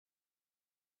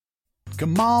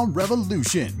Come On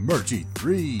Revolution, Murchie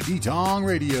 3 D-Tong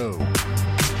Radio.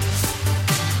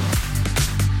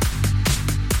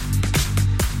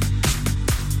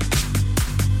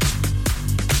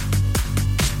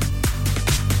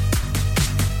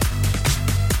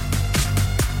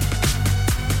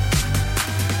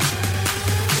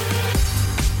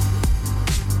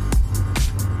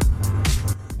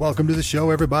 Welcome to the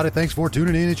show, everybody. Thanks for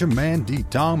tuning in. It's your man,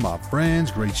 D-Tong, my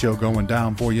friends. Great show going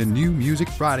down for you. New Music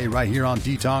Friday right here on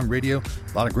D-Tong Radio.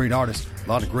 A lot of great artists, a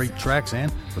lot of great tracks,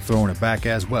 and we're throwing it back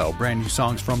as well. Brand new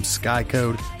songs from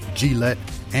Skycode, Gillette,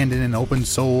 And in an Open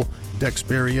Soul,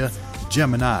 Dexperia,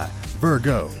 Gemini,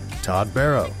 Virgo, Todd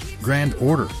Barrow, Grand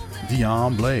Order,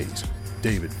 Dion Blaze,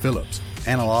 David Phillips,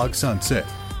 Analog Sunset,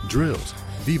 Drills,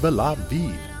 Viva La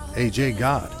Vie, AJ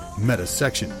God, Meta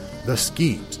Section, The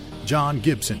Schemes, John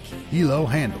Gibson, Elo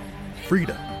Handle,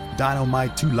 Frida,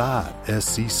 Dynamite 2 Live,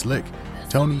 SC Slick,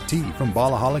 Tony T from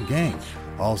Ballahalla Gang,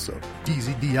 also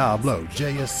DZ Diablo,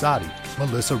 Jay Asadi,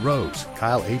 Melissa Rose,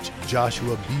 Kyle H,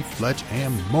 Joshua B. Fletch,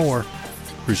 and more.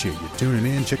 Appreciate you tuning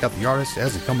in. Check out the artists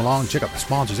as they come along. Check out the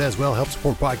sponsors as well. Help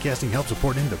support podcasting, help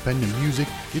support independent music.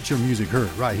 Get your music heard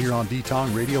right here on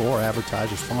D-Tong Radio, or advertise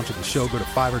or sponsor the show. Go to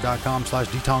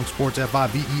fiverr.com/D-Tong Sports,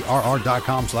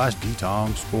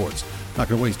 FIVERR.com/D-Tong Sports. Not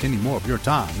going to waste any more of your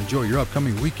time. Enjoy your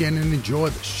upcoming weekend and enjoy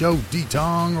the show,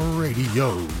 D-Tong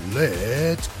Radio.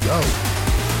 Let's go.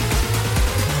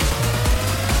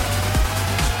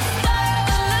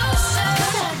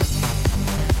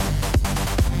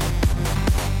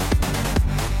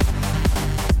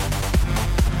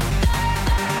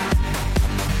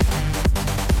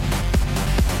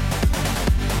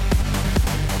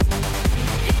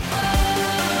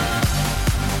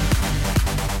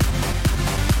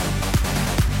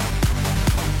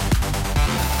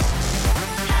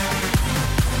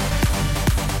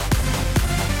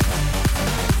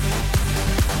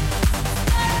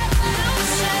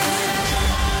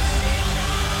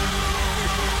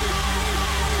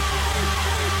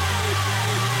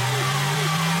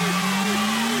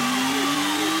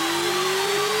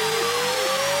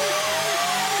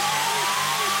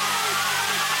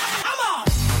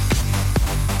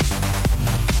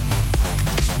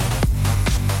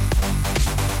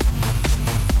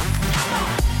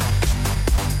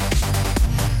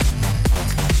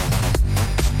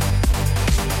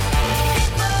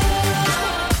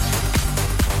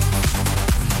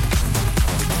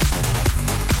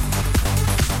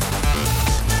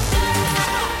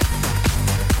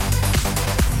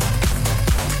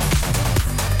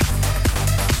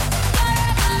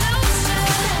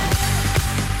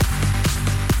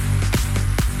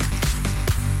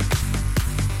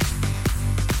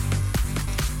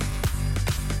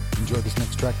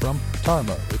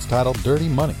 Tarmo. It's titled Dirty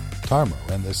Money. Tarmo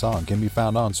and this song can be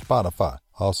found on Spotify.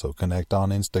 Also connect on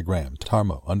Instagram,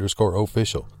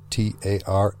 Tarmo_official,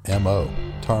 TARMO.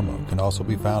 Tarmo can also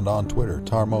be found on Twitter,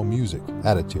 Tarmo Music.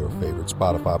 Add it to your favorite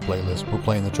Spotify playlist. We're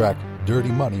playing the track Dirty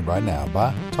Money right now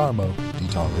by Tarmo,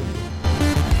 D-Tong Radio.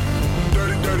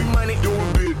 Dirty, dirty money,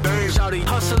 doing big things. All the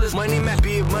hustlers, money, make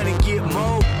big money, get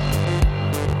more.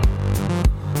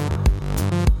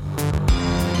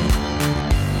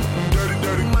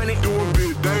 Doing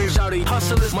big things, all the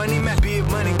hustlers, money, make big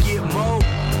money, get more.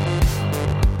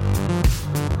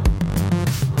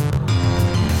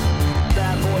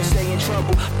 Bad boys stay in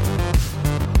trouble.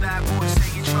 Bad boys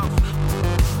stay in trouble.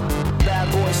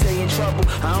 Bad boys stay in trouble.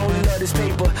 I only love this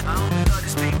paper. I only love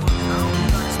this paper. I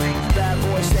only love this paper. Bad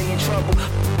boys stay in trouble.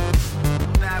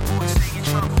 Bad boys stay in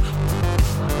trouble.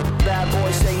 Bad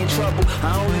boys stay in trouble.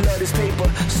 I only love this paper.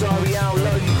 Sorry, I don't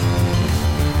love you.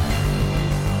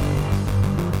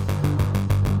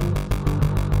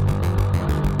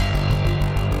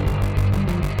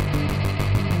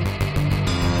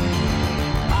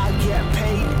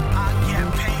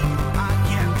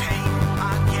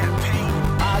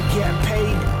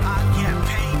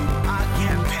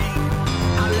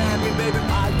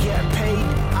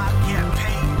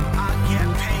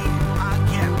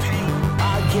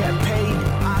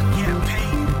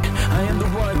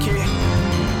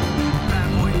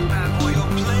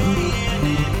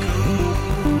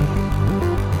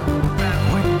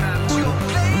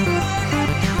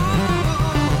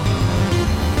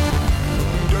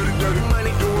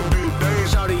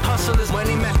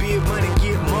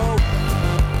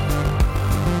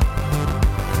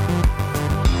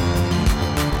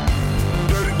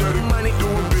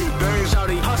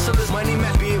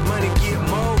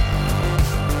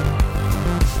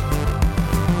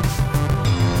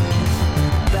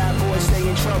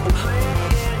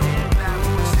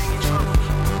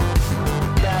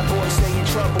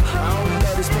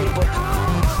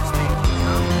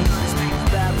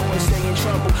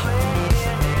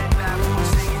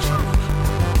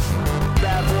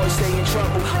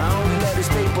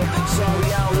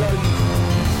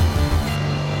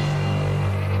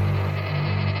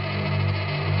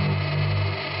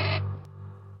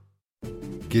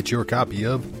 Get your copy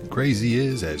of Crazy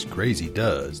Is as Crazy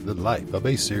Does, The Life of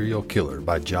a Serial Killer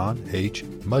by John H.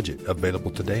 Mudgett,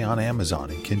 available today on Amazon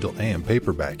in Kindle and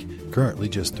paperback, currently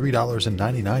just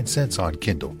 $3.99 on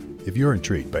Kindle. If you're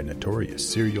intrigued by notorious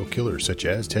serial killers such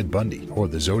as Ted Bundy or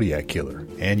the Zodiac Killer,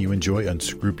 and you enjoy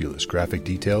unscrupulous graphic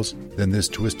details, then this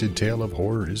twisted tale of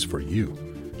horror is for you.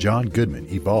 John Goodman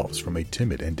evolves from a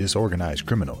timid and disorganized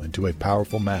criminal into a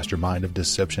powerful mastermind of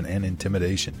deception and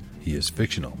intimidation. He is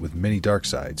fictional with many dark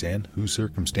sides and whose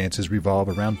circumstances revolve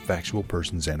around factual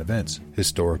persons and events.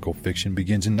 Historical fiction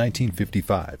begins in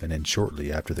 1955 and ends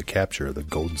shortly after the capture of the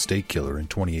Golden State Killer in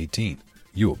 2018.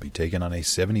 You will be taken on a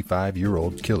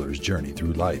 75-year-old killer's journey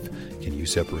through life. Can you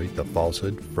separate the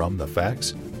falsehood from the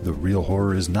facts? The real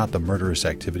horror is not the murderous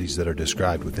activities that are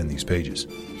described within these pages.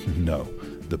 No.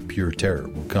 The pure terror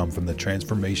will come from the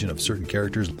transformation of certain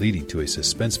characters, leading to a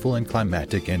suspenseful and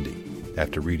climactic ending.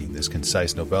 After reading this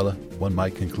concise novella, one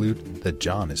might conclude that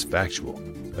John is factual.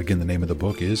 Again, the name of the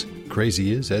book is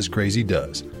Crazy Is as Crazy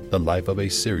Does, The Life of a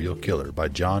Serial Killer by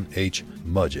John H.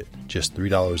 Mudgett. Just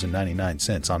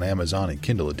 $3.99 on Amazon and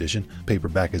Kindle edition.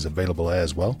 Paperback is available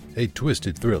as well. A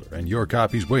twisted thriller, and your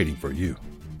copy's waiting for you.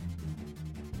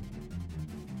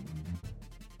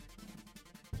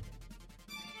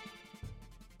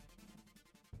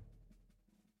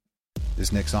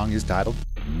 This next song is titled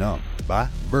Numb by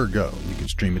Virgo. You can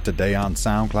stream it today on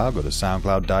SoundCloud. Go to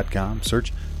SoundCloud.com,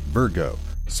 search Virgo.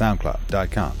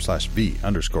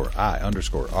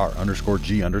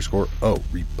 SoundCloud.com/V_I_R_G_O.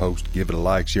 Repost, give it a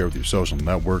like, share with your social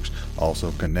networks.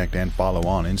 Also connect and follow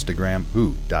on Instagram,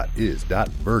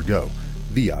 who.is.virgo.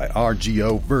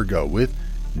 VIRGO Virgo with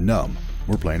Numb.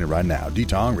 We're playing it right now.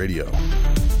 D-Tong Radio.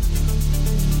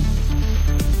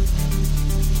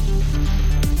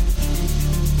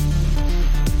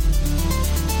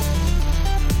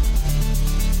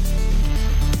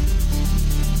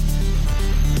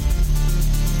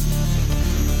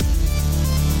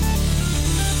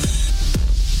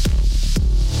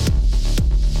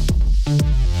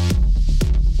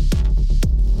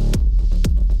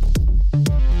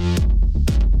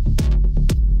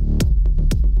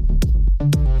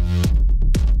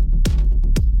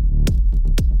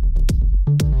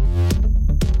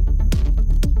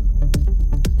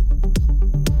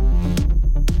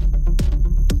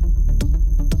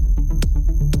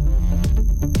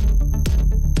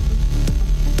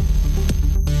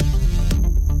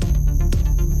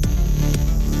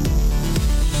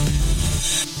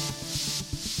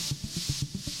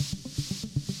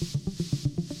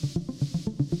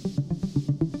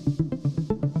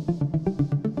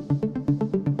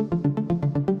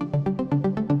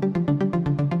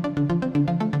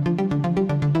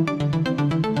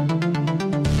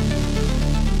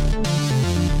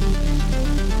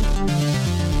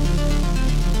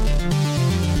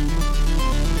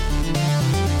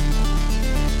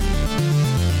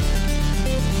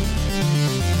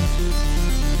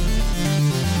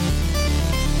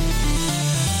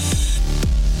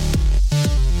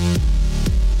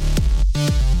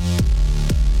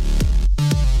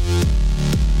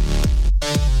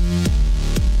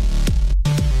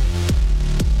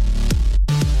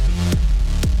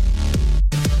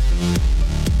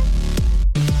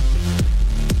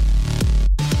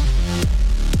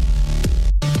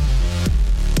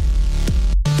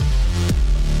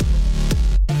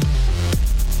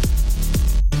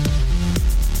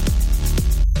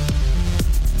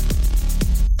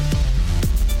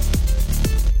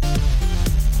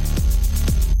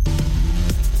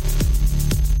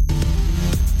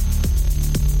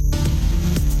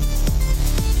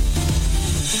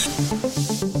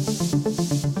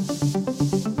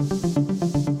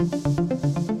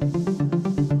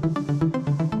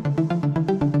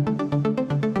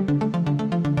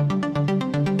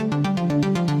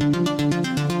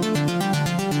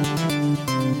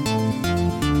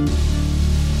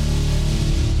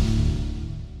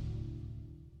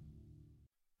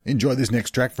 Enjoy this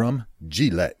next track from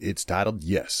Gillette. It's titled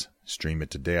Yes. Stream it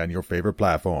today on your favorite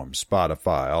platforms,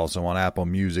 Spotify, also on Apple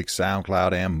Music,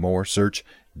 SoundCloud, and more. Search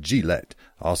Gillette.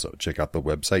 Also, check out the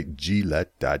website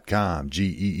Gillette.com,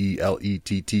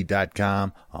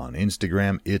 GEELETT.com. On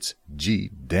Instagram, it's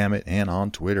G-Dammit, and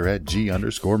on Twitter at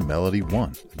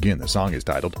G_Melody1. Again, the song is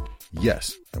titled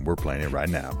Yes, and we're playing it right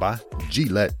now by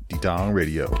Gillette, D-Tong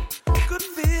Radio. Good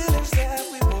feelings that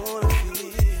we wanna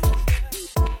feel.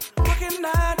 Working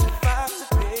 9 to 5 to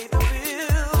pay the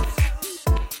bills.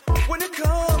 When it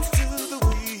comes to the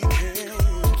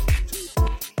weekend,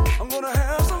 I'm gonna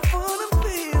have some fun and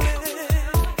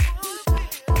feeling.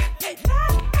 Hey,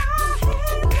 knock my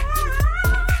head down.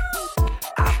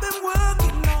 I've been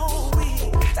working all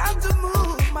week. Time to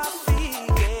move my feet.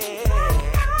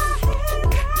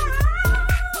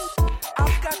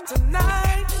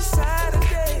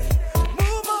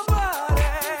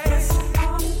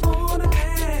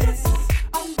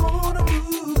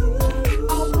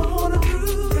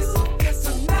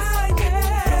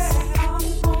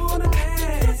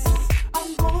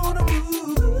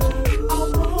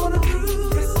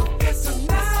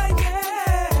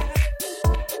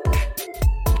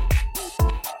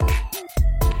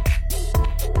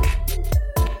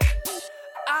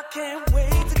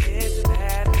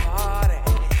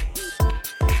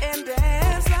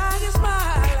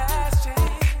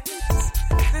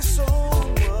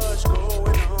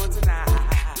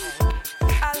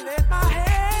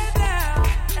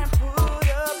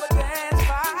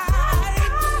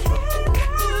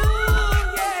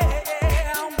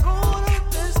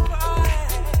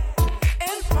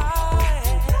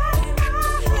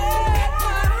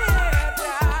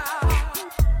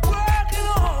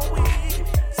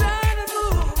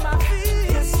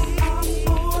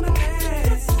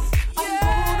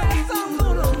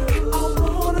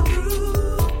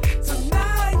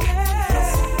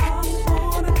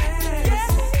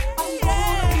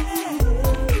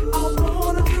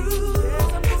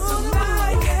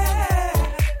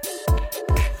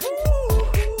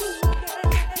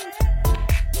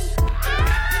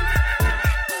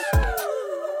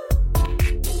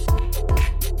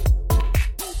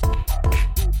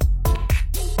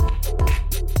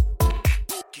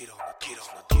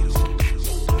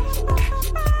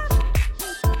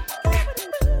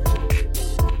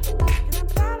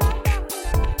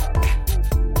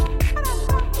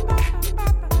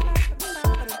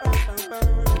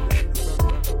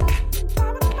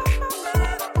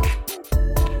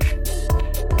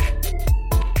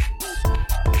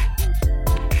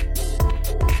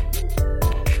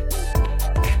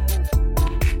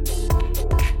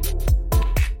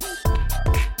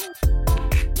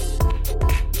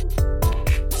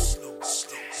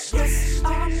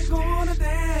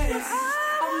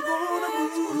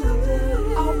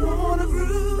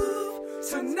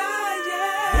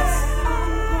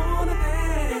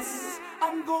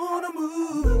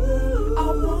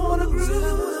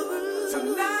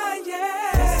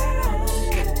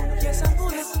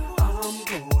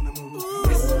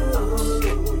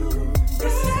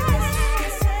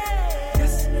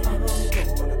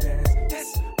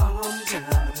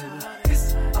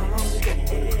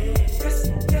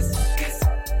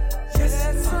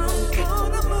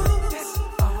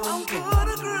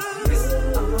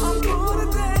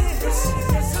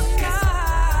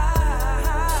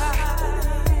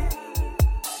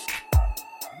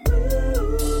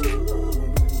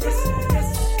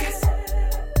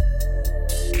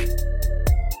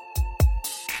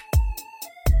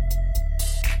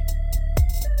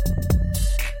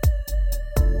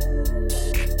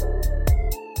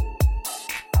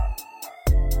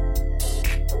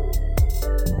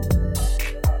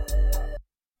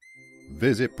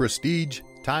 visit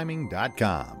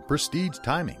PrestigeTiming.com. Prestige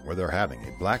Timing, where they're having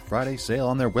a Black Friday sale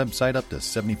on their website up to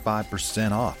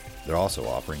 75% off. They're also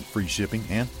offering free shipping,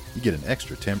 and you get an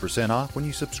extra 10% off when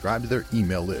you subscribe to their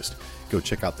email list. Go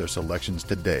check out their selections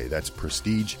today. That's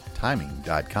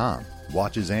PrestigeTiming.com.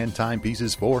 Watches and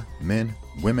timepieces for men,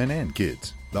 women, and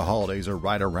kids. The holidays are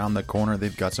right around the corner.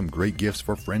 They've got some great gifts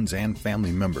for friends and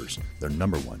family members. Their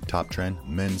number one top trend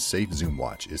men's safe Zoom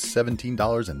watch is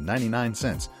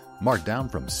 $17.99, marked down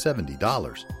from $70.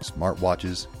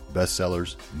 Smartwatches,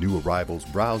 bestsellers, new arrivals,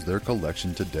 browse their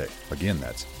collection today. Again,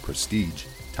 that's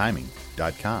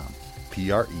PrestigeTiming.com.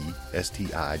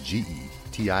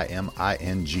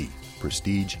 PrestigeTiming.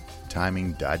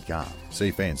 PrestigeTiming.com.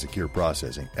 Safe and secure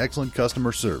processing, excellent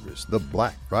customer service. The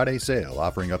Black Friday sale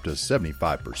offering up to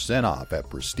 75% off at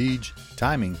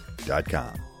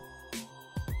PrestigeTiming.com.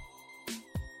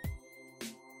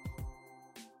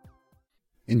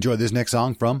 Enjoy this next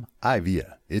song from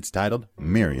Ivia. It's titled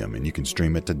Miriam, and you can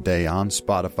stream it today on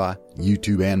Spotify,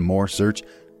 YouTube, and more. Search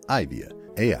Ivia,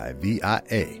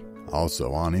 A-I-V-I-A.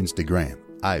 Also on Instagram,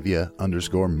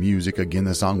 Ivia_music. Again,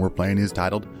 the song we're playing is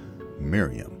titled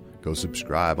Miriam. Go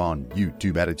subscribe on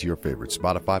YouTube, add it to your favorite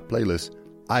Spotify playlist.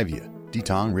 Ivia,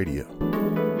 D-Tong Radio.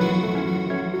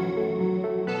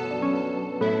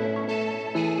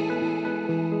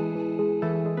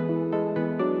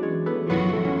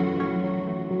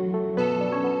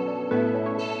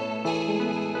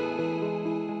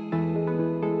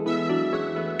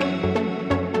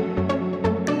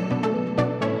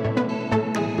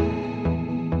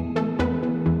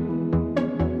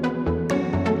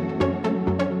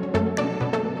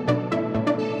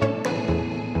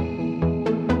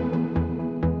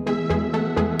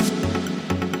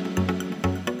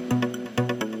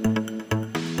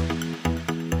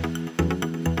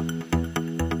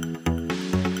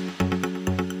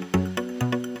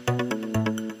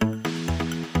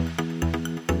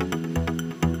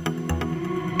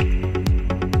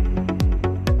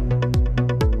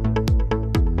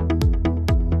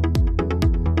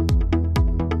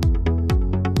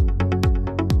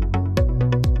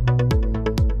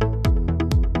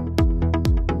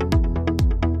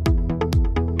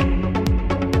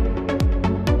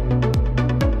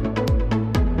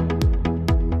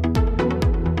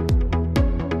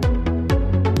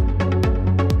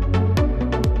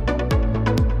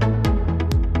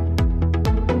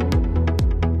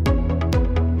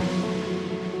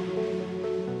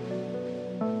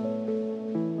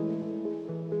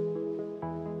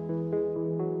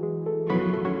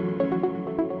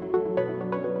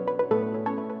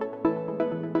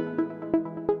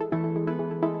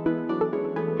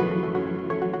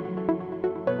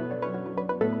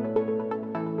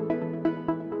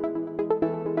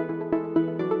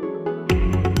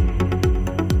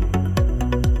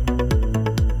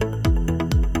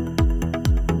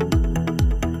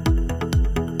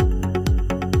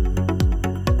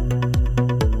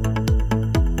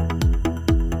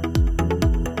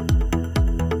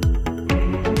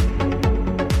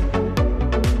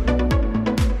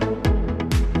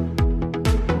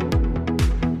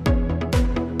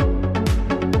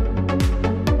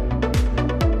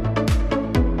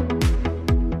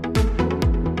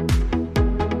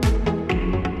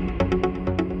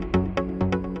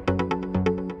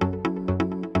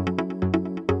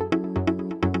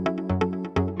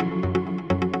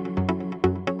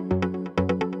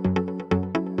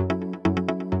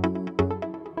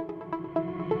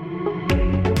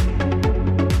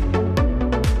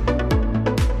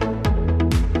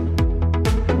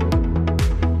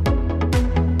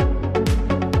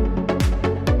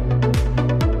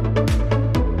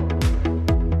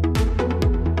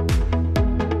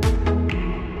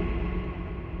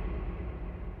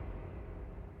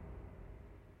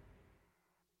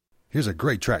 Here's a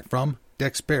great track from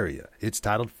Dexperia. It's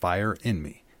titled Fire in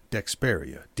Me.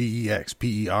 Dexperia,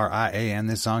 Dexperia, and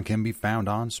this song can be found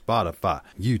on Spotify,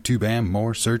 YouTube, and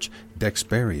more. Search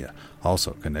Dexperia.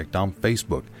 Also connect on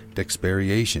Facebook,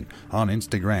 Dexperiation, on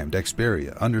Instagram,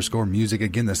 Dexperia_music.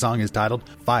 Again, the song is titled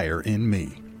Fire in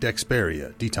Me.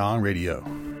 Dexperia, D-Tong Radio.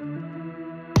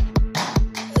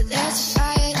 That's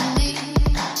fire in me,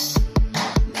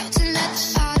 melting at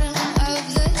the bottom of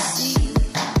the sea.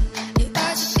 You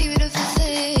are such a beautiful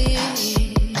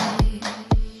thing,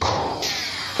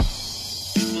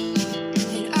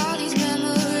 and all these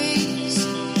memories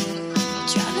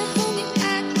trying to hold me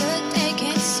back, but they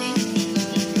can't see.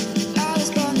 I was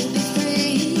born to be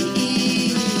free.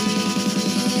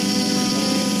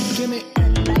 Give me.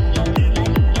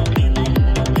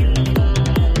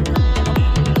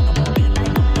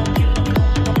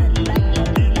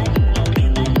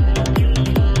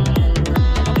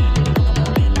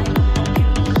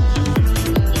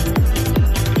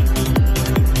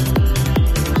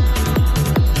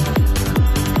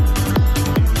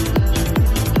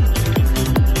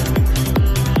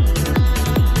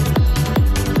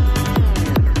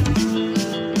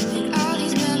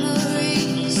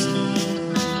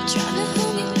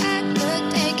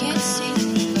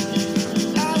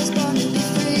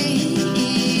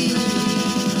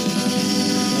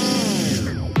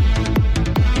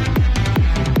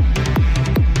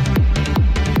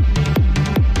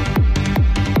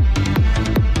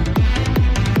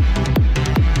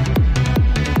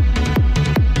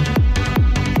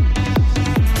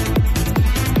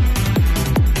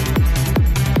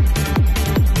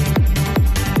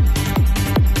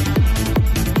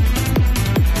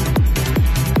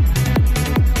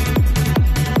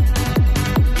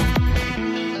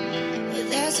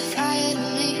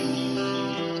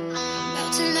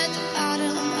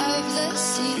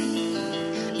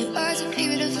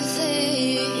 beautiful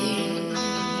thing.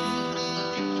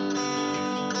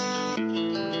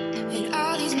 And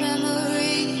all these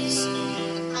memories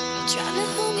trying to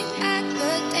hold me back,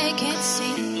 but they can't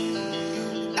see.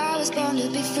 I was born to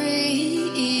be free.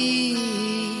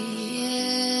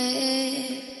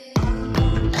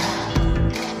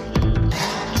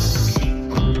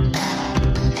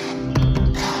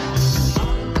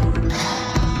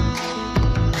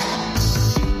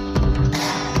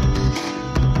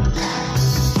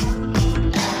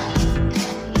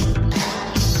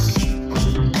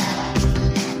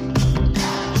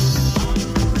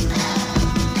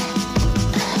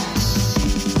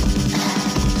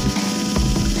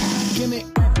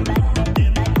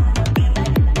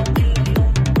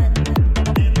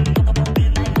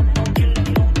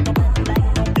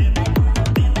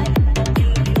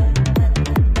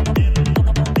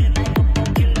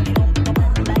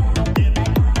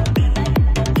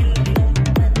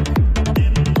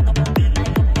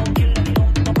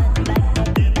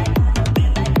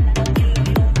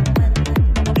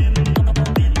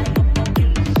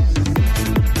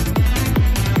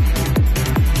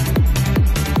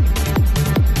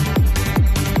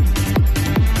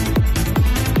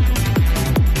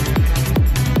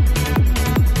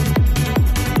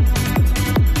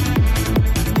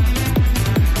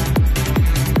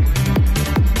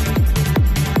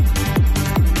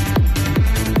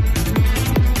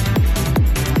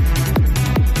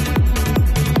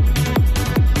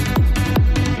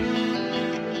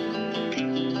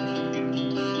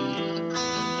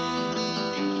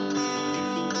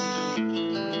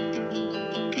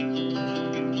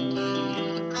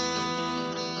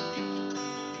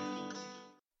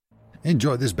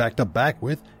 Enjoy this back-to-back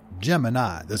with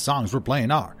Gemini. The songs we're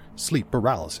playing are Sleep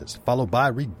Paralysis, followed by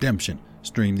Redemption.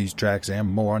 Stream these tracks and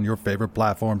more on your favorite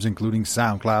platforms, including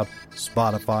SoundCloud,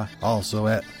 Spotify, also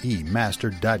at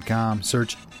emaster.com.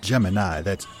 Search Gemini,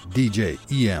 that's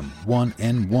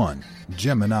DJEM1N1.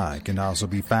 Gemini can also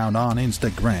be found on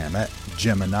Instagram at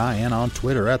Gemini and on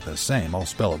Twitter at the same. I'll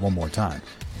spell it one more time,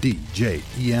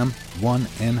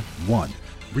 DJEM1N1.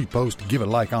 Repost, give it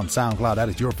a like on SoundCloud. That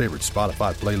is your favorite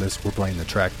Spotify playlist. We're playing the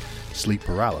track Sleep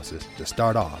Paralysis to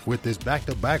start off with this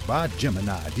back-to-back by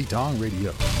Gemini, D-Tong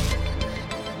Radio.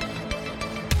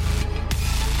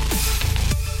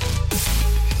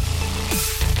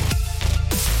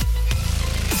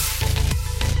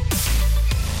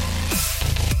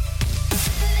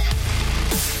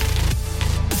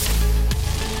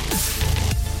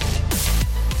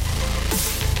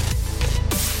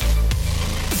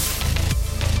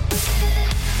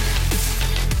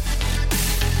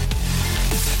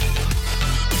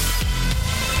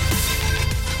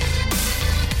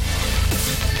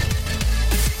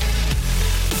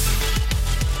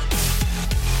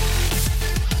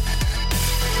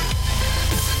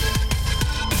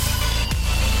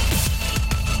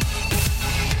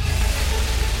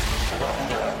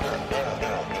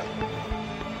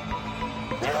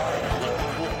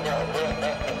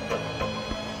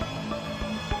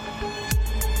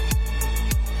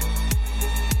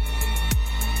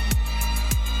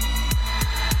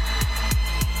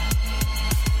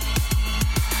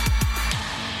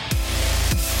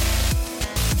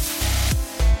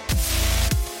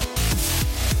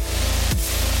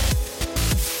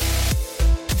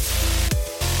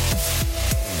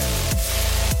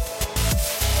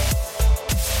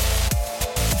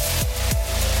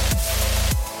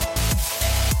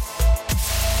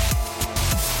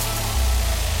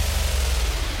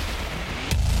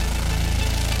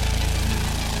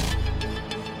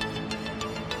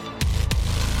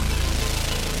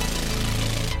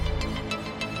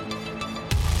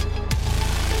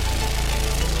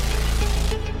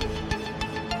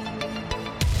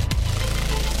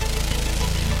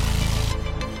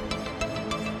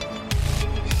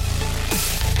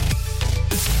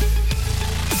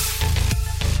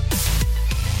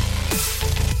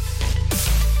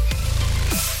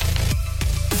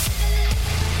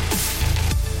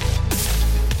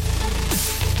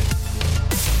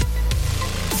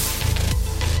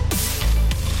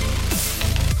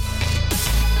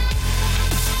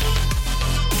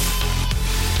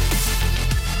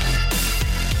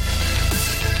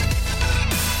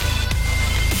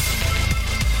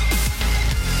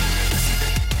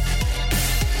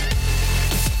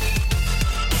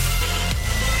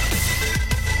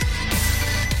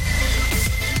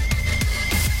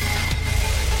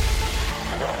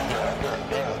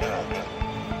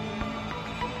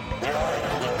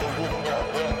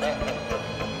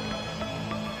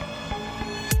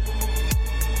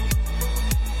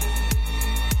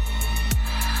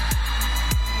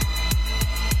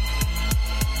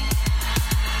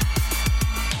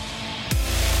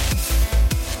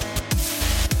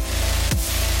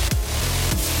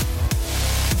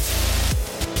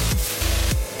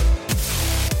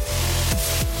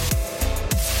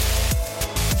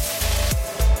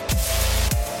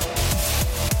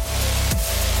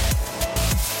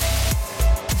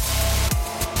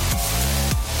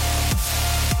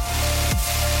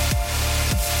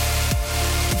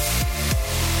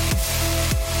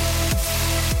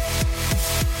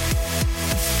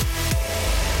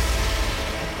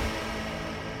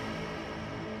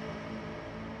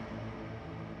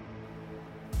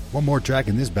 One more track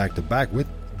in this back-to-back with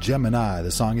Gemini.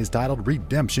 The song is titled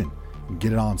Redemption. You can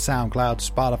get it on SoundCloud,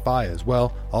 Spotify as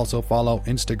well. Also follow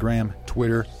Instagram,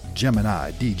 Twitter,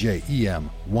 Gemini,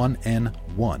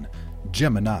 DJEM1N1.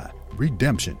 Gemini,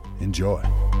 Redemption. Enjoy.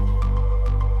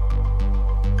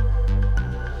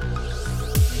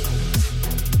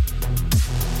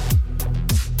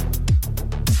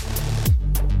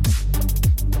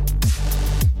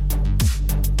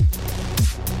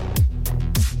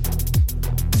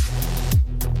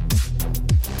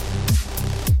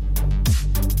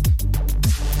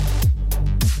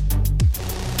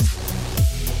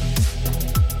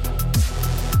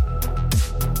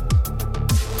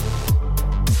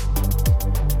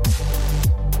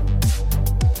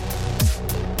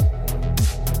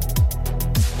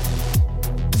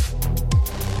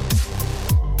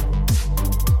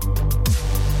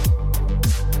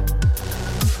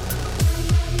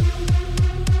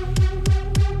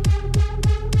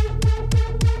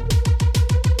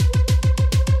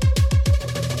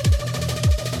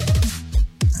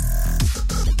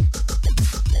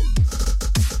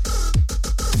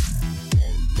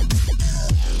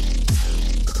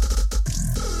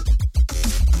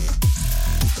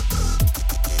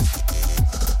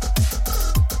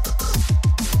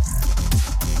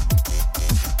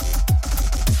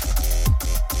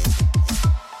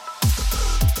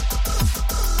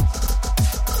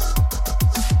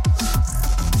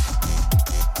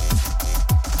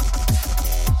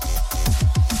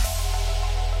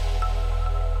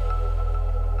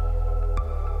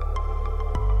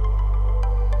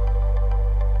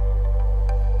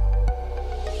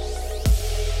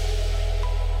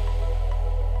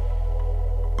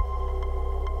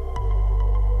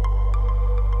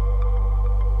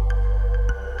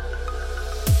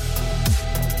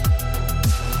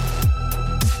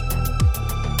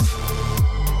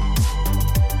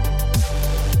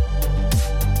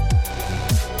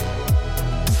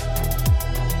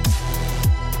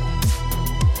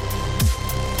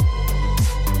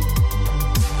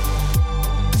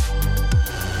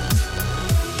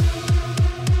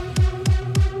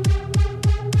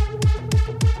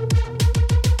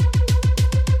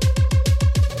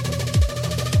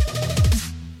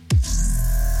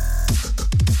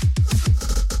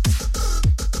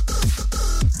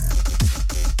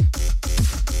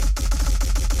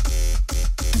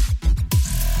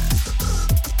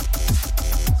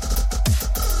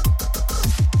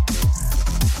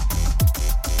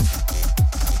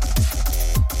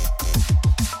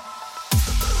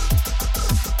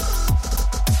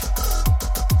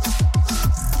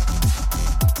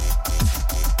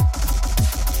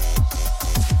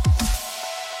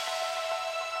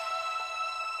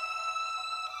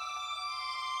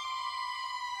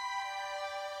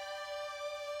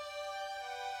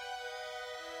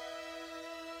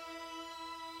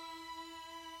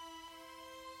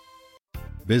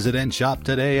 Visit and shop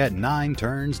today at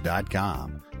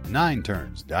 9turns.com.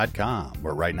 9turns.com,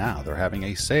 where right now they're having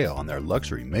a sale on their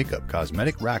luxury makeup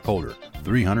cosmetic rack holder,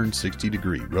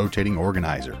 360-degree rotating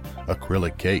organizer,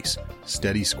 acrylic case,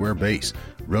 steady square base,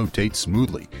 rotates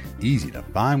smoothly, easy to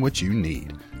find what you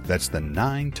need. That's the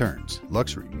 9 Turns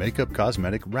luxury makeup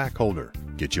cosmetic rack holder.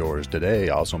 Get yours today.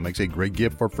 Also makes a great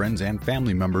gift for friends and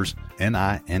family members.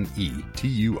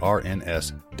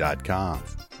 NINETURNS.com.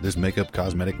 This makeup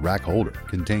cosmetic rack holder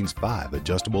contains 5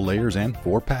 adjustable layers and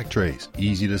 4 pack trays.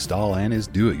 Easy to install and is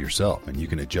do-it-yourself, and you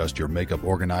can adjust your makeup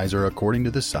organizer according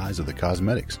to the size of the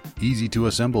cosmetics. Easy to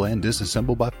assemble and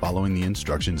disassemble by following the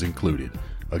instructions included.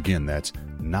 Again, that's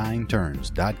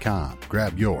 9turns.com.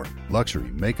 Grab your luxury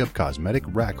makeup cosmetic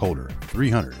rack holder,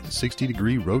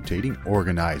 360-degree rotating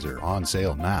organizer, on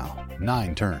sale now.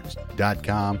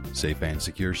 9turns.com. Safe and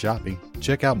secure shopping.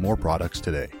 Check out more products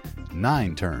today.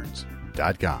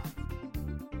 9turns.com.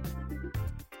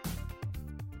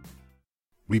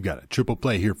 We've got a triple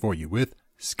play here for you with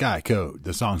Sky Code.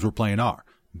 The songs we're playing are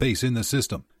Bass in the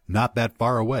System, Not That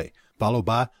Far Away, followed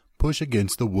by Push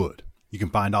Against the Wood. You can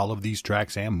find all of these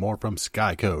tracks and more from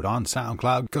Sky Code on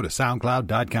SoundCloud. Go to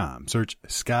SoundCloud.com. Search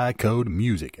Sky Code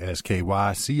Music,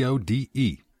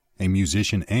 SKYCODE. A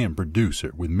musician and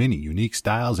producer with many unique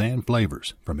styles and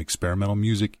flavors, from experimental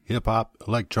music, hip-hop,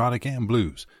 electronic, and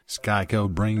blues. Sky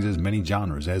Code brings as many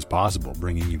genres as possible,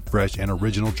 bringing you fresh and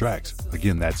original tracks.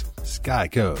 Again, that's Sky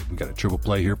Code. We got a triple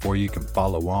play here for you. You can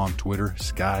follow on Twitter,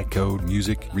 Sky Code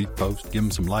Music, repost, give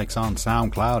them some likes on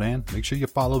SoundCloud, and make sure you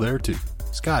follow there too.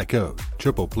 Sky Code,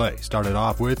 triple play. Started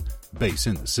off with Bass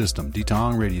in the System,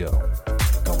 D-Tong Radio.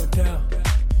 Going down.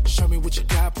 Show me what you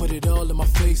got, put it all in my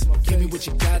face. Give me what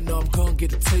you got, know I'm gon'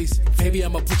 get a taste. Baby,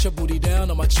 I'ma put your booty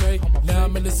down on my tray. Now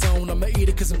I'm in the zone, I'ma eat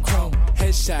it cause I'm grown.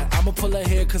 Headshot, I'ma pull her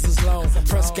hair cause it's long.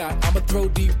 Prescott, I'ma throw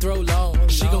deep, throw long.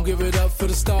 She gon' give it up for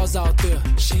the stars out there.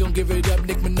 She gon' give it up,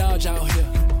 Nick Minaj out here.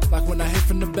 Like when I hit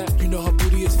from the back, you know her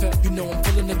booty is fat. You know I'm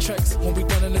pulling the tracks. When we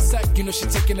done in the sack, you know she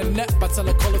taking a nap. I tell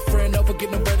her call her friend over,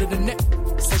 get no better than that.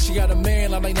 Say she got a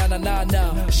man, I'm like nah, nah, nah,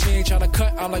 nah. She ain't tryna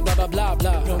cut, I'm like blah, blah, blah,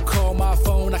 blah. Don't call my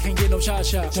phone, I can't get no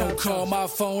cha-cha. Don't call my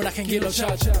phone, I can't get no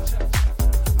cha-cha.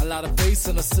 A lot of bass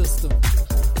in the system.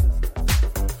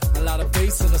 A lot of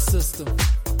bass in the system.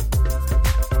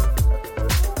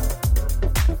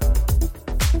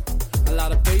 A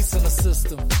lot of bass in the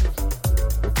system.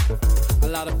 A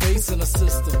lot of bass in the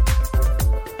system.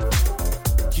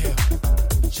 Yeah,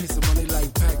 chasing money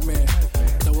like Pac-Man.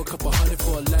 Throw a couple hundred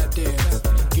for a lap dance.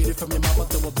 Get it from your mama,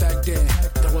 throw it back then.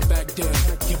 Throw it back then,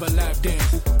 give a lap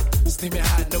dance. Steaming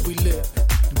hot, know we lit.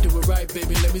 Do it right,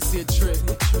 baby, let me see a trick.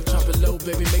 Drop it low,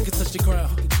 baby, make it touch the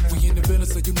ground. We in the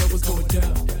business, so you know what's going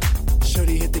down.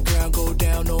 Shorty hit the ground, go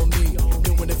down on me.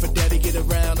 Doing it for daddy, get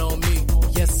around on me.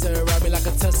 Yes, sir, ride me like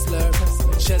a Tesla.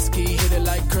 Chesky, hit it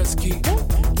like Kresge.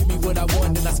 Give me what I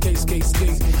want, then I skate, skate,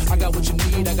 skate. I got what you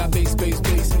need, I got bass, bass,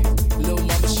 bass. Lil'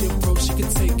 mama, she a pro, she can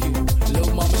take it.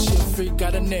 Lil' mama, she a freak,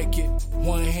 got her naked.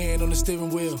 One hand on the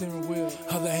steering wheel,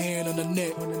 other hand on the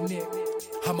neck.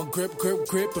 I'ma grip, grip,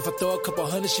 grip. If I throw a couple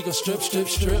hundred, she gon' strip, strip,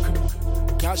 strip.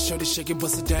 Got shorty shaking,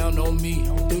 bust it down on me.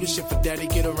 Do this shit for daddy,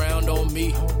 get around on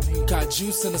me. Got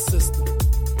juice in the system,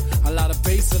 a lot of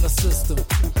bass in the system.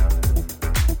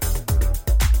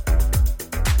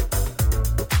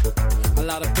 A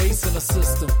lot of bass in the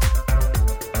system.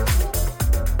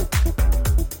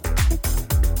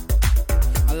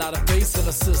 A lot of bass in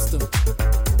the system.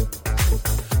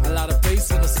 A lot of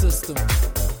bass in the system.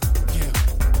 Yeah,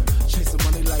 chasing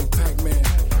money like Pac-Man.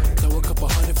 Throw a couple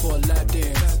hundred for a lap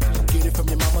dance. Get it from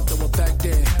your mama, throw it back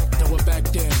then. Throw it back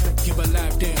then, give a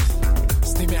lap dance.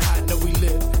 Steaming hot, know we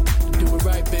lit. Do it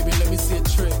right, baby, let me see a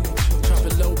trick. Drop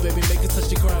it low, baby, make it touch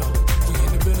the ground. We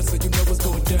in the business, so you know what's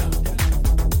going down.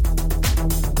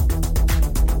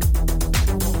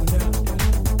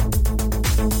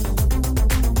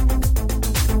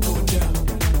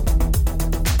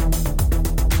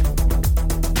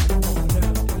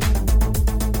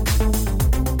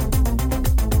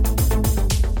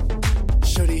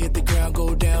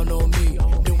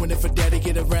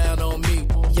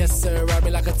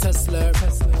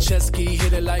 Chesky,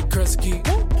 hit it like Kresge.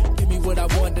 Give me what I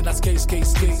want, then I skate, skate,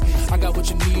 skate. I got what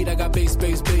you need, I got bass,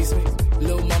 bass, bass.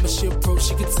 Lil' mama, she a pro,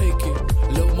 she can take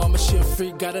it. Lil' mama, she a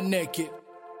freak, got her naked.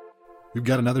 We've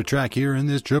got another track here in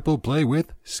this triple play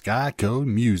with Sky Code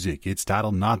Music. It's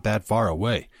titled Not That Far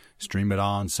Away. Stream it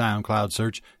on SoundCloud,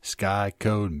 search Sky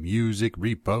Code Music,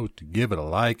 repost, give it a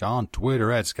like on Twitter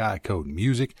at Sky Code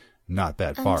Music. Not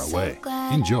that far I'm so away.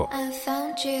 glad Enjoy. I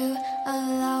found you.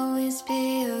 I'll always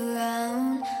be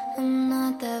around. I'm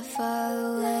not that far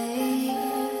away.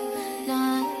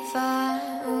 Not far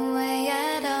away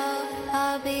at all.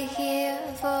 I'll be here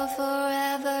for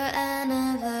forever and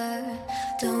ever.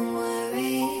 Don't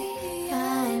worry,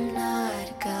 I'm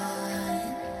not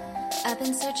gone. I've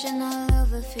been searching all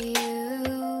over for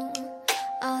you.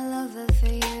 All over for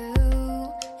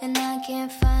you. And I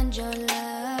can't find your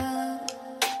love.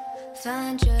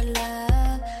 Find your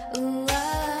love, ooh,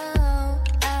 oh.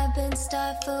 I've been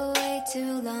stuck for way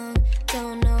too long.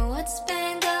 Don't know what's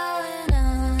been going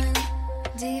on.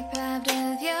 Deprived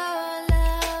of your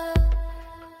love.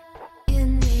 You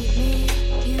need me,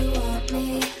 you want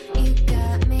me, you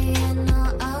got me, and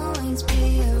I'll always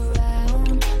be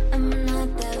around. I'm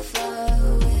not that far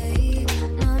away,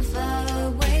 not far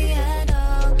away at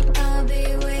all. I'll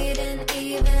be waiting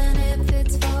even if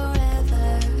it's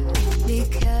forever,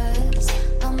 because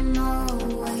I'm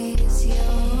always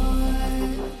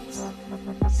yours.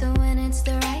 So when it's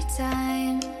the right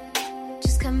time,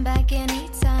 just come back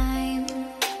anytime.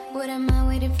 What am I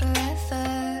waiting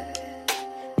forever?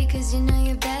 Because you know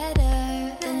you're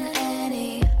better than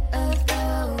any of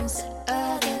those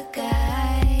other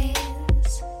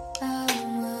guys. Oh,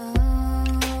 oh,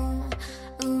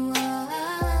 oh,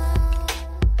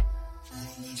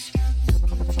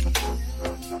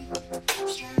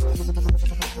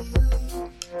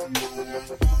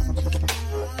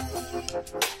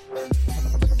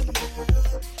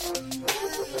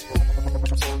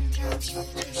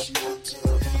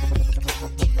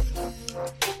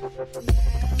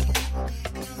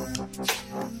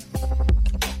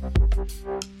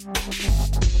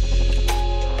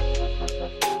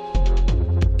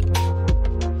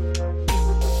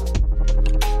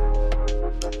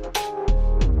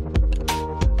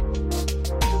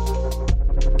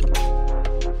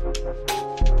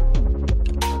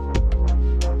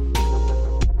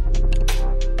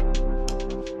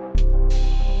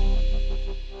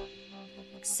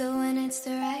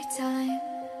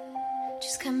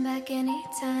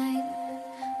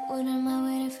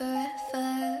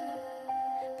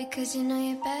 because you know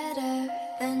you're better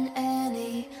than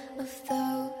any of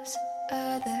those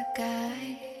other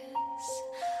guys.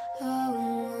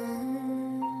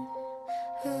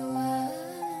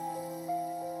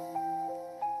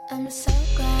 I'm so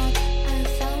glad I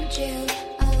found you.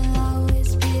 I'll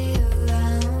always be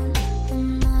around.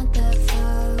 I'm not that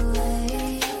far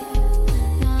away,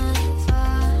 not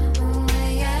far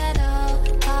away at all.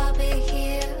 I'll be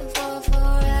here for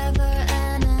forever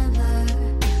and ever.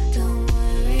 Don't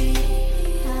worry,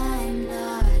 I'm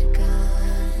not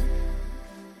gone.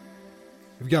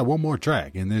 We've got one more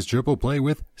track in this triple play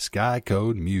with Sky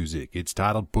Code Music. It's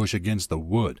titled Push Against the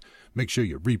Wood. Make sure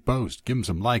you repost, give them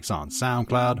some likes on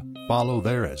SoundCloud, follow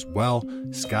there as well.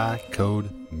 Sky Code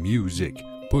Music.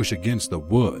 Push Against the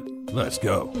Wood. Let's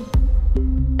go.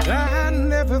 I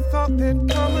never thought there'd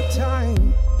come a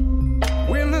time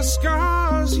when the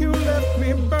scars you left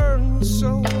me burn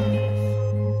so.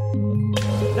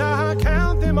 Now I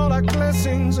count them all like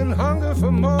blessings and hunger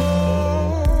for more.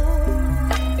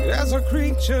 As a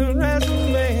creature, as a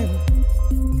man,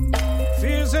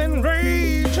 fears and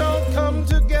rage all come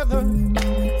together,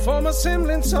 form a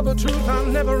semblance of a truth I'll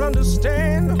never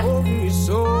understand. Hold me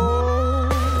so.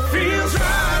 Feels right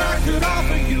I could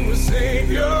offer you a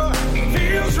savior.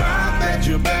 Feels right that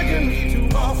you're begging me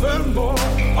to offer more.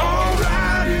 All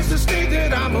right is the state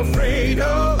that I'm afraid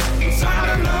of,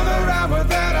 inside another hour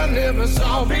that I never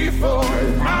saw before.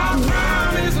 Our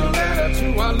crime is a letter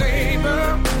to our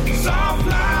labor, soft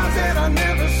lies that I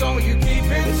never saw you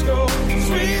keeping score.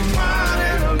 Sweet wine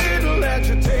and a little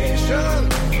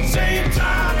agitation, same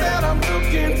time that I'm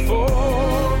looking for.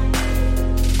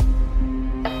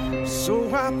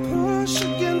 So I push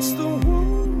against the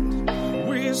wood.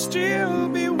 We'll still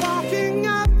be walking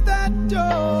out that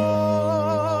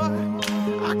door.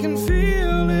 I can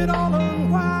feel it all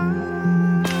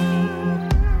unwind.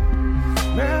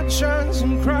 Mad shines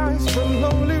and cries from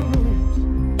lonely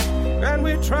rooms, and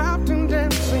we're trapped and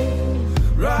dancing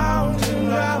round and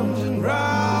round and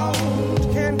round.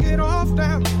 Can't get off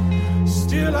now,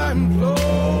 still I'm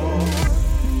close.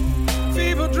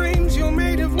 Fever dreams you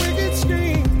made of wicked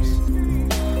schemes.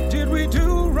 Did we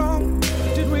do wrong?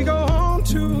 Did we go on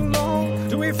too long?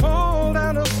 Do we fall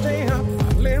down or stay up?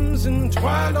 Our limbs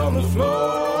entwined on the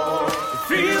floor. It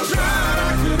feels right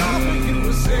I could offer you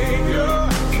a savior.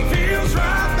 Feels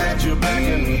right that you're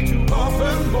begging me to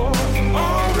offer more.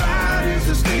 All right is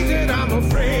the state that I'm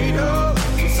afraid of,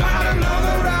 inside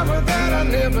another hour that I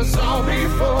never saw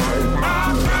before.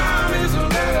 Our crime is a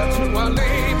letter to our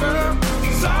labor,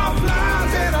 soft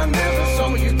lies that I never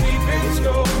saw you keeping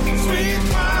score. Sweet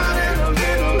wine and a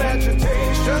little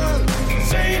agitation,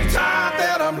 same time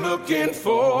that I'm looking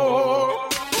for.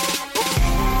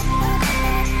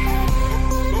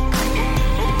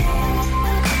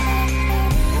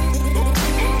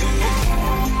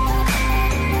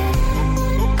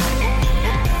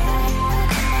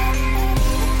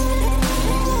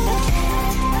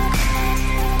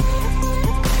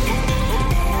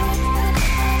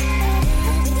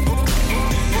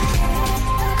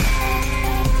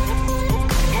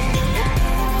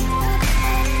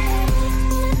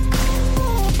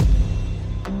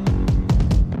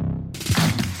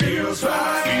 Feels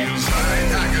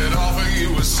right I could offer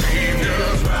you a savior.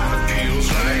 Feels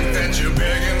right that you're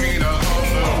begging me to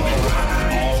offer.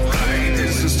 All right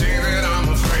is the state that I'm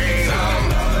afraid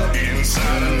of,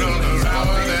 inside another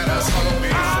hour that I saw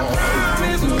before. Our crime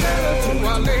is a letter to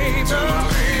our labor,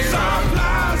 some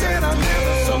lies that I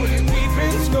never saw you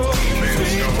keeping score.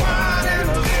 Sweet wine and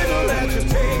a little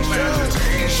agitation,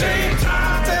 same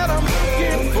time that I'm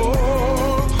looking for.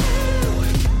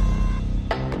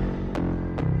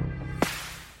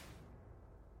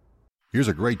 Here's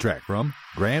a great track from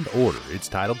Grand Order. It's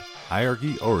titled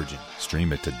Hierarchy Origin.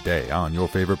 Stream it today on your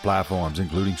favorite platforms,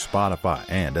 including Spotify,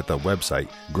 and at the website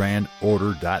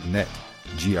grandorder.net.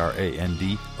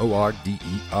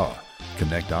 GRANDORDER.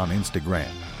 Connect on Instagram,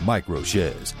 Mike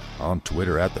Rochez. On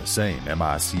Twitter at the same,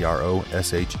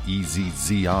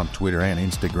 MICROSHEZZ on Twitter and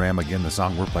Instagram. Again, the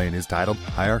song we're playing is titled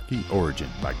Hierarchy Origin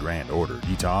by Grand Order,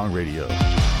 D-Tong Radio.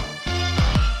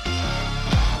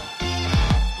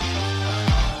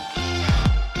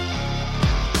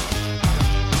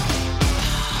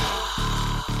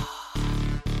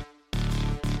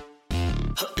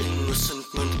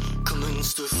 Resentment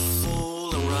commenced to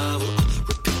fall and ravel.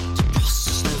 Repeated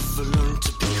process, never learned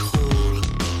to be whole.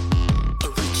 I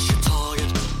reach your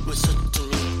target, we're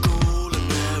setting your goal, and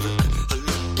never I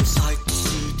look inside to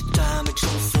see the damage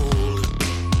unfold.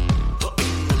 But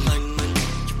in alignment,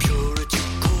 your purity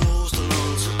calls the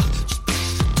answer. Just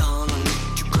push it down and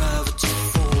let your gravity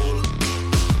fall.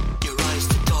 Your eyes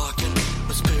to darken,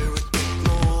 but spirit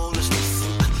ignored. There's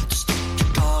nothing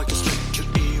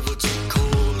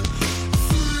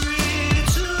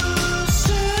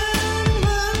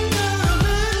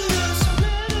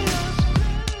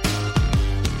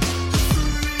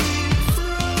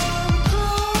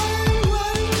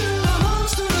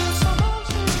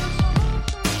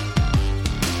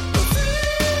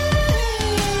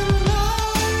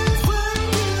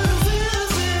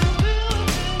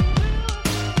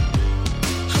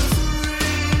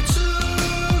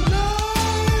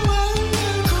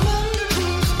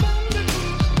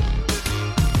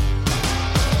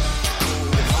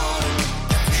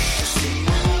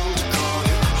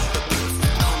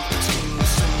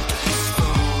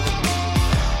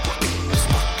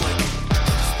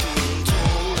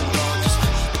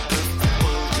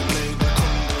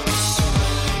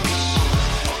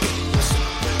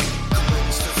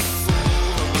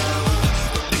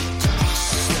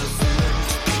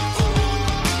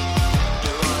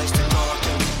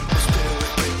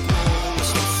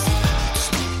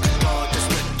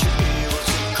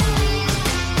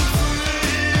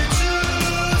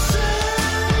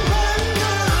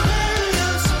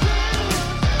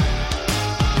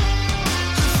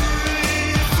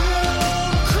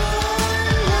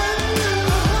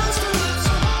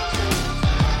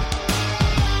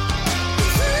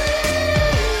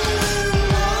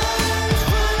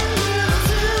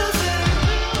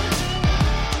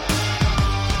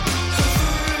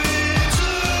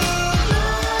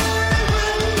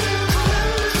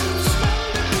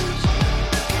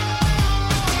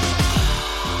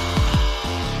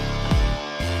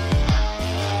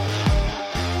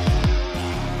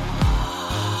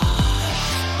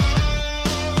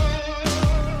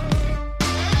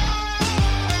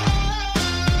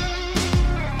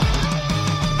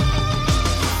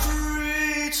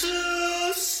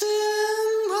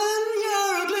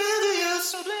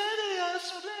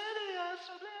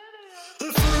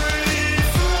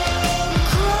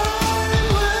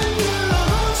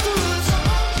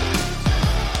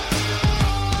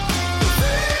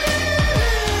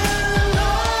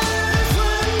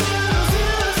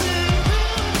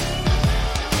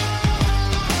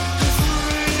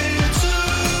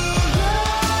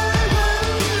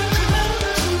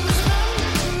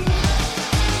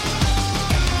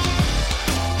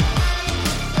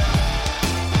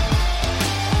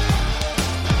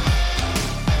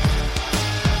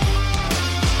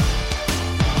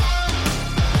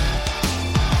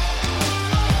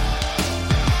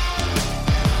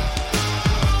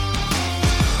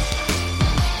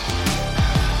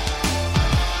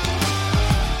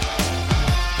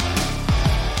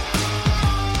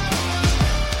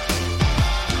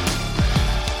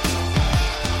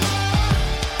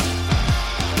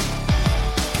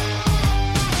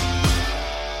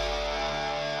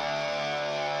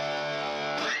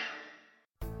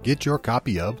Get your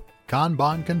copy of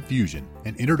Kanban Confusion,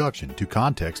 An Introduction to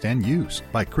Context and Use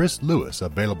by Chris Lewis,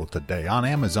 available today on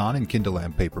Amazon in Kindle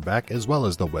and paperback, as well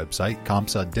as the website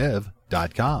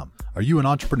ComsaDev.com. Are you an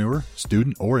entrepreneur,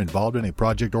 student, or involved in a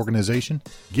project organization?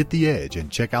 Get the edge and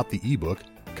check out the ebook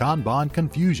Kanban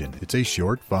Confusion. It's a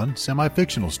short, fun,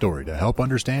 semi-fictional story to help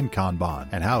understand Kanban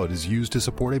and how it is used to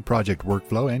support a project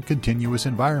workflow and continuous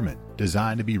environment.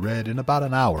 Designed to be read in about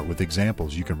an hour with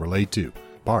examples you can relate to.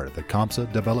 Part of the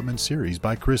COMSA development series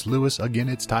by Chris Lewis. Again,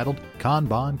 it's titled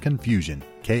Kanban Confusion,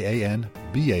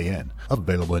 Kanban.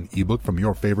 Available in ebook from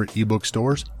your favorite ebook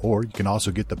stores, or you can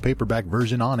also get the paperback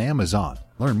version on Amazon.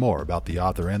 Learn more about the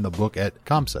author and the book at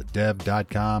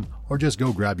ComsaDev.com, or just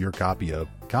go grab your copy of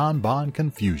Kanban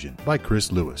Confusion by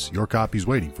Chris Lewis. Your copy's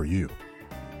waiting for you.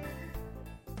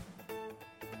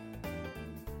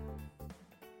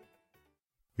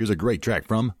 Here's a great track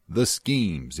from The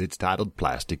Schemes. It's titled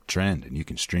Plastic Trend, and you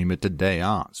can stream it today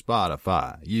on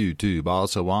Spotify, YouTube,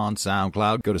 also on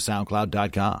SoundCloud. Go to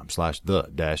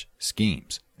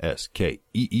soundcloud.com/the-schemes,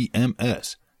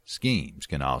 SKEEMS. Schemes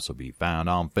can also be found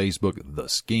on Facebook, The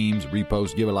Schemes.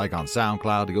 Repost, give a like on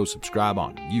SoundCloud, to go subscribe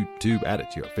on YouTube, add it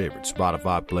to your favorite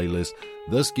Spotify playlist.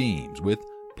 The Schemes with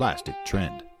Plastic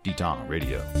Trend, D-Tong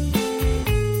Radio.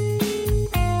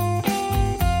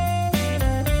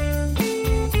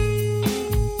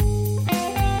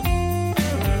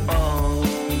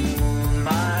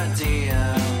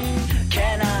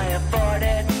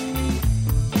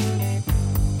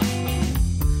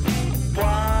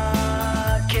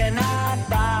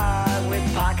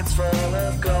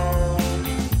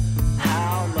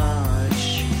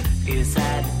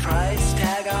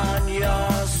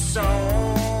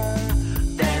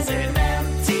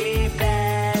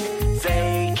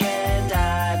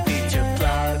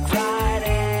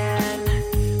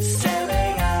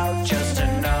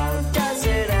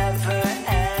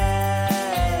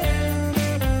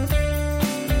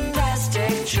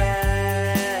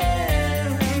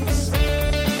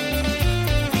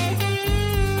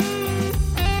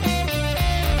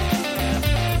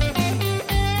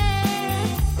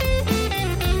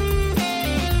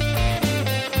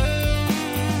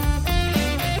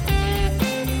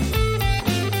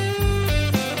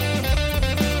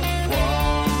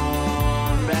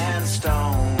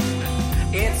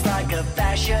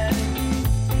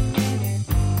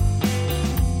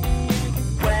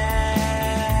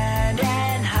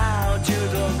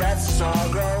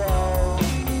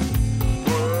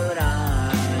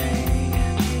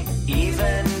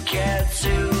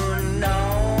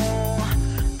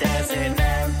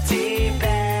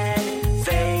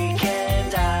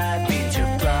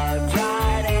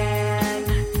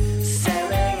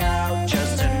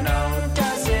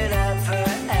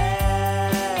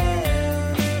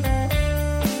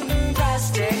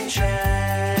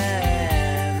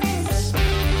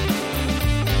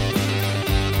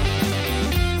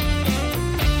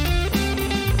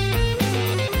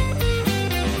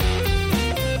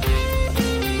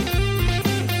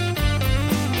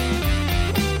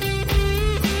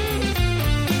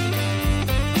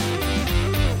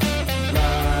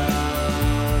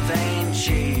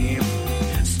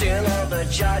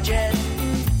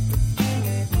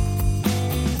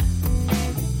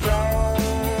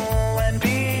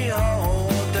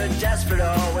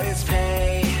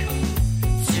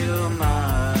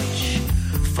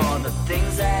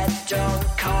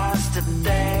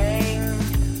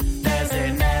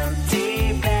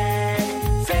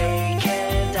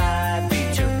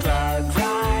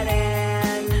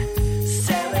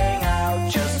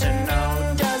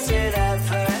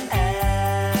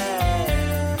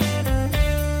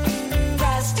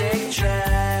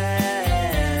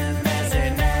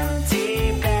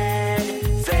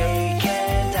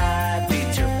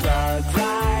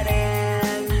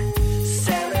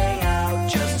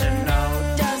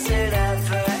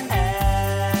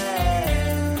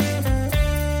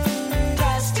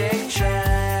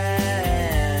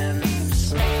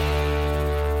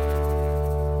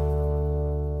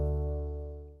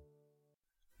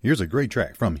 Here's a great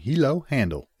track from Hilo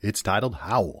Handle. It's titled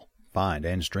Howl. Find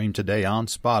and stream today on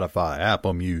Spotify,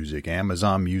 Apple Music,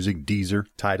 Amazon Music, Deezer,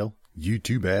 Tidal,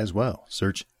 YouTube as well.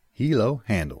 Search Hilo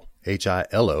Handle,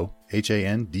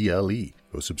 HILOHANDLE.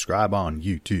 Go subscribe on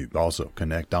YouTube. Also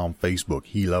connect on Facebook,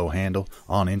 Hilo Handle,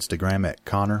 on Instagram at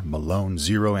Connor Malone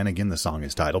 0. And again, the song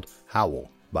is titled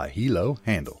Howl by Hilo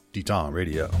Handle. D-Tong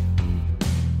Radio.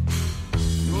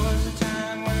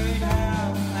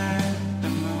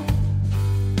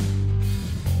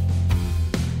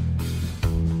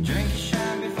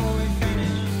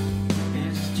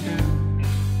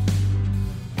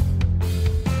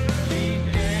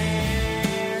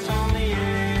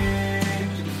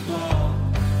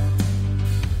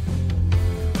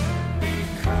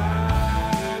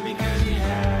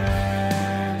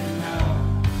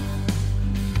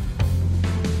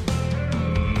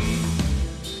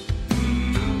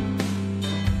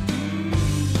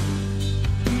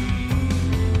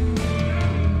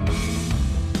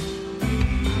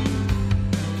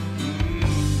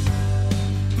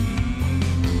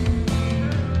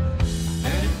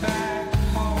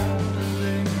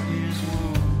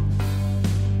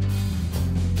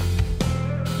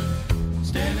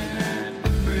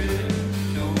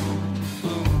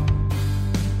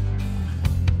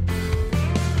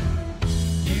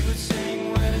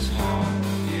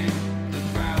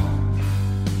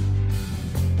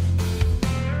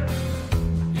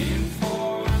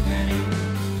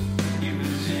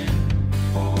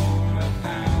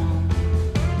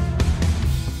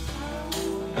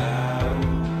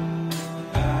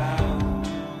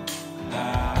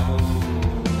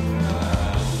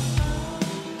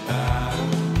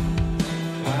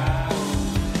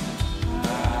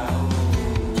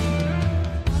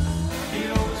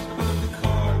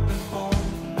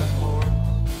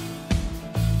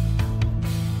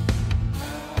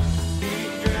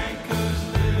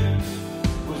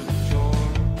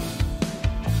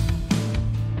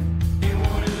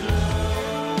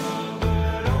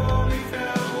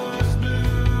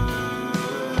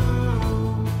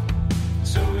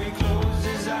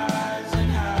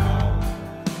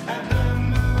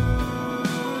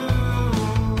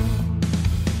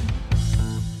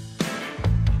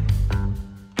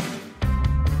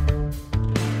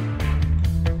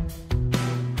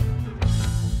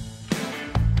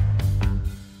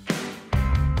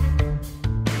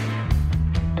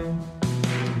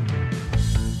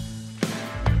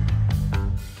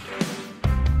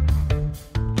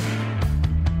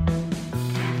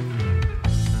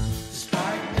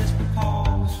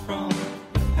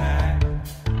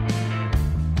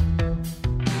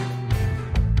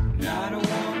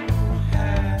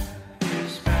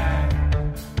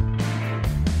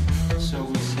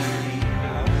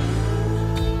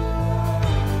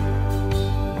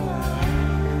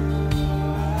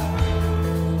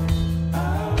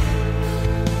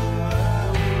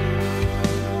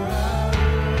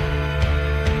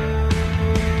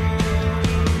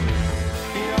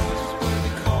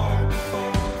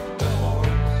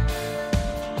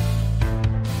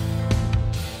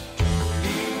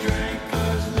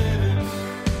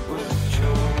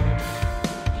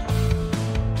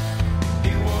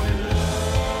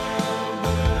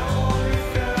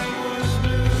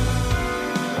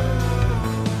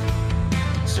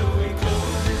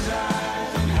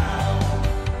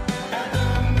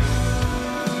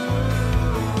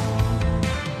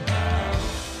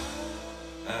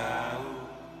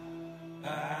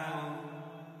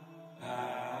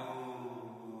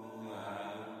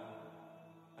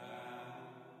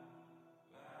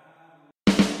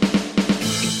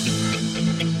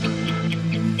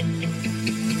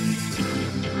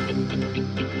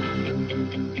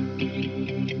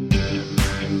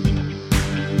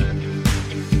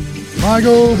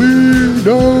 Michael B.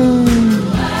 Dome.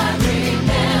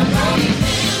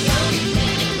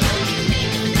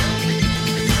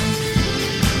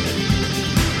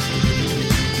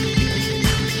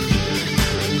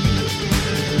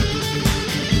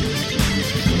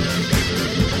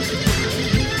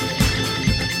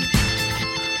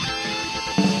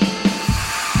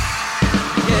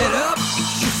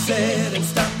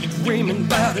 Dreaming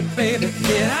about it, baby.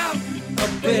 Get out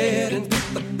of bed and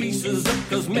pick the pieces up,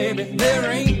 'cause maybe there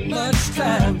ain't much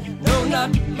time. No,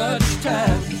 not much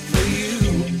time for you.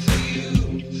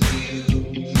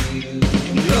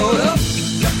 Load up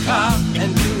your car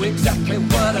and do exactly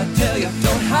what I tell you.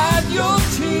 Don't hide your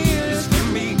tears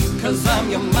from me, 'cause I'm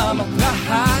your mama. I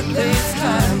hide this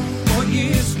time, for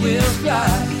years will fly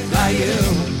by you.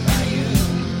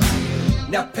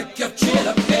 Now pick your chin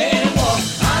up and walk.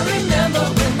 I remember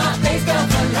when my face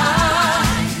felt alive.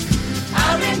 I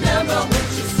remember when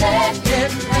she said,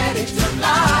 get ready to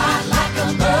fly, like a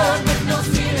bird with no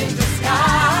ceiling to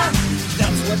sky.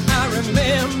 That's what I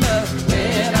remember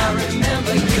when I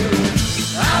remember you.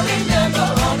 I remember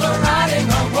all the writing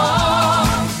on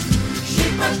walls. She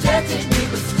protected me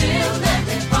but still let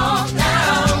me fall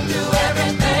down. Do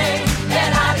everything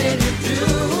that I didn't do.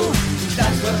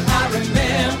 That's what I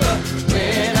remember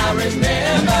when I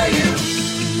remember you.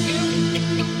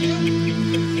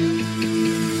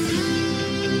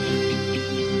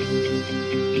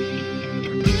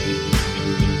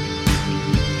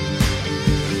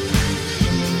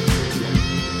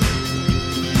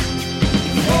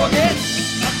 Forget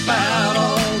about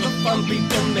all the fun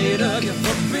people made of you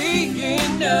for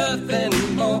being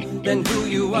nothing more than who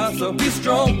you are. So be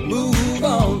strong, move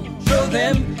on, show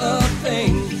them a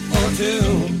thing or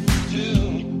two.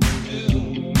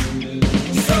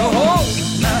 So hold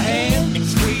my hand,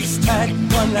 squeeze tight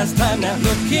one last time. Now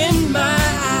look in my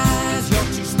eyes, you're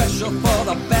too special for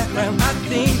the background. I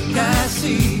think I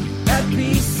see that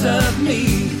piece of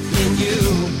me in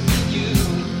you.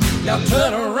 Now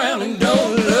turn around and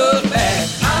don't look back.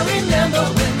 I remember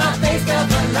when my face felt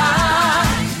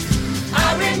alive.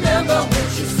 I remember when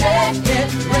she said, get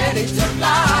ready to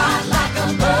fly, like a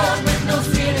bird with no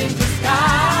ceiling to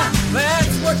sky.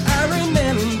 That's what I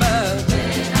remember.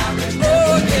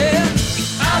 Oh yeah.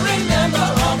 I remember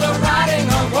all the writing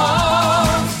on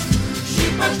walls. She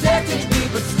protected me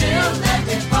but still let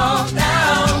me fall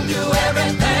down. Do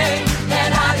everything that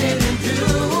I didn't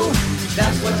do.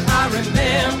 That's what I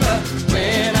remember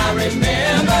when I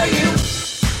remember you.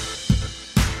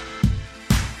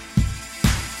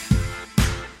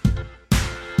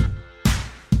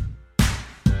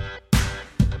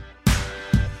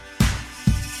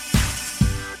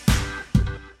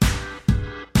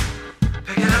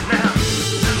 Pick it up now.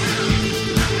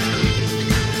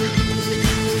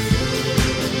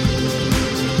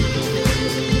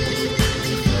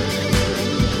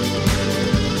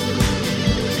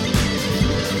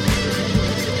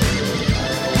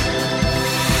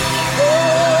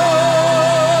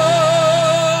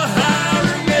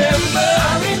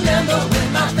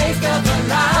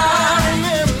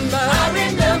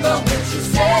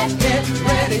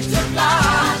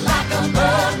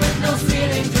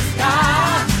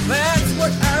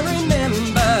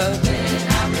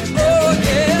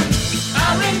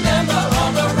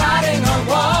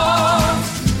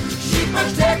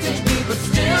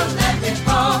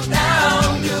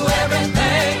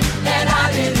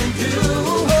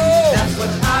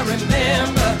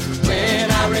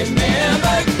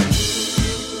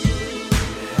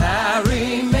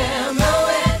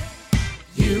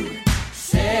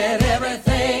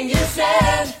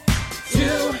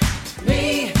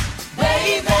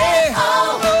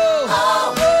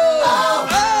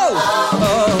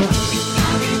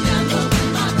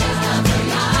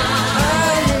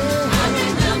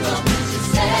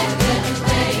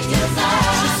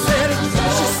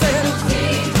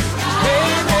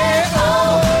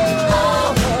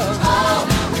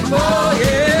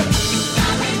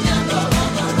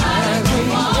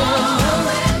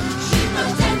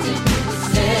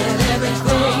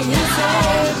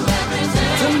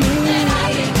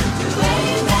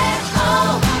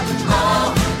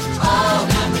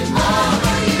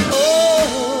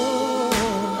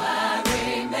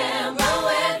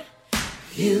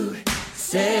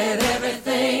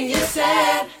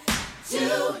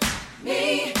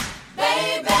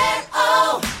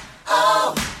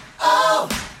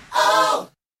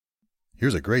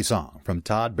 Here's a great song from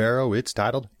Todd Barrow. It's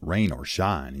titled Rain or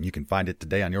Shine, and you can find it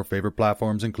today on your favorite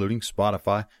platforms, including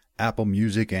Spotify, Apple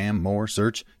Music, and more.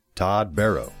 Search Todd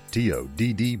Barrow, Toddbarrow.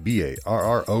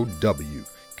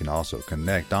 can also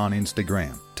connect on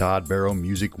Instagram, Todd Barrow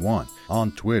Music 1.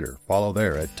 On Twitter, follow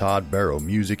there at Todd Barrow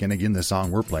Music. And again, the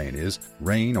song we're playing is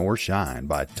Rain or Shine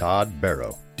by Todd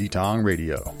Barrow, D-Tong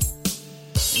Radio.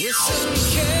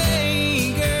 It's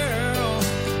okay, girl.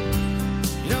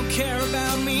 You don't care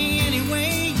about me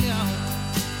anyway, no.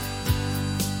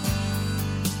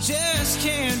 Just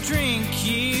can't drink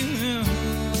you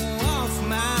off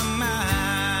my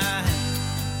mind.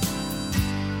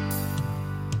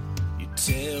 You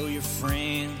tell your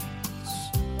friends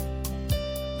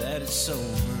that it's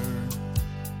over,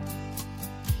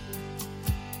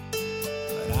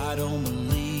 but I don't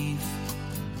believe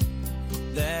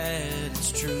that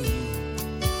it's true.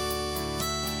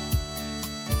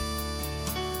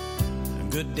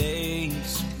 Good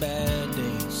days, bad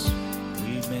days,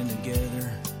 we've been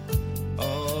together,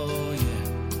 oh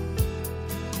yeah.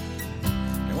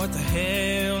 And what the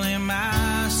hell am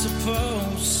I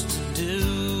supposed to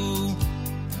do?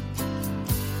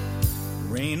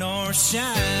 Rain or shine,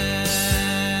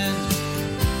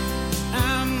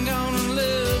 I'm gonna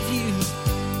love you.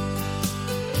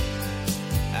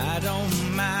 I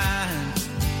don't mind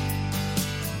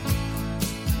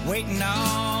waiting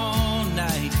all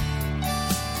night.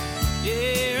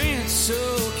 Yeah, it's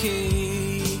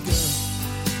okay, girl.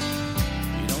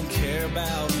 You don't care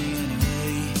about me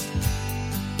anyway.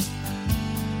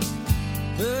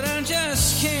 But I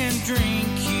just can't drink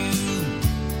you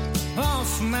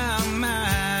off my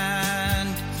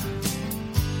mind.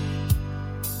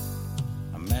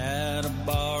 I'm at a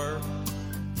bar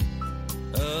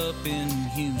up in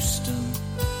Houston.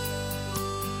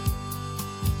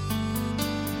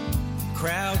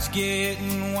 Crowd's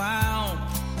getting wild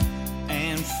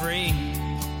and free.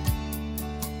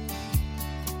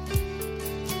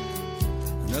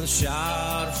 Another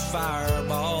shot of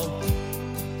Fireball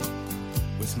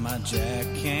with my Jack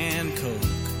and Coke.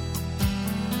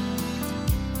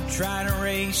 Try to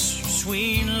erase your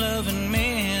sweet loving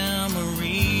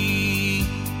memory.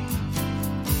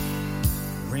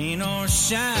 Rain or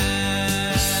shine,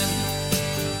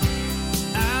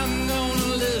 I'm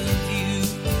gonna love you.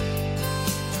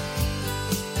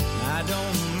 I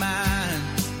don't mind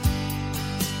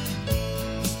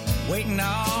waiting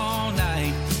all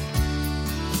night.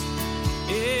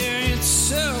 Yeah,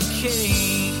 it's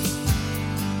okay.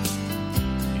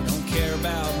 You don't care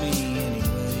about me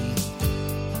anyway.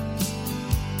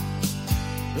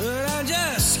 But I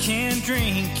just can't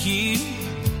drink you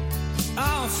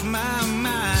off my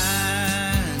mind.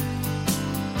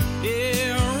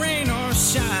 Yeah, rain or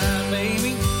shine,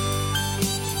 baby,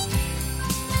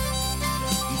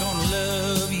 I'm gonna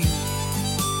love you.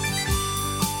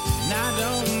 And I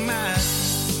don't mind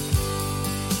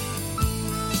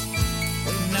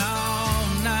waiting all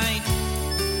night.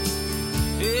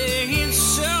 Yeah, it's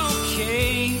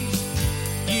okay.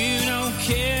 You don't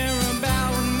care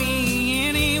about me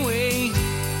anyway.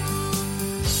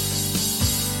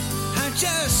 I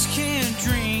just can't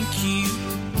drink you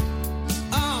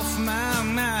off my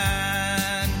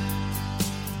mind.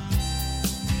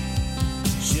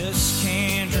 Just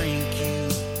can't drink you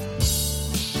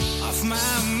off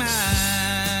my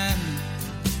mind.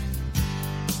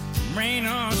 Rain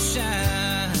or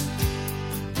shine.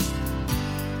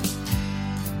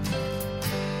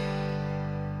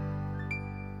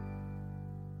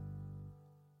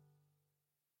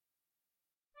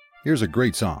 Here's a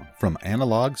great song from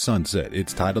Analog Sunset.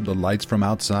 It's titled The Lights from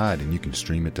Outside, and you can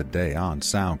stream it today on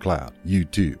SoundCloud,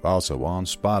 YouTube, also on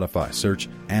Spotify. Search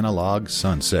Analog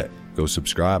Sunset. Go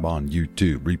subscribe on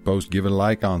YouTube, repost, give it a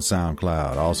like on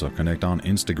SoundCloud. Also connect on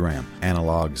Instagram,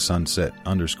 Analog Sunset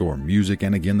 _music.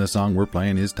 And again, the song we're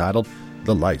playing is titled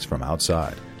The Lights from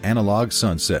Outside. Analog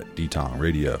Sunset, D-Tong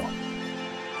Radio.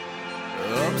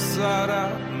 Upside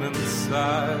out and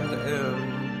inside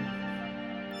in.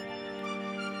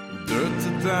 Dirt to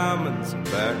diamonds and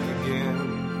back again.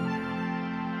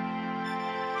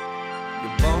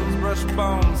 Your bones brush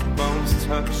bones and bones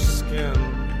touch skin.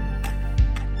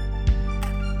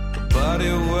 The body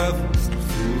weathers, the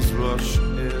fools rush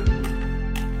in.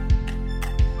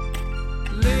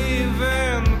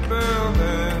 Leaving the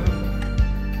building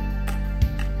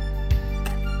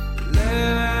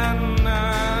late at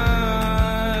night.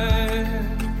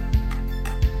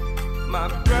 My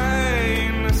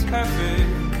brain is heavy.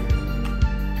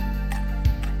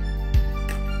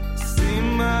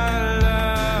 My life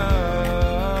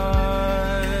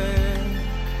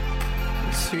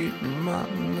is heating my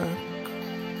neck,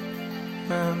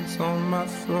 hands on my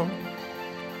throat.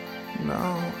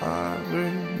 Now I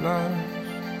realize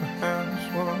the hands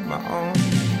were my own.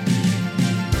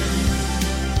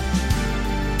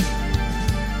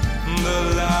 The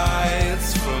lights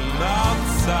from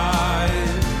outside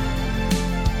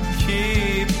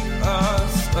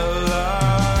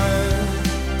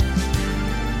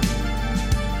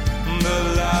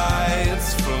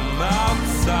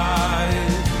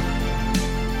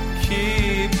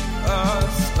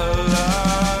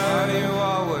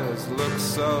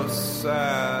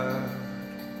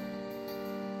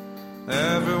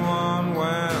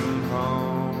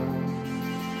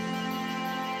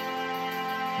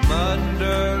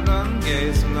dirt on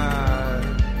gaze night,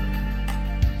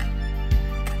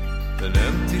 an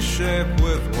empty shape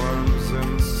with worms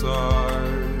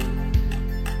inside.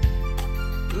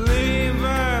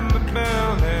 Leaving the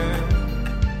building,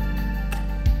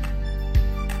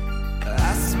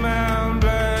 I smell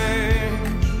bleach.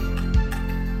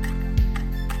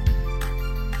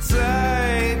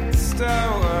 Take the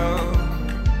stairwell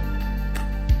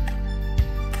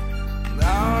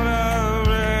out of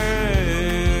range.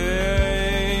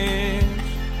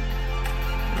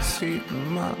 It's heat in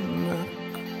my neck,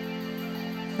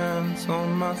 hands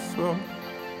on my throat.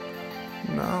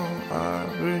 Now I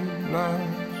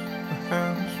realize my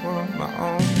hands were my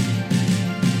own.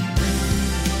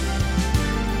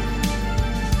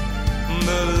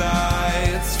 The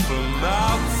lights from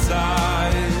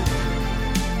outside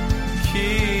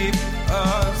keep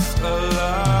us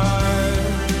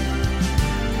alive.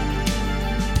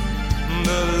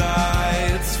 The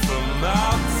lights from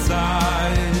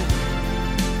outside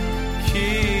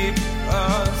keep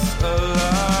us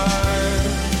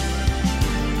alive.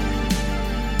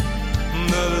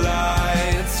 The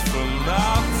lights from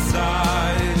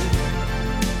outside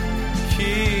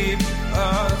keep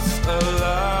us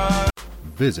alive.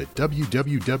 Visit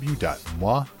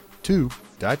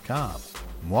www.moi2.com.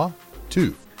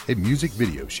 Moi2, a music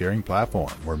video sharing platform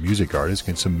where music artists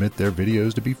can submit their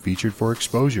videos to be featured for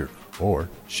exposure or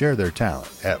share their talent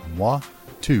at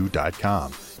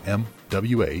moi2.com.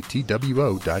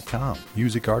 MWATWO.com.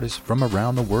 Music artists from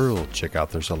around the world. Check out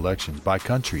their selections by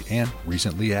country and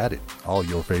recently added. All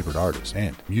your favorite artists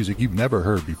and music you've never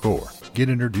heard before. Get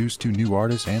introduced to new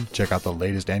artists and check out the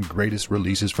latest and greatest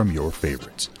releases from your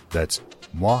favorites. That's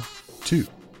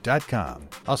moi2.com.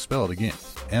 I'll spell it again.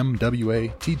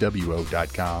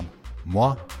 MWATWO.com.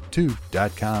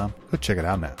 moi2.com. Go check it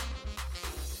out now.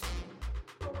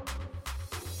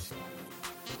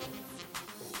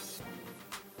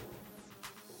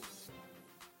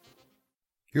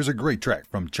 Here's a great track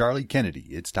from Charlie Kennedy.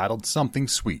 It's titled Something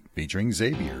Sweet, featuring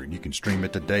Xavier, and you can stream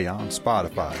it today on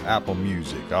Spotify, Apple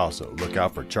Music. Also, look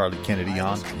out for Charlie Kennedy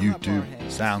on YouTube,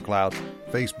 SoundCloud,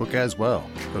 Facebook as well.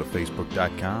 Go to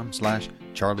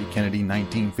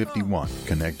facebook.com/CharlieKennedy1951.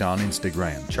 Connect on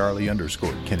Instagram,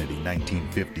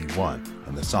 Charlie_Kennedy1951.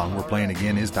 And the song we're playing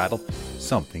again is titled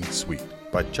Something Sweet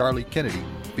by Charlie Kennedy,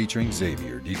 featuring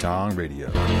Xavier, D-Tong Radio.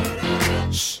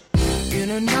 In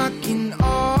a knocking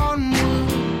on wood,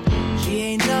 she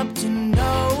ain't up to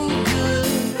no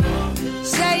good.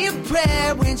 Say a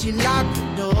prayer when she locked the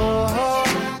door.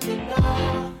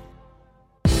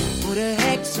 Put a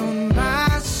hex on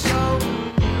my soul,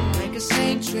 make a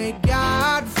saint trade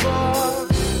God for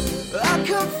a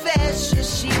confession.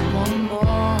 She want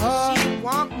more, she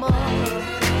want more.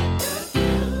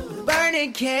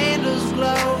 Burning candles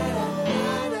glow,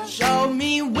 show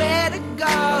me where to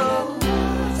go.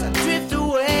 Drift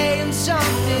away in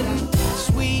something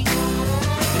sweet,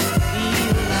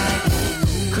 feel like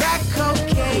crack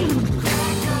cocaine,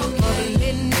 bubbling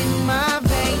in my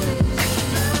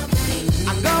veins.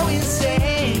 I go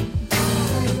insane,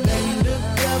 then you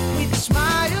look up with a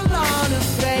smile on her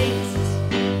face.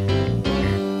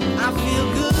 I feel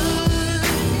good,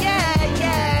 yeah,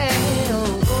 yeah,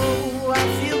 oh, I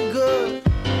feel good.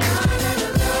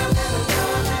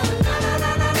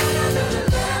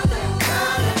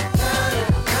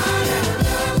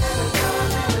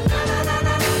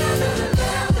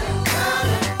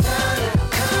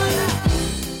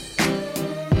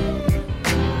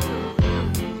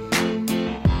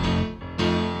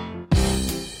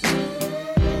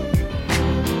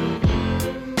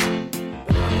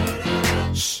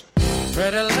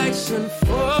 Predilection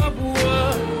for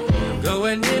war,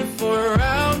 going in for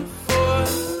round 4.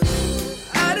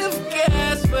 Out of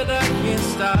gas, but I can't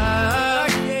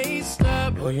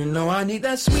stop. Oh, you know I need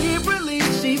that sweet relief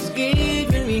she's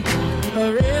giving me.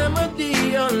 A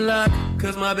remedy on lock,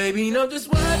 cause my baby know just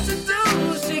what to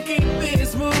do. She keep it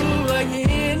smooth like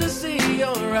Hennessy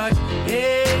on rocks.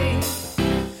 Yeah,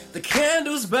 the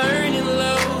candle's burning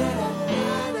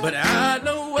low, but I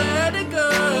know where to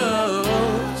go.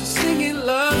 She's singing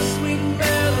love, sweet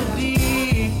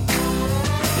melody.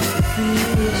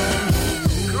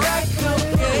 Crack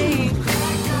cocaine,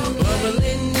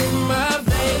 bubbling in my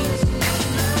veins.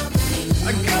 I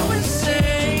go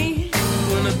insane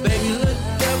when a baby look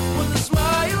up with a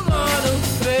smile on her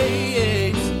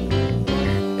face,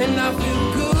 and I feel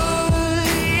good,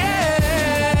 yeah.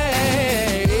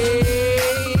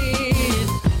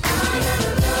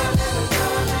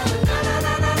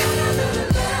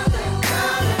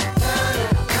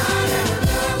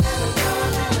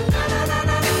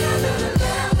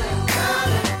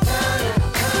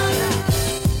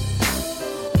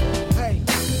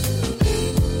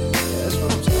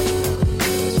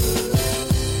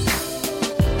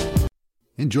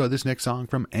 Enjoy this next song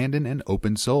from Andon and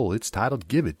Open Soul. It's titled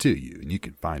Give It To You, and you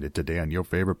can find it today on your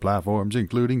favorite platforms,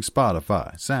 including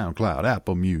Spotify, SoundCloud,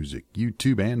 Apple Music,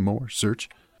 YouTube, and more. Search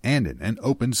Andon and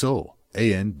Open Soul,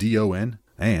 ANDON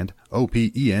and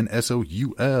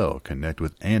OPENSOUL. Connect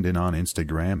with Andon on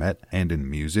Instagram at Andon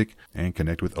Music, and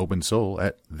connect with Open Soul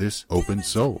at This Open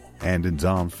Soul. Andon's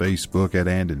on Facebook at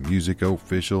Andon Music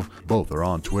Official. Both are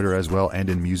on Twitter as well,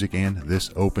 Andon Music and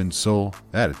This Open Soul.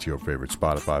 Add it to your favorite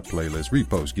Spotify playlist.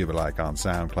 Repost, give it a like on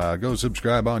SoundCloud. Go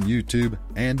subscribe on YouTube.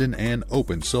 Andon and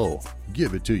Open Soul.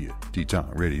 Give it to you. D-Tong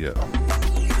Radio.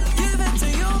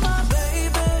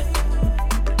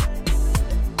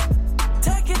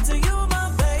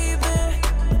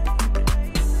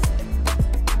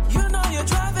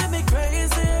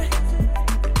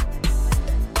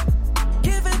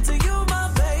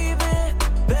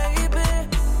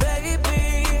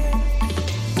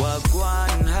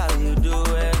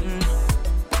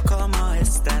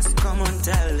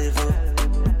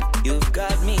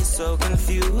 So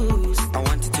confused. I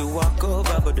wanted to walk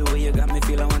over, but the way you got me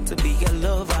feel, I want to be your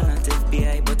lover, not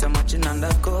FBI, but I'm watching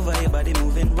undercover. Your body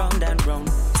moving round and round,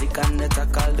 sick on the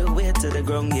talk all the way to the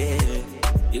ground. Yeah,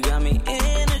 you got me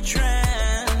in a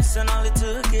trance, and all it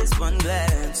took is one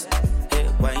glance. Hey,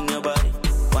 wine your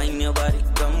body,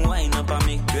 come wine up on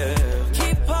me, girl.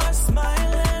 Keep on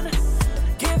smiling,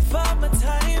 give up my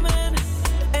timing.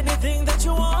 Anything that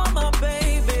you want, my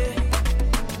baby,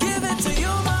 give it to you,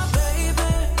 my baby.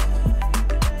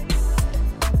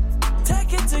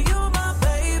 To you, my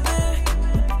baby.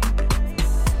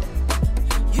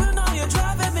 You know you're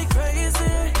driving me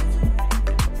crazy.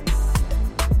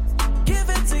 Give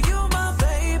it to you, my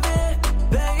baby,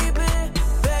 baby,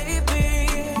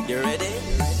 baby. You ready?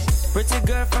 Pretty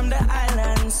girl from the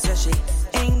island says she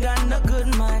ain't got no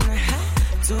good man.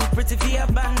 Too pretty for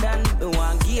abandon. We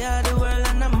want to give her the world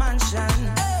and a mansion.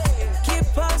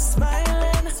 Keep on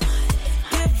smiling,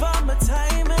 give her my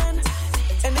timing.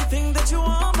 Anything that you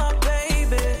want, my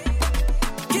baby.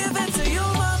 Give it to you,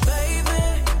 my baby.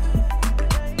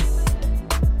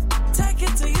 Take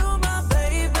it to you, my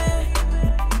baby.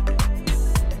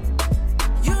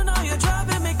 You know you're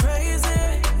driving me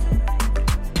crazy.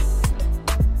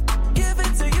 Give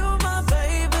it to you, my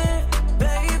baby,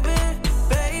 baby,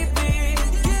 baby.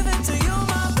 Give it to you,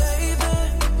 my baby.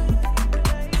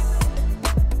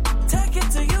 Take it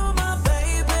to you, my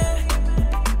baby.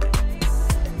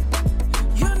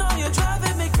 You know you're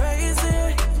driving me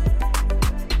crazy.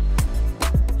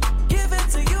 Give it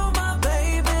to you, my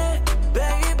baby,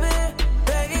 baby,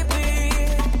 baby.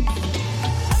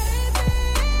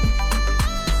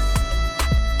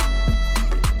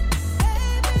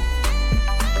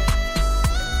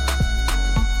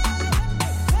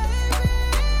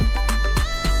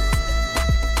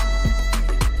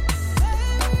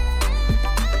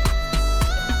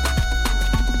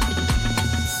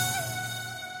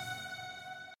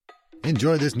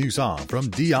 Enjoy this new song from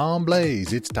Dion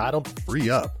Blaze. It's titled Free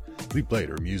Up. We played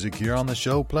her music here on the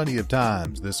show plenty of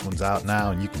times. This one's out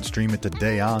now, and you can stream it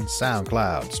today on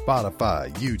SoundCloud,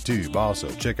 Spotify, YouTube.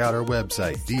 Also, check out our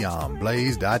website,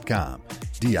 DionBlaze.com.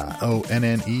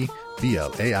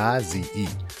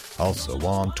 DionNEBLAIZE. Also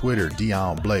on Twitter,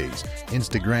 Dion Blaze.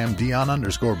 Instagram,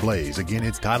 Dion_Blaze. Again,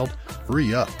 it's titled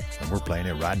Free Up, and we're playing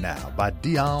it right now by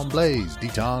Dion Blaze,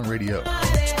 D-Tong Radio.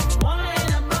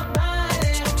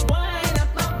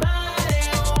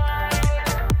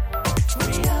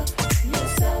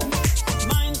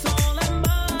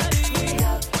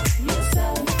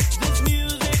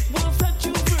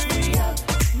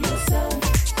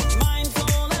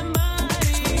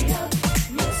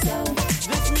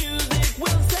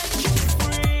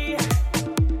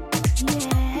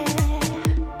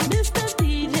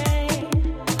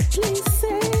 Please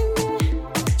sing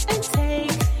and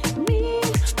take me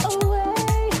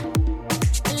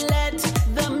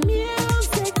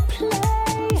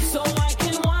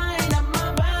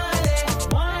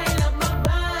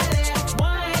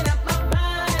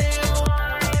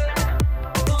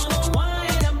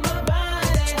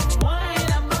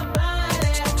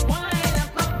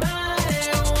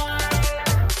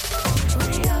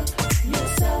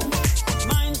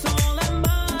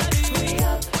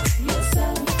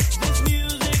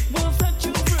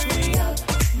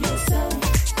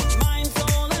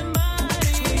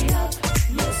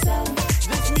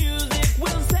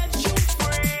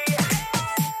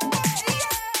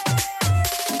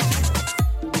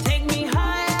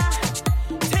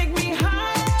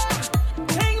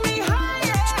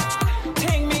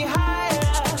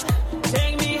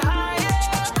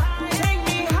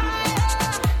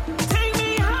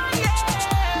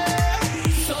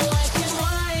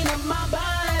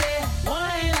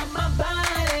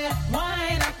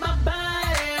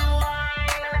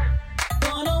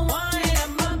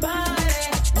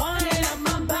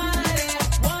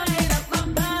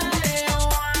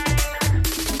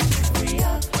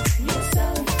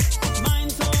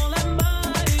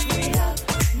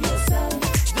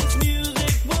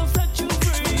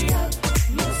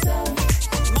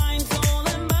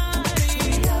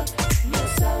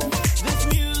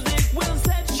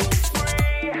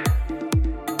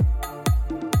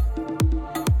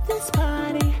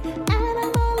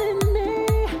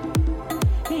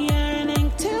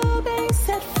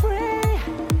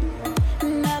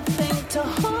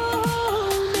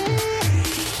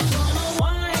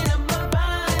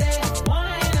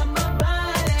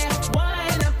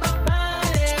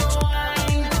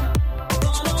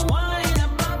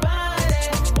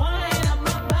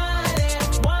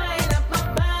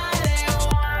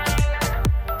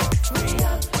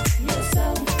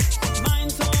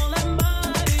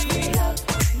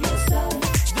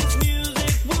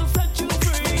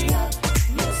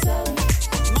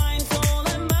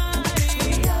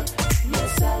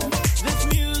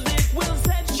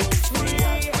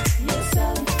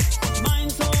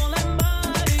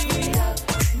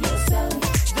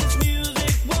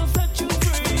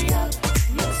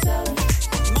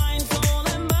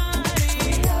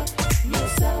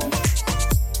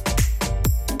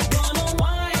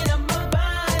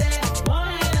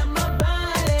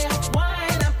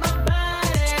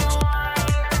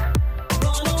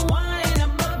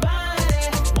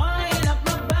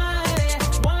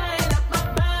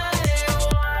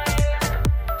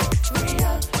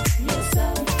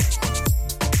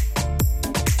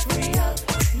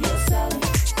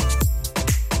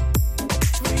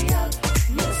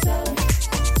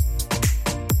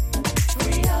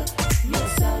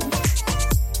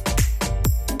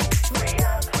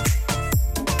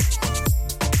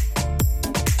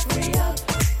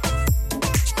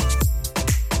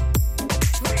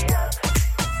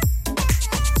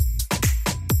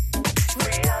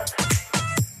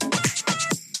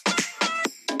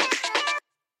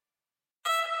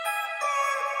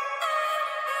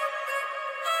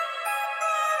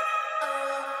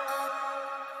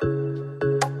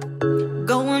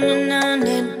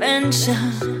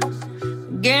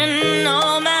adventure, getting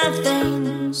all my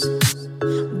things,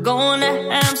 gonna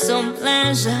have some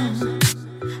pleasure.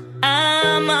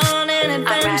 I'm on an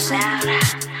adventure. I'm right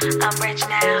now, I'm rich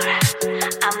now,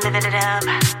 I'm living it up,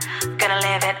 gonna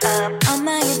live it up. On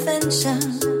my adventure,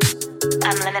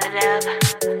 I'm living it up,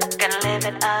 gonna live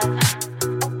it up.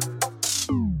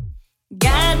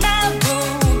 Got my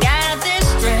room, got this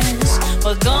dress,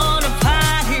 we're gonna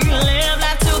party, live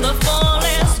life to the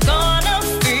fullest, gonna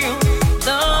feel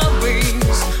the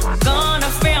breeze, gonna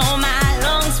fill my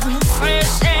lungs with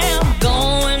fresh air,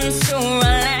 going to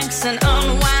relax and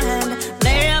unwind,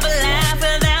 live a life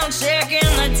without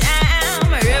checking the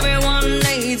time. Everyone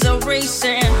needs a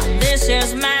reason, this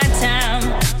is my time,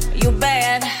 you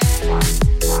bet.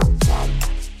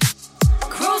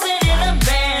 Cruising in the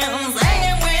Benz,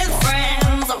 hanging with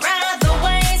friends, ride the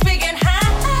waves, we get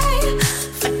high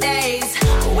for days.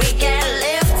 We get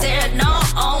lifted, no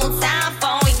time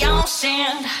for your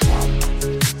shit.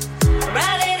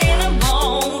 Riding in a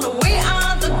boat, we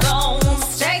are the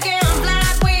ghosts, taking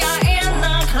flight, we are in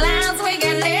the clouds. We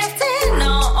get lifted,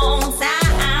 no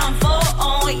time for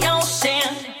all your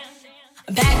shit.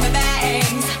 Pack my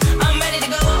bags, I'm ready to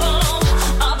go.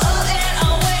 Up and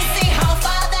away, see how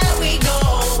far that we go.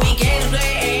 We get to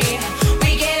play, we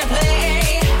get to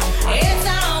play. It's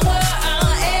our world,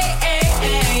 ay, ay,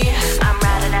 ay. I'm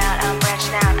riding out, I'm rich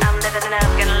now, I'm living it up,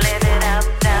 gonna live it up,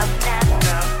 up, up,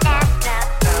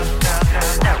 up,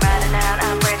 up. Riding out,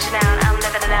 I'm rich now, I'm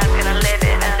living it up, gonna live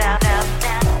it up, up,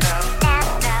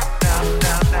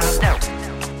 up.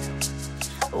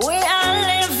 We are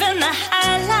living the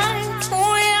high life,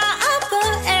 we are upper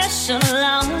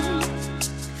echelon.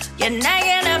 Your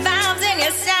negative vibes and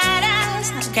your side eyes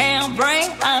can't bring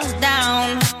us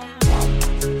down.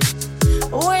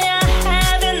 We are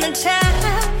having the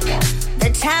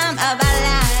time of our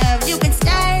life. You can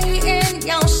stay in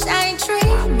your shade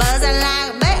tree, buzzing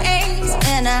like bees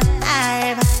in a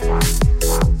hive.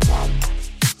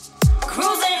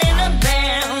 Cruising in the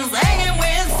Benz, hanging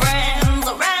with friends,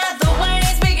 ride the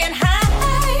waves, we get high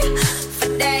for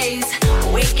days.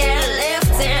 We get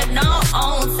lifted, no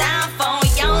time for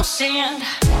your shit.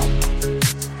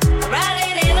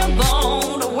 Riding in a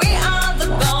boat, we are the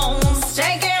ghosts,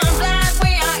 taking flight,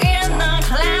 we are in the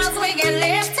clouds. We get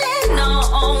lifted, no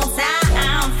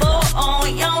time for all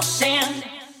your shit.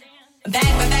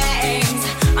 Pack my bags,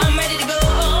 I'm ready to go.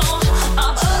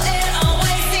 Up and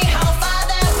away, see how far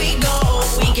that we go.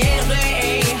 We get to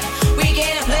play, we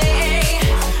get to play.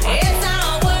 It's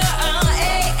our world,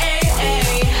 ay, ay,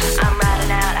 ay. I'm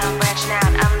riding out, I'm rich now,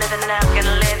 I'm living it up,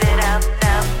 gonna live it up,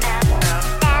 up, up,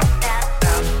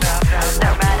 up,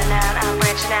 up. Riding out, I'm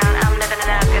rich now, I'm living it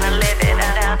up, gonna live it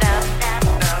up, up,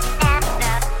 up,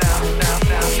 up.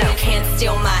 You can't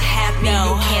steal my happy,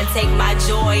 you can't take my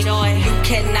joy. You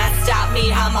cannot stop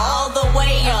me, I'm all the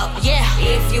way up. Yeah,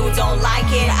 if you don't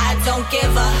like it, I don't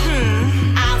give a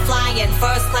I'm flying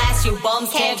first class, you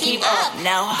bums can't keep up.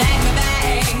 Now pack my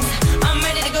bags, I'm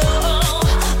ready to go.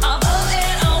 Up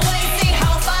and away, see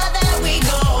how far that we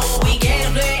go. We get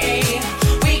to play,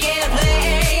 we get to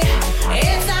play.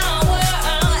 It's our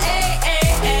world, ay,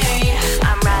 ay, ay.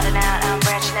 I'm riding out, I'm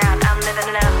rich now, I'm living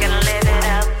it up, gonna live it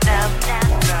up, up,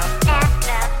 up,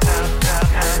 up,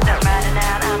 up. Riding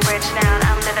out, I'm rich now,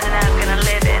 I'm living it up, gonna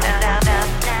live it up, up,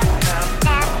 up,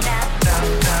 up,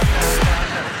 up.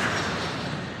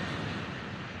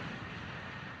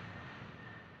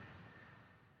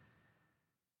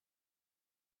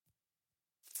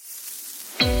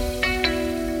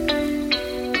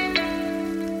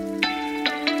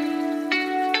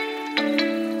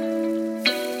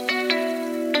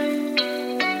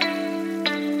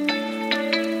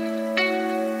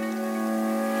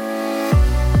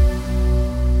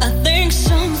 I think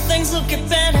some things will get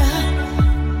better.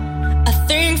 I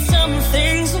think some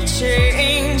things will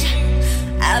change.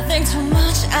 I think too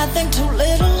much, I think too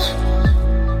little.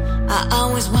 I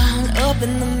always wound up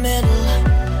in the middle.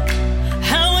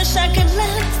 I wish I could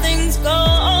let things go.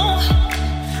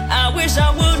 I wish I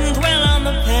wouldn't dwell on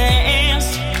the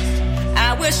past.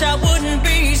 I wish I wouldn't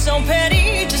be so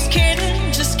petty. Just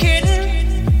kidding, just kidding.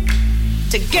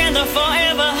 Together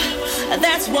forever,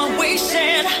 that's what we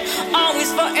said.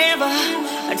 Always forever,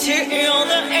 till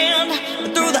the end.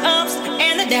 Through the ups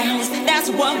and the downs, that's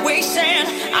what we said.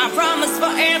 I promise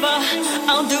forever,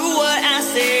 I'll do what I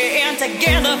said.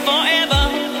 Together forever,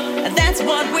 that's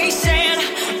what we said.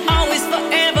 Always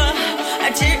forever,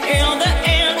 till the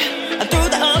end. Through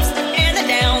the ups and the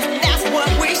downs, that's what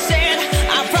we said.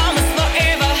 I promise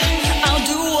forever, I'll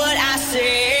do what I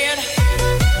said.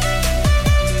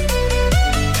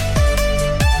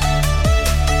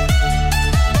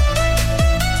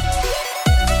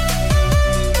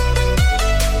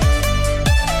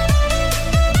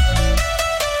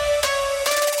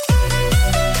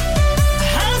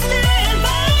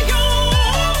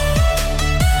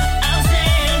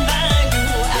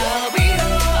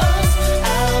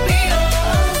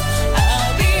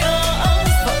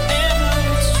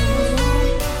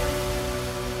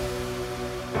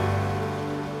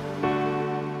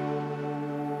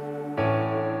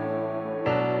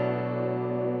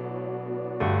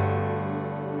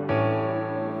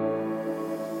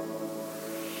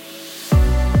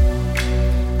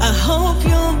 hope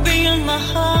you'll be in my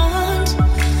heart.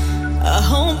 I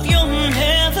hope you'll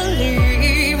never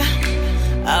leave.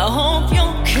 I hope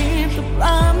you'll keep the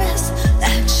promise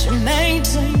that you made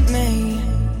to me.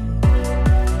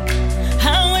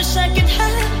 I wish I could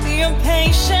have your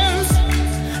patience.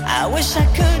 I wish I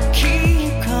could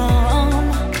keep calm.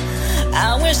 I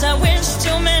wish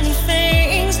too many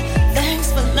things. Thanks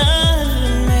for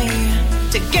loving me.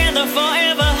 Together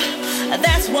forever,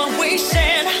 that's what we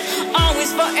said.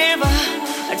 Always forever,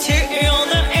 till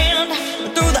the end.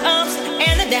 Through the ups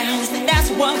and the downs, that's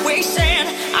what we said.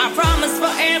 I promise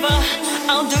forever,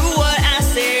 I'll do what I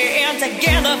said.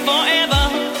 Together forever,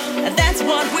 that's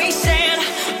what we said.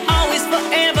 Always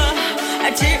forever,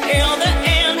 till the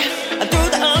end. Through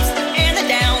the ups and the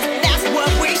downs, that's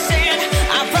what we said.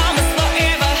 I promise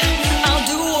forever, I'll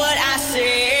do what I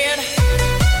said.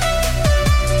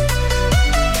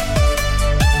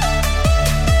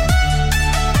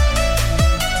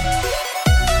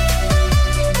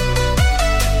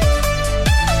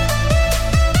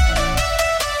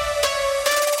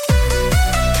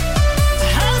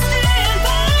 I'll stand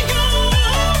by you.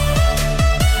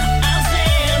 I'll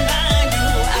stand by you.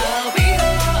 I'll be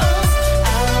yours.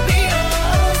 I'll be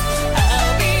yours.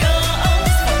 I'll be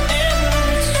yours forever.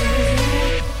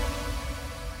 True.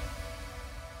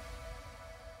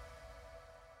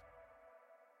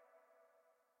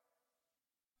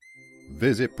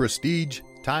 Visit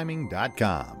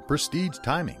PrestigeTiming.com. Prestige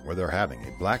Timing, where they're having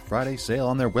a Black Friday sale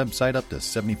on their website up to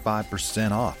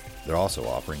 75% off. They're also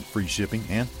offering free shipping,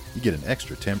 and you get an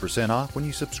extra 10% off when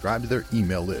you subscribe to their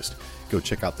email list. Go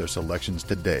check out their selections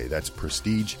today. That's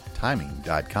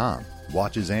PrestigeTiming.com.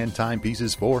 Watches and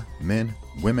timepieces for men,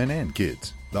 women, and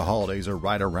kids. The holidays are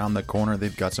right around the corner.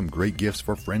 They've got some great gifts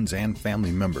for friends and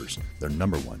family members. Their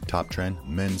number one top trend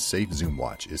men's safe Zoom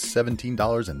watch is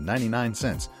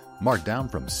 $17.99, marked down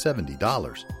from $70.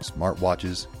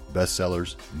 Smartwatches,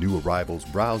 bestsellers, new arrivals,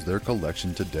 browse their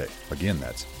collection today. Again,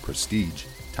 that's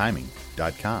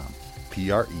PrestigeTiming.com.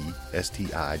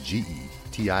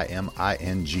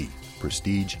 PrestigeTiming.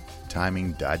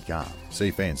 PrestigeTiming.com.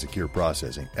 Safe and secure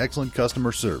processing, excellent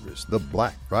customer service. The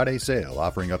Black Friday sale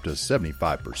offering up to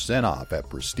 75% off at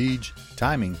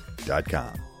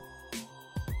PrestigeTiming.com.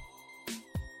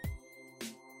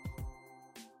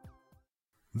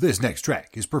 This next track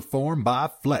is performed by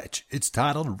Fletch. It's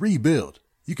titled Rebuild.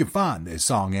 You can find this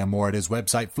song and more at his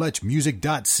website,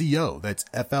 fletchmusic.co. That's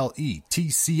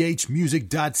FLETCH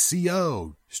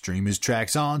music.co. Stream his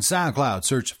tracks on SoundCloud.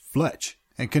 Search Fletch.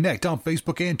 And connect on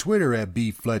Facebook and Twitter at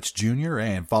BFletchJr.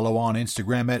 And follow on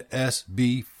Instagram at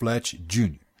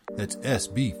SBFletchJr. That's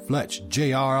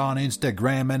SBFletchJR on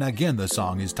Instagram. And again, the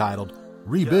song is titled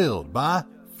Rebuild by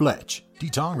Fletch.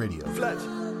 D-Tong Radio. Fletch.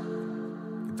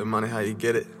 Get the money how you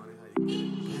get it.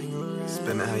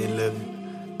 Spend it how you live it.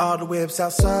 All the whips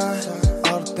outside,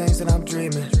 all the things that I'm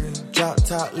dreaming. Drop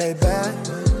top, lay back,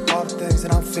 all the things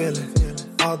that I'm feeling.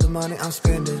 All the money I'm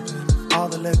spending, all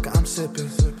the liquor I'm sipping.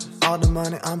 All the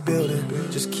money I'm building,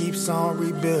 just keeps on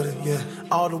rebuilding, yeah.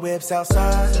 All the whips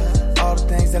outside, all the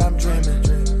things that I'm dreaming.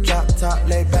 Drop top,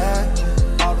 lay back,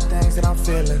 all the things that I'm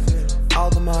feeling.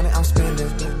 All the money I'm spending,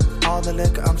 all the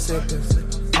liquor I'm sipping.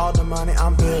 All the money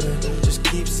I'm building, just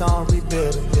keeps on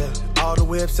rebuilding, yeah. All the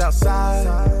whips outside,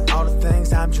 all the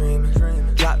things I'm dreaming.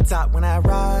 Drop top when I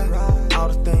ride, all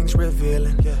the things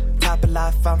revealing. Type of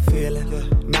life I'm feeling,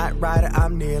 night rider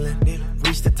I'm kneeling.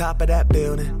 Reach the top of that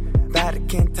building,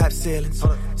 Vatican type ceilings.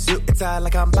 Suit and tie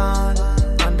like I'm Bond,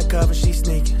 undercover she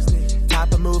sneaking.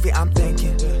 Type of movie I'm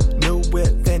thinking, new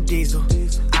whip Vin Diesel.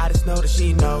 I just know that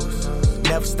she knows,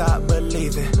 never stop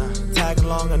believing. Tag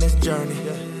along on this journey,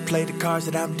 play the cards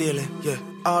that I'm dealing, yeah.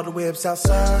 All the whips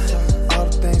outside, all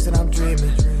the things that I'm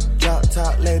dreaming. Drop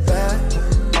top, lay back,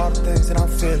 all the things that I'm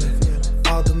feeling.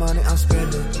 All the money I'm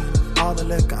spending, all the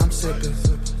liquor I'm sipping.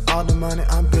 All the money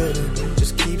I'm building,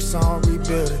 just keeps on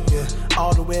rebuilding, yeah.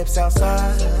 All the whips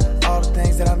outside, all the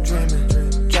things that I'm dreaming.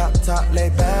 Drop top, lay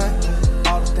back,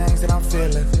 all the things that I'm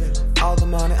feeling. All the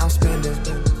money I'm spending,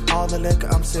 all the liquor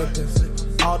I'm sipping.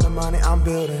 All the money I'm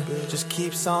building, just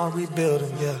keeps on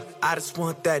rebuilding, yeah. I just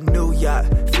want that new yacht,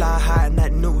 fly high in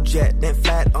that new jet, then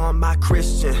flat on my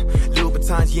Christian.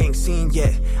 Louboutins you ain't seen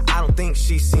yet, I don't think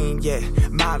she's seen yet.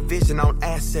 My vision on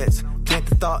assets, plant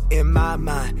the thought in my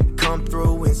mind. Come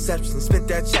through inception, spent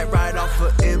that check right off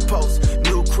of impulse.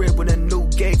 New crib with a new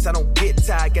gates, I don't get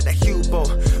tired, get that Hugo.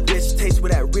 Rich taste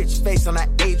with that rich face on that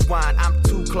age wine, I'm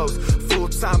too close. Full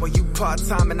time or you part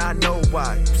time and I know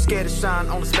why. I'm scared to shine,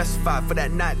 only specified for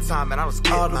that night time and I don't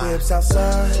skip all the whips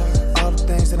outside, all the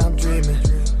things that I'm dreaming.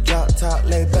 Drop top,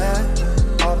 lay back,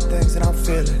 all the things that I'm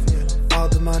feeling. All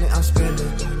the money I'm spending,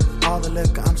 all the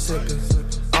liquor I'm sipping.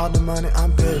 All the money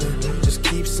I'm building just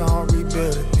keeps on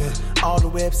rebuilding, yeah. All the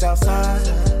whips outside,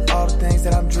 all the things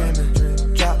that I'm dreaming.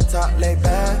 Drop top, lay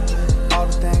back, all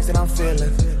the things that I'm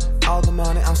feeling. All the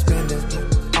money I'm spending,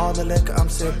 all the liquor I'm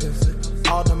sipping.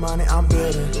 All the money I'm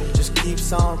building just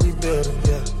keeps on rebuilding,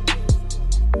 yeah.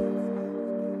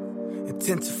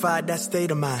 Intensified that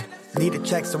state of mind. Need a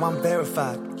check so I'm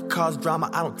verified. Cause drama,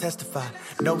 I don't testify.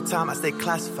 No time, I stay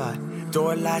classified.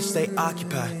 Door latch, stay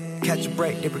occupied. Catch a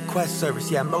break, they request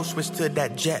service. Yeah, I'm switch to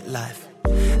that jet life.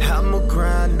 I'ma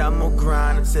grind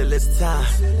until it's time.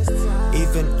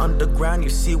 Even underground, you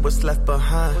see what's left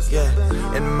behind. Yeah,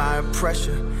 and my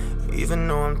impression, even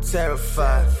though I'm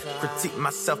terrified. Critique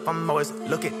myself, I'm always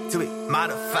looking to it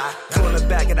modified. Pulling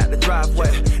back it out the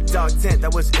driveway. Dog tent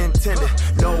that was intended.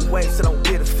 No way, so don't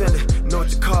get offended. Know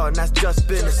what you call, and that's just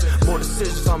business. More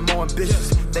decisions, I'm more ambitious.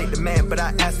 They demand, but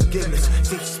I ask forgiveness.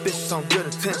 Seem suspicious on good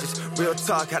intentions. Real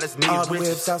talk, how does need all the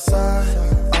whips outside,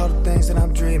 all the things that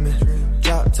I'm dreaming.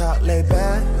 Drop top, lay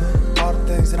back, all the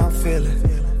things that I'm feeling.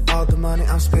 All the money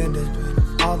I'm spending,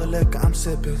 all the liquor I'm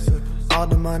sipping. All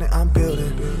the money I'm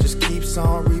building just keeps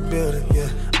on rebuilding, yeah.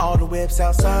 All the whips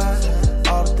outside,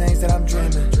 all the things that I'm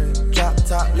dreaming. Drop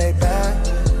top, lay back,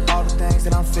 all the things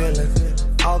that I'm feeling.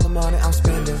 All the money I'm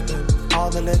spending, all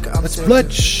the liquor I'm sipping.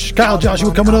 Fletch, Kyle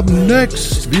Joshua coming up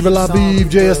next. Viva la Vive,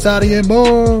 JS Toddy and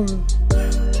more.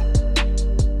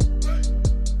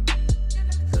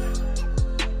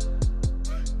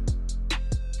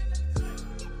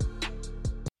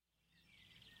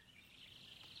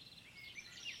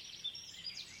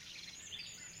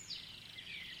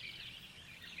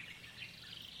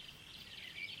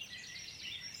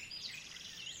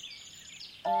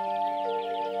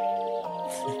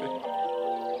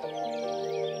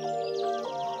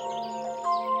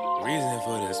 Reason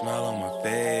for the smile on my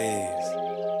face.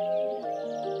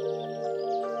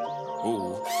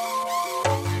 Ooh.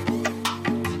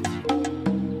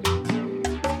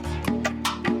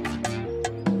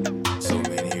 So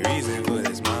many reasons for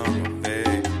the smile on my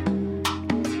face.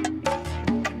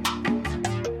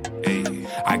 Hey,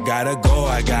 I gotta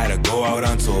go out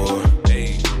on tour.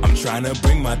 Hey, I'm trying to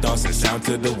bring my thoughts and sound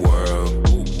to the world.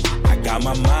 Ooh. I got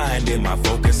my mind and my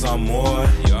focus on more.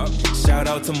 Shout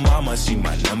out to mama, she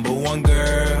my number one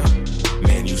girl.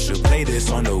 Man, you should play this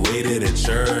on the way to the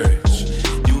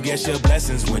church. You get your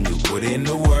blessings when you put in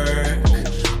the work.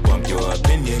 Bump your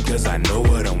opinion, cause I know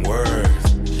what I'm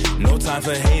worth. No time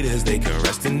for haters, they can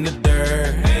rest in the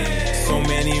dirt. So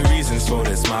many reasons for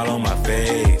the smile on my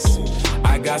face.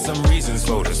 I got some reasons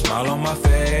for the smile on my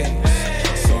face.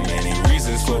 So many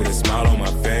reasons for the smile on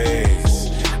my face.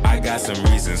 I got some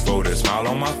reasons for the smile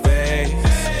on my face.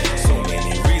 So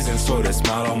many reasons for the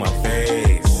smile on my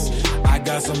face. I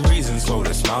got some reasons for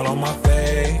the smile on my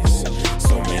face.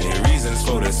 So many reasons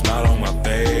for the smile on my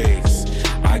face.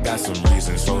 I got some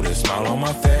reasons for the smile on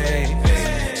my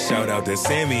face. Shout out to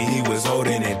Sammy, he was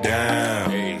holding it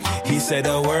down. He said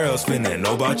the world's finna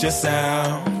know about your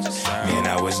sound. Man,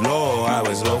 I was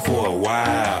low for a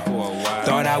while.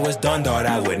 Thought I was done, thought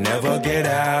I would never get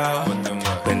out.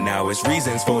 But now it's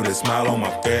reasons for the smile on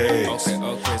my face.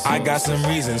 I got some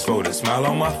reasons for the smile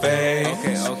on my face.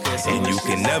 And you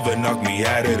can never knock me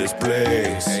out of this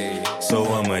place. So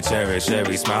I'ma cherish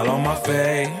every smile on my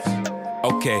face.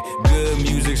 Okay, good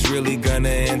music's really gonna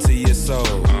enter your soul.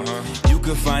 You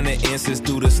can find the answers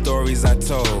through the stories I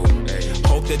told.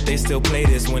 Hope that they still play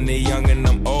this when they're young and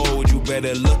I'm old. You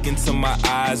better look into my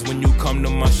eyes when you come to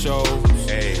my shows.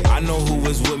 I know who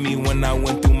was with me when I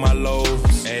went through my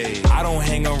lows. I don't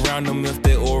hang around them if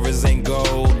their auras ain't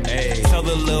gold. Tell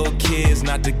the little kids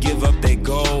not to give up their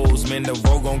goals. Man, the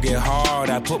road gon' get hard,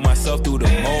 I put myself through the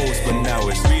most. But now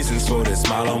it's reasons for the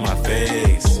smile on my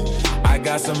face. I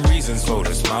got some reasons for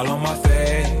the smile on my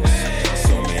face.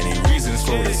 So many reasons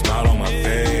for the smile on my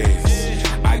face.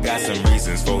 I got some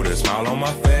reasons for the smile on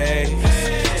my face.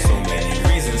 So many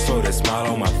reasons for the smile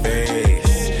on my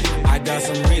face. I got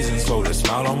some reasons for the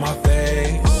smile on my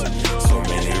face. So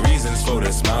many reasons for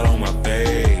the smile on my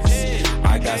face.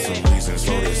 I got some reasons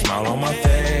for the smile on my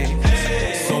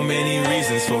face. So many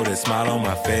reasons for the smile on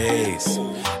my face.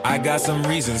 I got some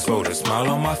reasons for the smile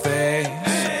on my face.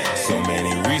 So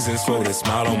many reasons for the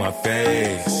smile on my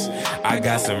face. I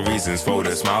got some reasons for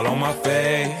the smile on my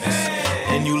face.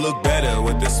 And you look better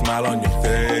with the smile on your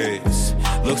face.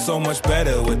 Look so much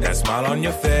better with that smile on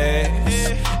your face.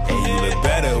 And you look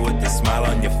better with the smile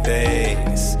on your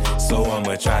face. So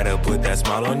I'ma try to put that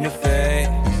smile on your face.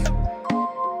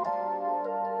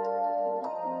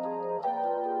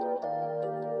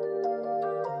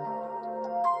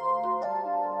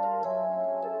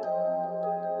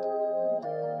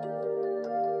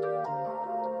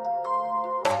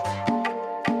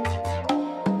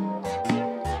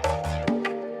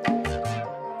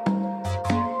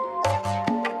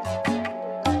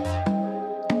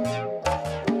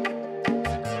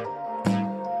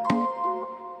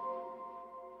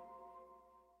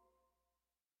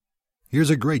 Here's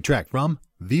a great track from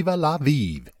Viva La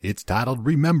Vive. It's titled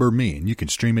Remember Me, and you can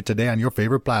stream it today on your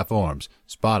favorite platforms.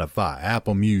 Spotify,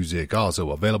 Apple Music,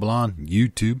 also available on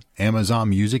YouTube, Amazon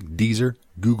Music, Deezer,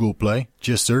 Google Play.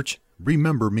 Just search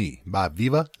Remember Me by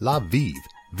Viva La Vive.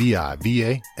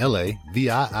 Vivalaviv.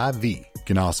 You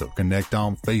can also connect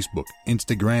on Facebook,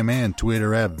 Instagram, and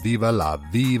Twitter at Viva La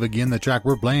Vive. Again, the track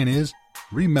we're playing is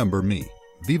Remember Me.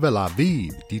 Viva La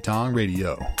Vive, D-Tong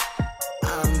Radio.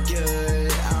 I'm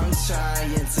good, I'm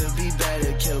trying to be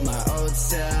better, kill my old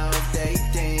self. They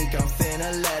think I'm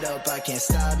finna let up, I can't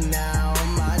stop now.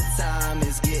 My time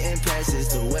is getting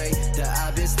precious, the way that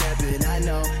I've been stepping. I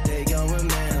know they gon'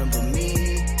 remember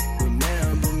me.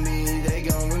 Remember me, they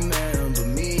gon' remember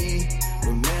me.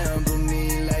 Remember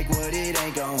me like what it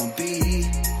ain't gon' be.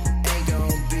 Ain't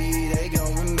gon' be, they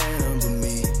gon' remember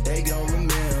me. They gon'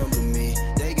 remember me,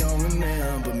 they gon'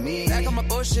 remember me. Back on my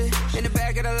bullshit, in the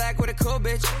back of the lack with a cool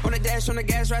bitch. On the dash, on the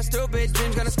gas, right stupid.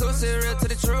 Dreams got exclusive, real to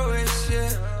the truest, yeah.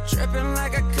 Tripping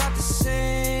like I caught the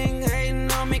sing.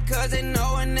 Hating on me cause they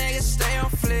know a nigga stay on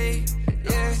fleek,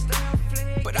 yeah.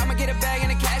 But I'ma get a bag and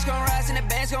the cash gon' rise and the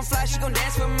band's gon' fly. She gon'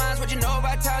 dance for mine. What you know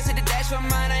about toss hit the dash for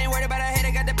mine. I ain't worried about a head,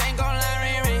 I got the bank gon' line,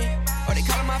 ring, ring. Or they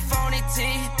callin' my phone ET,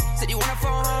 said you want a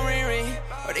phone home, ring, ring.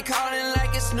 Or they callin'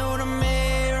 like it's new to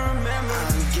me, remember.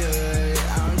 I'm good,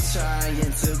 I'm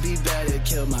trying to be better,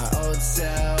 kill my old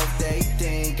self. They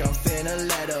think I'm finna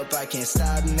let up, I can't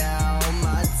stop now.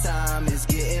 My time is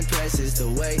getting precious, the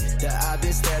way that I've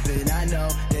been stepping. I know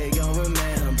they gon'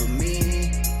 remember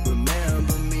me.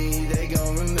 Remember me, they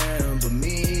gon' remember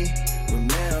me.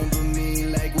 Remember me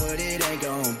like what it ain't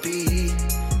gon' be.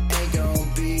 Ain't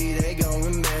gon' be, they gon'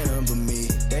 remember me.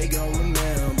 They gon'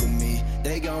 remember me,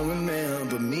 they gon'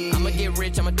 remember me. I'ma get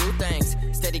rich, I'ma do things.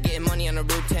 Steady getting money on the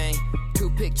routine.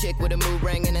 Two-pick chick with a mood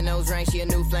ring and a nose ring. She a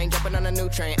new flame, jumping on a new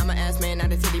train. I'm an ass man,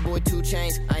 not a titty boy, 2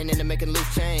 chains. I ain't into making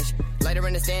loose change. Lighter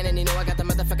in the stand and you know I got the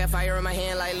motherfucking fire in my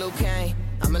hand like Luke Kane.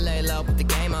 I'ma lay low, put the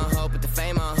game on hold, put the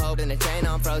fame on hold, and the chain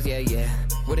on froze, yeah, yeah.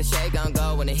 Where the shade gon'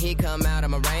 go when the heat come out,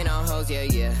 I'ma rain on hoes, yeah,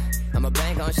 yeah. I'ma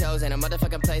bank on shows and a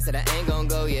motherfucking place that I ain't gon'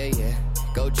 go, yeah, yeah.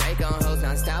 Go Drake on hoes,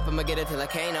 non-stop, I'ma get it till I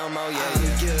can't no more, yeah, yeah.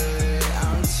 I'm good,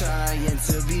 I'm trying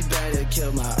to be better,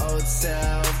 kill my old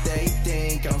self. They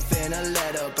think I'm finna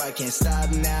let up, I can't stop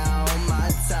now. My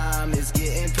time is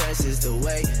getting precious, the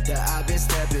way that I've been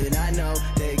stepping. I know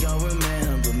they gon'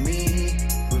 remember me.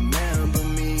 Remember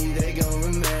me, they gon'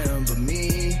 remember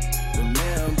me.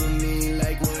 Remember me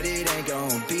like what it ain't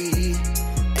gon' be.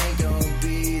 Ain't gon'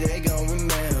 be, they gon'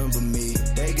 remember me.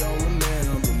 They gon'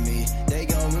 remember me, they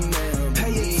gon' remember me.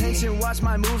 Pay attention, watch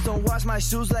my moves, don't wash my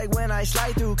shoes like when I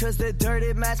slide through. Cause the dirt,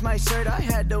 it match my shirt, I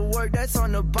had to work, that's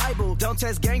on the Bible. Don't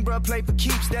test gang, bro, play for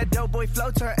keeps. That dope boy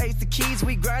flow, turn ace to keys.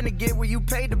 We grind to get where you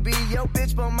pay to be. Yo,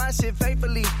 bitch, bone my shit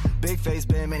faithfully. Big face,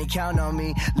 Ben, man, he count on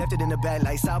me. Left it in the bag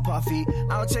like Southpaw feet.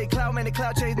 I don't chase clout, man, the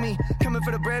clout chase me. Coming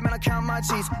for the bread, man, I count my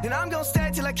cheese. And I'm gon'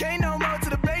 stack till I can't no more. To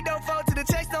the bank don't fall, to the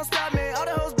checks don't stop, man. All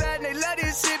the hoes bad and they love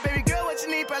this shit. Baby girl, what you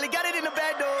need? Probably got it in the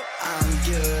back door. I'm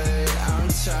good, I'm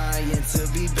trying to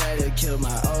be better, kill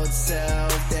my old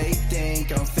self. They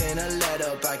think I'm finna let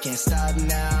up, I can't stop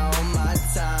now. My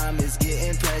time is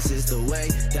getting precious, the way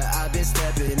that I've been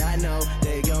stepping. I know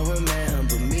they gon'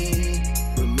 remember me.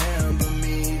 Remember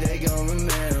me, they gon'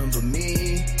 remember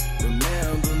me.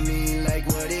 Remember me like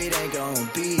what it ain't gon'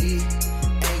 be.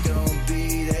 Ain't gon'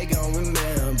 be, they gon'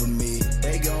 remember me.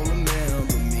 They gon'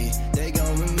 remember me, they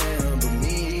gon' remember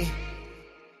me.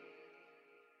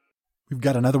 We've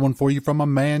got another one for you from my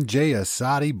man Jay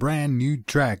Asadi. Brand new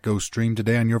track. Go stream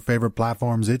today on your favorite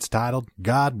platforms. It's titled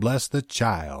God Bless the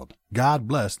Child. God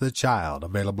Bless the Child.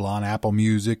 Available on Apple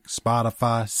Music,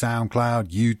 Spotify, SoundCloud,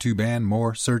 YouTube, and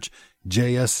more. Search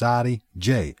Jay Asadi,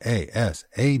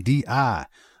 Jasadi.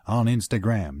 On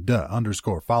Instagram,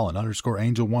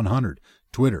 _Fallen_Angel100.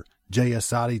 Twitter,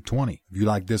 Jasadi20. If you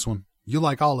like this one, you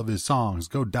like all of his songs,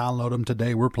 go download them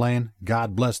today. We're playing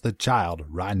God Bless the Child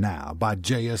right now by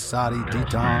Jay Asadi,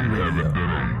 D-Tong Radio.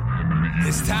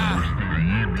 It's time.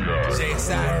 Jay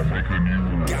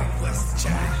Asadi. God bless the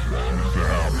child.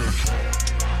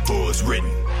 For it's written,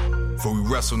 for we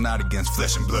wrestle not against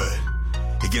flesh and blood,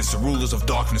 against the rulers of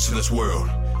darkness in this world,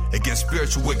 against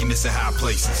spiritual wickedness in high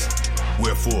places.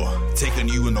 Wherefore, take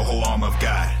unto you in the whole armor of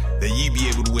God, that ye be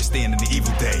able to withstand in the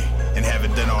evil day, and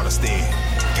having done all to stand,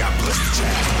 God bless the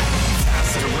child. I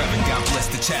said the Reverend, God bless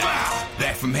the child.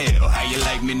 back from hell, how you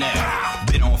like me now?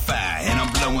 Been on fire and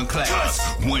I'm blowing clouds.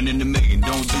 1 in a million,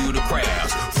 don't do the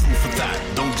crowds. Food for thought,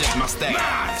 don't jack my style.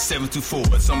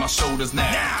 724, it's on my shoulders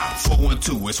now.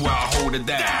 412, it's where I hold it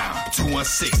down.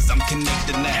 216, I'm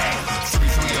connected now.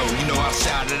 330, you know I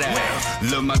shout it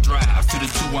out. Love my drive to the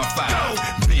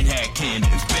 215. Been had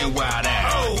cannons, been wild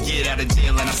out. Get out of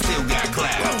jail and I still got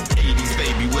clout. 80s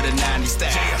baby with a 90s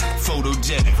style.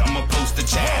 Photogenic, I'm a poster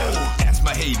child. Ask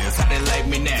my haters how they like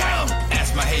me now.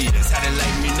 Ask my haters how they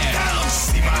like me now.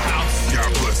 See my house,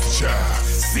 God bless the child.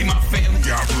 See my family,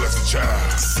 God bless the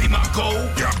child. See my goal,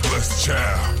 God bless the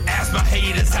child. Ask my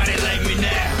haters how they like me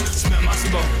now. Smell my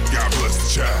smoke, God bless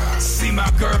the child. See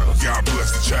my girls, God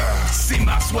bless the child. See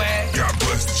my swag, God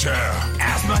bless the child.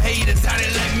 Ask my haters how they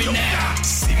like me now.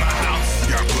 See my house,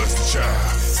 God bless the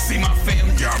child. See my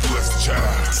family, God bless the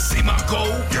child. See my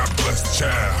goal, God bless the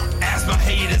child. Ask my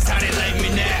haters how they like me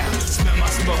now. Smell my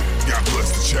smoke, God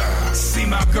bless the child. See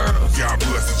my girls, God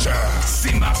bless the child.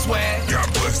 See my swag,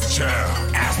 God bless the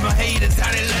child. Ask my haters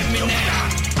how they like me now.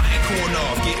 I ain't going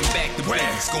off, getting back to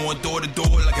basics. Going door to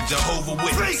door like a Jehovah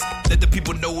Witness. Let the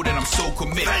people know that I'm so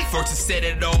committed. First to set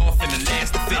it off and the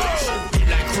last to finish. Hit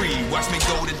like Creed, watch me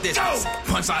go the distance.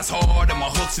 Punchlines hard and my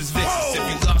hooks is vicious. If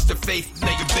you lost your faith,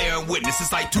 now you're bearing witness.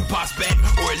 It's like Tupac's back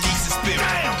or at least his spirit.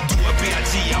 Do a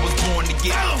B.I.G. I was born to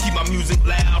get. Keep my music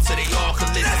loud so they all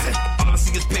can listen. All I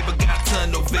see is paper, got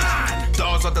tunnel vision.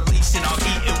 Dogs on the leash and I'm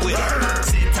eating with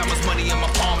it. 10 times money in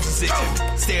my palms is itching.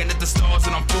 Staring at the stars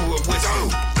and I'm through it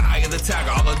whistling. Eye of the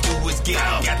tiger, all I do is get.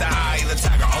 Got the eye of the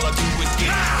tiger, all I do is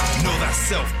get. Know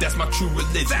thyself, that's my true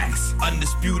religion.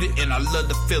 Undisputed and I love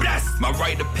to feel it. My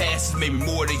rite of passage made me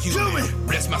more than human.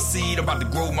 Bless my seed, I'm about to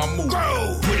grow my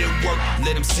movement. Put in work,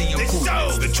 let them see I'm cool.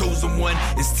 The chosen one,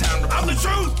 it's time to prove. I'm the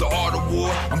truth. The art of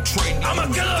war, I'm training. I'm a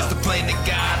gun. It's the plan of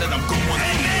God that I'm going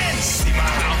through. See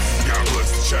my house, God bless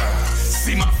the child.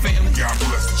 See my family, God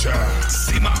bless the child.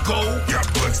 See my goal, God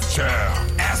bless the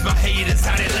child. Ask my haters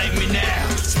how they like me now.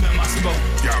 Smell my smoke,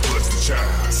 God bless the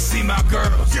child. See my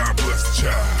girls, God bless the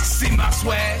child. See my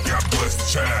swag, God bless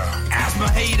the child. Ask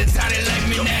my haters how they like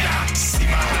me now. See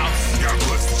my house, God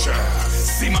bless the child.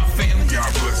 See my family,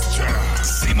 God bless the child.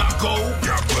 See my goal,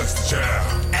 God bless the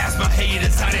child. Ask my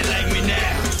haters how they like me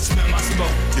now. Smell my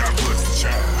smoke, God bless the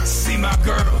child. See my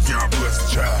girls, God bless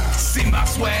the child. See my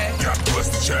swag, God bless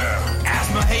the child.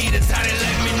 Ask my haters how they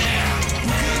like me now.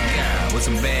 Good guy with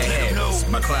some bad habits.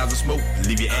 My clouds of smoke,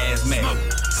 leave your ass mad.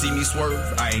 See me swerve,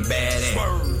 I ain't bad at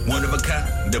it. One of a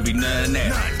kind, there'll be none of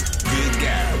that. Good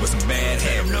guy with some bad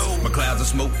habits. My clouds of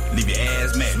smoke, leave your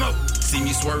ass mad. See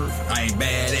me swerve, I ain't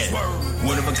bad at it.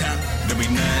 One of a kind, there'll be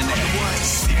none of that.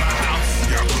 See my house,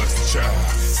 God bless the child.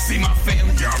 See my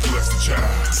family, God bless the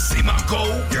child. See my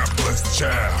goal, God bless the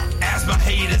child. Ask my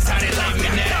haters how they like me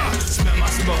now. Smell my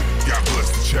smoke, God bless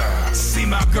the child. See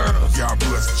my girls, God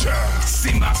bless the child.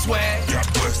 See my swag, God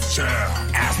bless the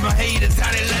child. Ask my haters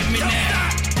how they like me now.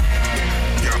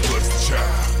 God bless the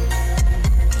child.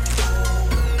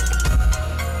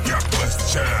 God bless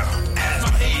the child. Ask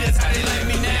my haters how they like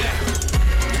me now.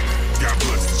 God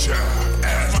bless the child.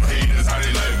 Ask my haters how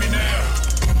they like me now.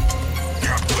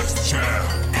 God bless the child.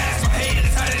 Ask my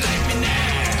haters how they like me now.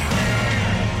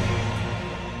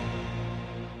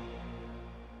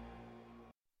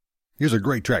 Here's a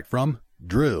great track from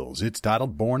Drills. It's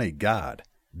titled Born a God.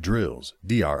 Drills,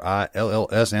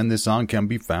 D-R-I-L-L-S, and this song can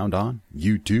be found on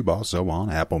YouTube, also on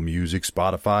Apple Music,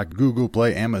 Spotify, Google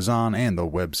Play, Amazon, and the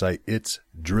website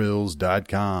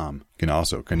itsdrills.com. You can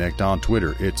also connect on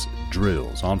Twitter, It's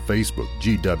Drills, on Facebook,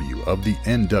 GW of the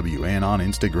NW, and on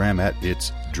Instagram at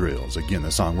It's Drills. Again, the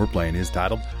song we're playing is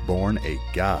titled Born a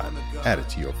God. Add it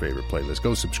to your favorite playlist.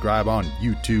 Go subscribe on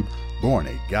YouTube, Born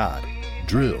a God.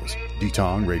 Drills,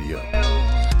 D-Tong Radio.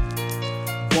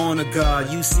 Born a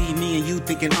God, you see me and you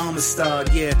thinking I'm a star.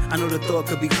 Yeah, I know the thought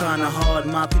could be kinda hard.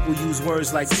 My people use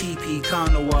words like TP,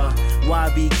 Kanawa,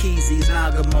 YB, Keezy's,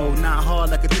 Nagamo. Not hard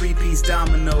like a three-piece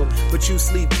domino. But you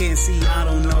sleep, can't see, I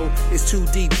don't know. It's too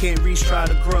deep, can't reach, try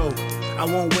to grow. I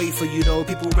won't wait for you though.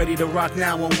 People ready to rock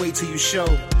now, won't wait till you show.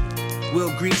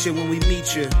 We'll greet you when we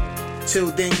meet you. Till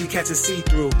then you catch a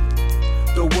see-through.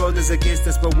 The world is against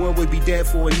us, but world would be dead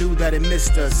for it knew that it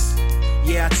missed us.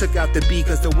 Yeah, I took out the B,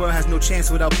 cause the world has no chance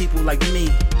without people like me.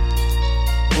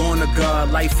 Born a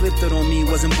God, life flipped it on me,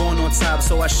 wasn't born on top,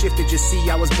 so I shifted, you see,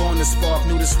 I was born to spark,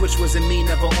 knew the switch wasn't me,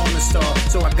 never on the star,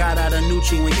 so I got out of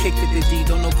neutral and kicked it to D,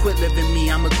 don't know quit living me,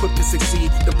 I'm equipped to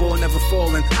succeed, the ball never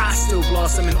falling, I still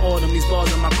blossom in autumn, these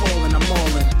bars are my calling, I'm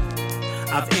mauling.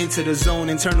 I've entered a zone,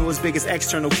 internal as big as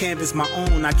external, canvas my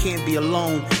own. I can't be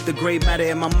alone. The gray matter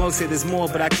in my mug say there's more,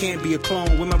 but I can't be a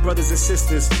clone. With my brothers and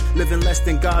sisters, living less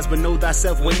than gods, but know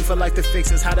thyself, waiting for life to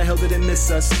fix us. How the hell did it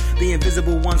miss us? The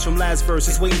invisible ones from last verse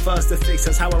is waiting for us to fix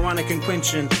us. How ironic and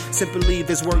quenching. Simply leave,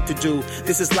 there's work to do.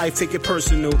 This is life, take it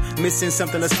personal. Missing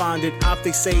something, let's find it.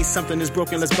 Optics say something is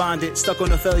broken, let's bond it. Stuck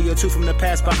on a failure or two from the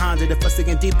past behind it. If us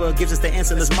digging deeper gives us the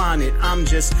answer, let's mine it. I'm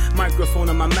just microphone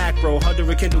on my macro. Hard to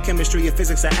rekindle chemistry and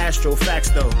physics are astro. Facts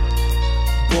though.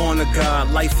 Born a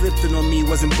god, life flipped on me,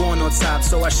 wasn't born on top,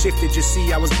 so I shifted, you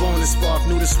see, I was born to spark,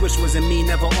 knew the switch wasn't me,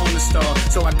 never on the star,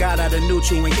 so I got out of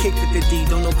neutral and kicked at the D,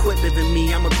 don't know quit living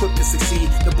me, I'm equipped to succeed,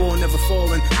 the ball never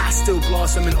falling, I still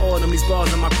blossom in autumn, these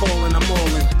bars are my calling, I'm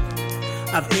all in.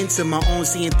 I've entered my own,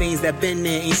 seeing things that been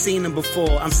there, ain't seen them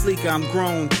before. I'm sleeker, I'm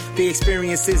grown. The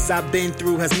experiences I've been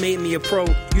through has made me a pro.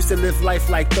 Used to live life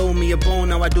like throw me a bone,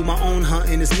 now I do my own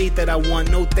hunting. It's meat that I want,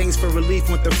 no thanks for relief.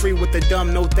 Want the free with the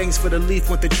dumb, no thanks for the leaf.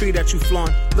 Want the tree that you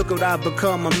flaunt. Look what I've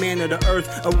become, a man of the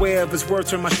earth. Aware of its worth,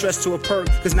 turn my stress to a perk.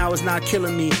 Cause now it's not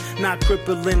killing me, not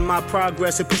crippling my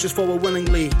progress. It pushes forward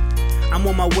willingly. I'm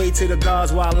on my way to the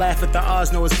gods while I laugh at the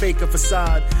odds, know it's fake, a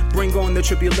facade. Bring on the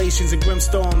tribulations and grim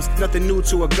storms. Nothing new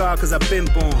to a god, cause I've been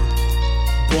born.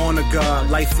 Born a god,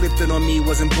 life flipped it on me,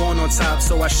 wasn't born on top,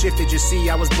 so I shifted, you see,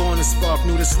 I was born to spark.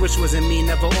 Knew the switch wasn't me,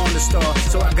 never on the star,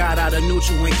 so I got out of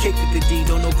neutral and kicked at the D.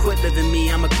 Don't know quit living me,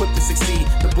 I'm equipped to succeed.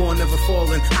 The ball never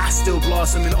falling, I still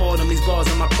blossom in autumn. These bars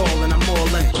are my calling, I'm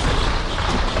all in.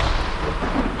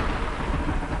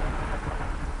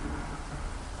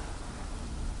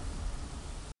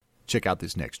 Check out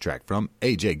this next track from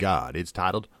AJ God. It's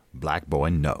titled Black Boy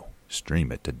No.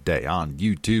 Stream it today on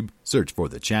YouTube. Search for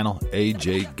the channel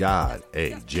AJ God,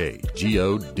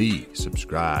 AJGOD.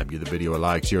 Subscribe, give the video a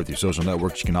like, share with your social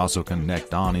networks. You can also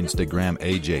connect on Instagram,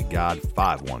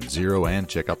 AJGod510, and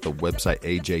check out the website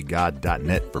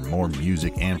ajgod.net for more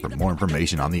music and for more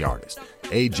information on the artist.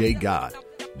 AJ God,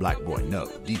 Black Boy No,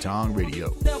 D-Tong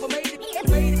Radio.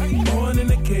 Born in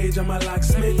the cage, I'm a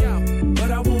locksmith,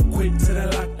 but I won't quit till the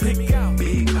lock pick.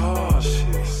 Be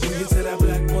cautious. When you tell that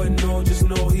black boy no, just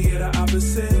know he hear the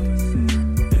opposite.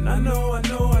 And I know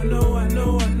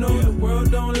the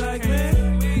world don't like me.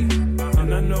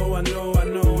 And I know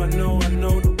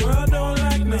the world don't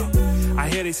like me. I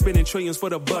hear they spending trillions for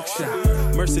the buckshot.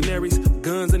 Mercenaries,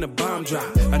 guns, and a bomb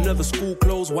drop. Another school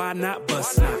closed, why not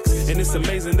bust knocks? And it's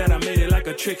amazing that I made it like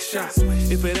a trick shot.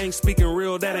 If it ain't speaking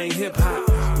real, that ain't hip hop.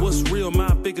 What's real? My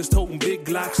figures toting big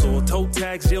Glocks or toe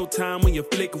tags, jail time when you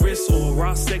flick wrists, or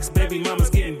raw sex, baby mama's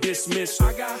getting dismissed.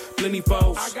 I got plenty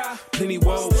foes, plenty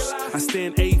woes. I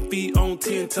stand 8 feet on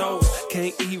 10 toes.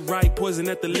 Can't eat right, poison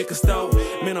at the liquor store.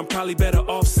 Man, I'm probably better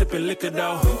off sipping liquor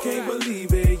though. You can't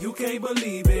believe it, you can't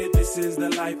believe it. This is the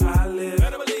life I live.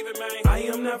 Better believe it, man. I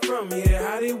am not from here.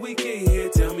 How did we get here?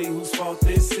 Tell me whose fault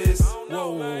this is.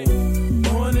 Whoa.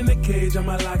 Born in the cage, I'm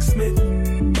a locksmith,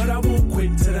 but I won't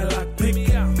quit till the lock pick.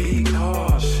 Be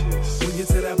cautious. When you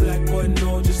tell that black boy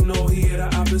no, just know he hear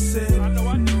the opposite. I know.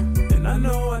 And I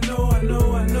know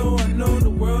the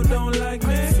world don't like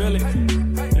me. Feel it.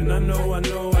 And I know the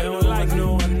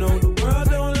world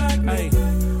don't like me. Hey,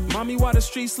 mommy, why the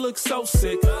streets look so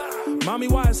sick? Mommy,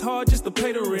 why it's hard just to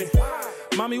pay the rent?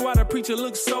 Mommy, why the preacher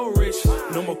look so rich?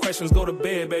 No more questions, go to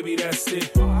bed, baby, that's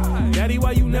it. Daddy,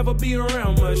 why you never be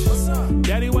around much?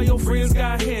 Daddy, why your friends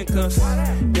got handcuffs?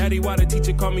 Daddy, why the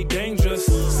teacher call me dangerous?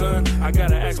 Son, I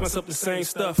gotta ask myself the same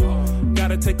stuff.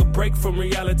 Gotta take a break from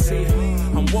reality.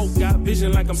 I'm woke, got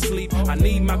vision like I'm sleep. I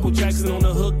need Michael Jackson on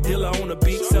the hook, Dilla on the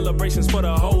beat. Celebrations for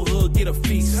the whole hood, get a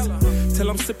feast. Till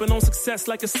I'm sipping on success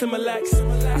like a Similac.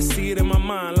 I see it in my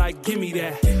mind like, give me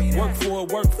that.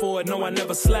 Work for it, no, I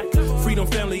never slack. Freedom,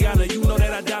 family, honor, you know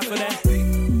that I die for that.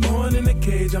 Born in the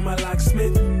cage, I'm a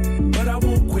locksmith, but I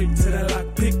won't quit till that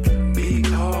lock pick. Be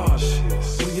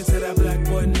cautious. When you tell that black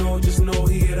boy no, just know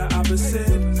he hear the opposite.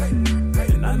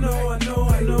 And I know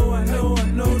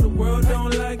the world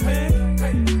don't like me.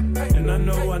 And I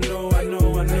know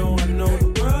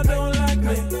the world don't like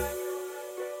me.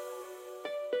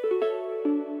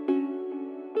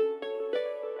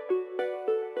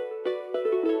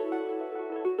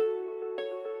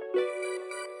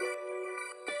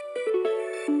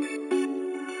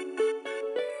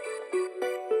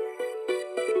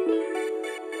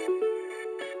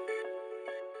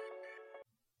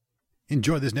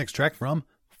 Enjoy this next track from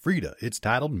Frida. It's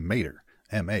titled Mater,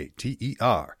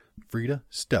 M-A-T-E-R. Frida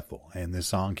Steffel, and this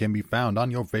song can be found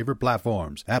on your favorite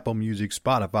platforms, Apple Music,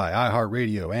 Spotify,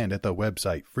 iHeartRadio, and at the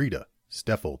website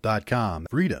FridaSteffel.com.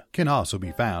 Frida can also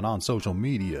be found on social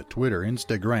media, Twitter,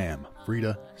 Instagram,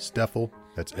 Frida Steffel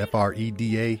That's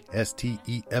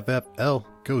FREDASTEFFL.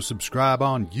 Go subscribe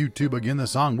on YouTube. Again, the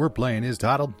song we're playing is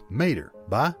titled Mater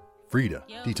by Frida.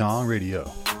 D-Tong Radio.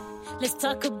 Let's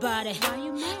talk about it.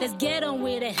 Let's get on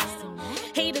with it.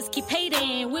 Haters keep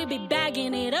hating, we'll be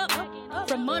bagging it up.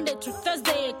 From Monday to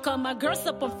Thursday, call my girls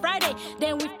up on Friday.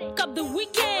 Then we pick up the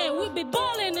weekend, we'll be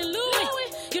balling in Louis.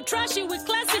 You trashy, we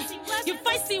classy. You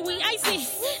feisty, we icy.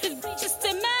 These bitches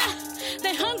stay mad,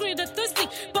 they hungry, they thirsty.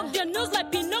 Bump their nose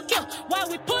like Pinocchio while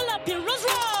we pull up in Rolls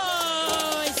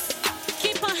Royce.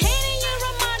 Keep on hating, you're a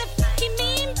motherfucking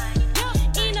meme.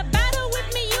 In a battle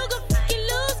with me, you gon' fucking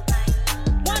lose.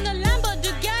 Want a Lambo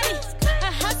Bugatti,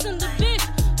 a house on the beach.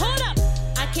 Hold up,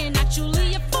 I can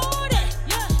actually afford it.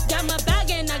 Got my bag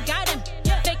and I got him.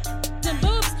 Fake them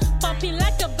boobs, popping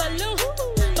like a balloon.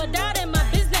 But that ain't my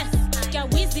business. Got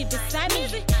Weezy beside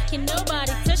me, can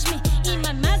nobody touch me. In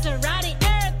my Maserati,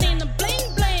 everything I'm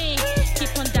bling bling.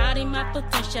 Keep on doubting my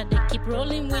potential, they keep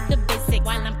rolling with the basic.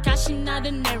 While I'm cashing out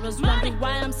the narrows, wondering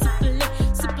why I'm super lit,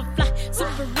 super fly,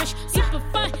 super rich, super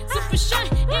fine, super shine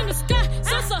in the sky,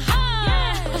 so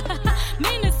high.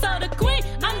 Minnesota queen,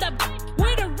 I'm the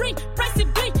with a ring, pricey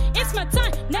bling. It's my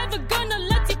time, never gonna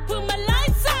let you put my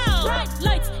lights out. Bright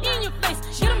lights in your face,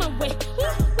 get on my way.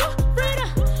 Woo, woo, Frida,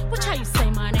 watch how you say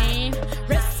my name.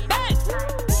 Respect.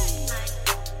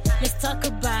 Let's talk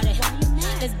about it.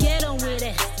 Let's get on with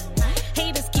it.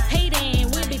 Haters keep hating,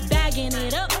 we'll be bagging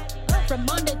it up. From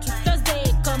Monday to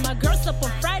Thursday, call my girls up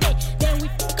on Friday. Then we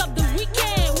pick up the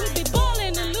weekend, we'll be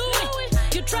balling in Louis.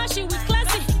 You trashy, we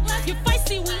classy. You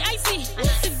feisty, we icy.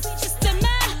 These bitches stay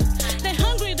mad, they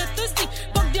hungry, they thirsty.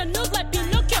 Bump their nose like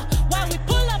Pinocchio while we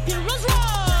pull up in Rolls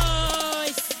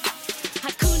Royce.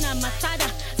 Hakuna Matata,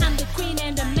 I'm the queen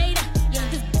and the mater.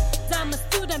 This I'm a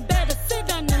student, better sit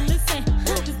down and listen.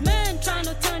 This man trying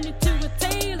to turn it to a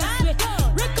Taylor Swift.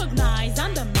 Recognize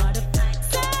I'm the mother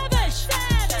savage.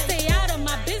 Stay out of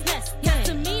my business. That's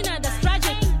to me now that's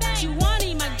tragic. You want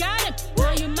him, I got him.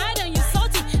 Now you mad and you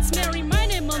salty. Smearing my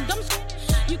name on dumb shit.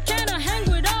 You cannot hang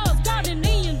with us.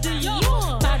 Gardening in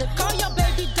Dior. Better call your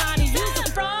baby daddy. You's a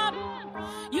fraud.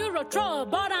 You're a troll,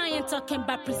 but I ain't talking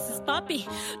about Princess Poppy.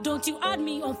 Don't you add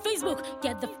me on Facebook?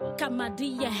 Get the fuck out my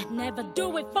DM. Never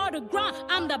do it for the grind.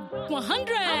 I'm the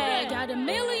 100. Got $1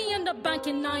 million in the bank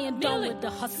and I ain't done with the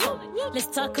hustle. Let's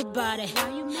talk about it.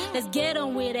 Let's get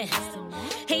on with it.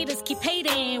 Haters keep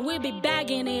hating, we'll be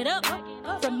bagging it up.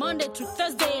 From Monday to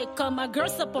Thursday, call my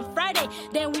girls up on Friday.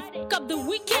 Then we pick up the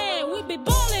weekend, we'll be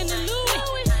balling in Louis.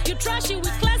 You trashy, we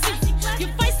classy. You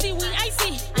feisty, we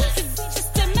icy. These bitches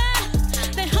stay mad,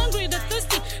 they hungry, they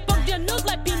thirsty. Bump their nose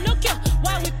like Pinocchio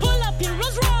while we pull up in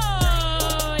Rolls Royce.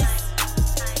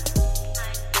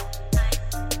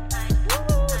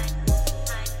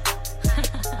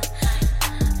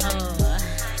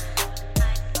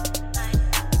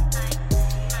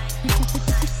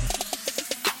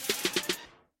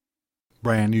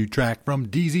 Brand new track from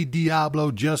DZ Diablo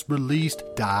just released,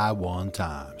 Die One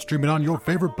Time. Stream it on your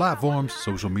favorite platforms,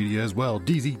 social media as well.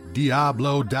 DZ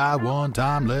Diablo, Die One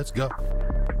Time. Let's go.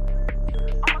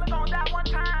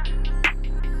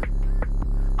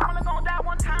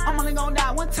 I'm only gonna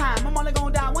die one time. I'm only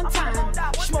gonna die one time.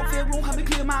 Smoke filled room, help me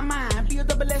clear my mind. Be a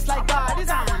double S like God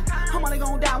design. I'm only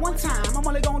gonna die one time. I'm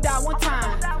only gonna die one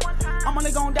time. I'm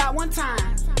only gonna die one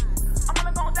time.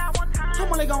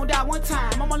 I'm only gonna die one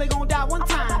time. I'm only gonna die one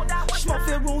time. Smoke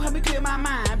filled room, help me clear my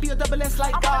mind. Be a double S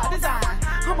like God design.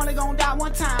 I'm only gonna die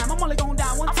one time. I'm only gonna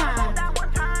die one time.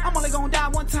 I'm only gonna die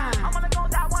one time.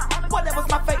 Whatever's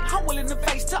my fate, I'm willing to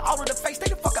face. To all of the face, they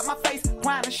can fuck up my face.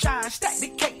 Grind and shine, stack the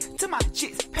cake. To my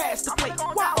chicks, pass the plate.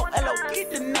 Y-O-L-O,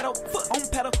 get the nettle. Foot on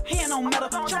pedal, hand on metal.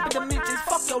 Jumping dimensions,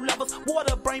 fuck your levels.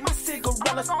 Water brain, my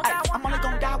cigarillas. Ay, I'm only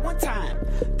gonna die one time.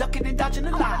 Ducking and dodging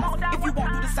the line. If you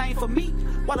won't do the same for me,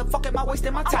 why the fuck am I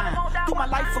wasting my time? Through my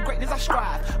life for greatness I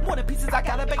strive. More than pieces, I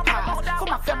gotta bake pies. For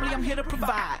my family, I'm here to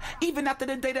provide. Even after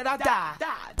the day that I die.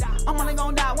 I'm only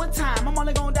gonna die one time. I'm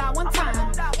only gonna die one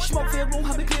time. Smoke filled room,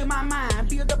 help me clear my mind.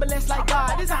 Be a double S like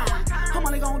God design. I'm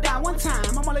only gonna die one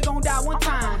time. I'm only gonna die one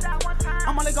time.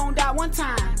 I'm only gonna die one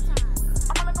time.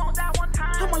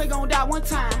 I'm only gonna die one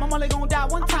time. I'm only gonna die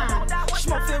one time.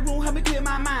 Smoke filled room, help me clear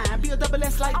my mind. Be a double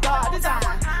S like God design.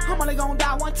 I'm only gonna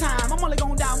die one time. I'm only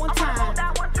gonna die one time.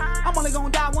 I'm only gonna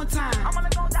die one time.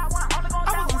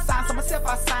 I was on sign, so myself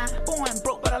I signed. Born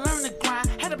broke, but I learned to grind.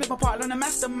 Had to pick my part, learn to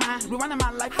mastermind. Rewinding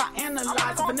my life, I analyze.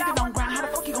 If a nigga don't grind, how the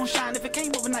fuck he gon' shine? If it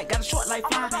came overnight, got a short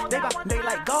lifeline. Day by day,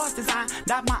 like God's design.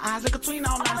 Dot my eyes, look between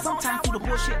all lines. Sometimes through the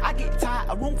bullshit, I get tired.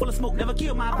 A room full of smoke, never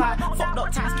kill my vibe. Fucked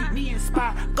up times keep me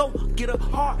inspired. Go get a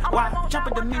hard why?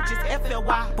 Jumping dimensions,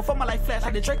 FLY. Before my life flash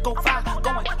like the Draco 5.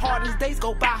 Going hard as days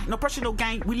go by. No pressure, no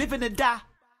gain. We living to die.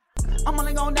 I'm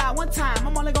only gonna die one time.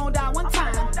 I'm only gonna die one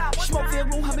time. Smoke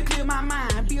filled room, help me clear my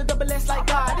mind. Be a double S like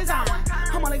God design.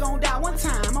 I'm only gonna die one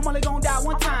time. I'm only gonna die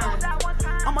one time.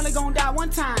 I'm only gonna die one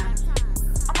time.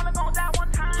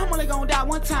 I'm only gonna die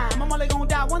one time. I'm only gonna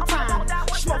die one time.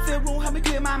 Smoke filled room, help me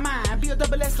clear my mind. Be a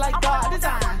double S like God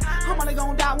design. I'm only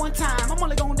gonna die one time. I'm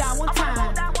only gonna die one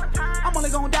time. I'm only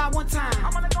gonna die one time.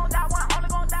 I'm only gonna die one. I'm only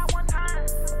gonna die one time.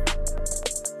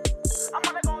 I'm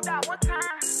only gonna die one time.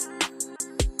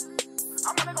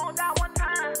 I'm only gonna die one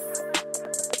time.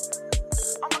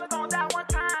 I'm only gonna die one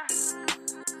time.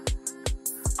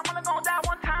 I'm only gonna die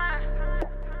one time.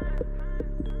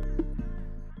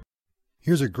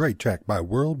 Here's a great track by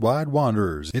Worldwide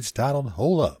Wanderers. It's titled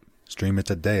Hole Up. Stream it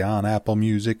today on Apple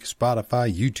Music,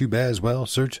 Spotify, YouTube as well.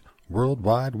 Search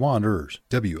Worldwide Wanderers.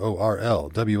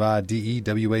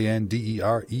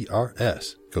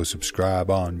 WORLWIDEWANDERERS. Go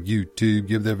subscribe on YouTube.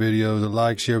 Give their videos a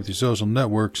like. Share with your social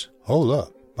networks. Hole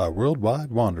Up by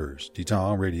Worldwide Wanderers.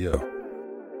 D-Tong Radio.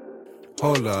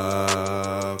 Hold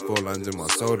up, 4 lines in my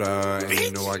soda, and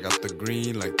you know I got the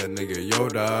green like that nigga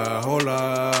Yoda. Hold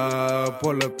up,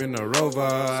 pull up in a Rover,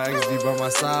 XD by my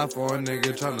side for a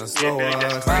nigga tryna slow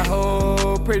us. My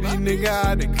whole pretty nigga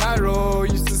out in Cairo,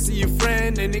 used to see a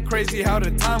friend, and it crazy how the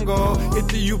time go. Hit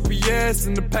the UPS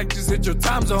and the packages hit your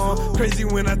time zone. Crazy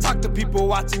when I talk to people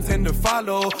watching tend to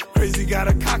follow. Crazy got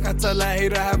a cock, I tell a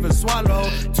hater have a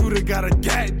swallow. Tutor got a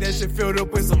gat, that shit filled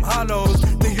up with some hollows.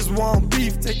 Niggas want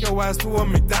beef, take your ass to a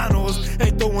McDonald's.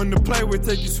 Ain't the one to play with,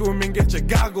 take you swimming, get your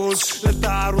goggles. Let the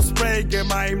auto spray, get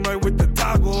my aim right with the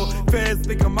toggle. Fans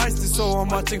think I'm icy, so I'm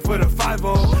watching for the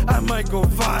 5-0. I might go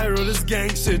viral, this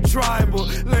gang shit tribal.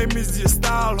 Lame is your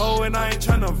style, ho, and I ain't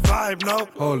tryna vibe, no.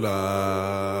 Hold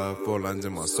up, 4 lines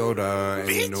in my soda, and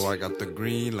you know I got the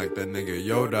green like that nigga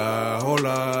Yoda. Hold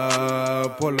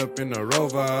up, pull up in a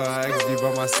Rover, XD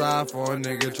by my side for a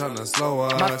nigga tryna slow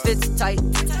us. My fit's tight,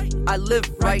 I live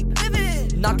right.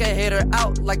 Knock a hater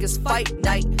out like it's fight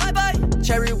night. Bye-bye.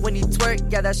 Cherry when you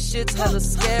twerk, yeah, that shit's hella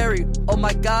scary. Oh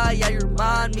my god, yeah, you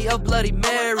remind me of Bloody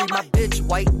Mary. My bitch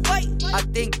white, I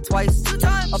think twice.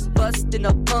 A bust in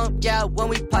a pump, yeah, when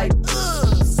we pipe.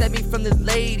 Sent me from the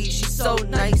lady, she's so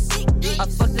nice. I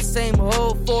fucked the same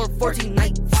hoe for 14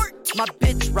 nights. My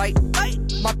bitch right,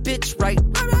 my bitch right.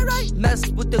 Mess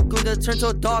with the gunda, turn to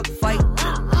a dog fight.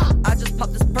 I just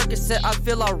popped this Percocet, I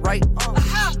feel alright.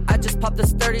 I just popped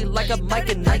this 30 like a Mike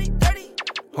and Night.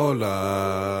 Hold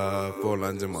up, 4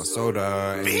 lines in my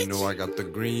soda, and you know I got the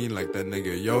green like that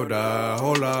nigga Yoda.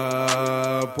 Hold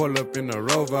up, pull up in a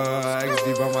Rover,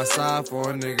 XD by my side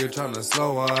for a nigga tryna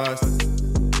slow us.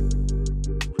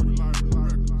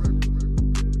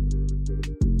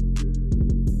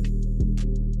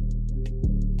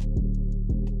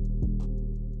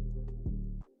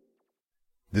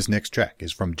 This next track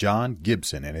is from John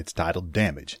Gibson, and it's titled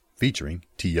Damage, featuring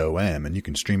T.O.M., and you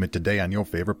can stream it today on your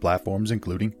favorite platforms,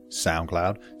 including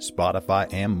SoundCloud,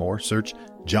 Spotify, and more. Search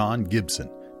John Gibson,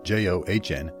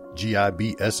 JOHNGIBSON.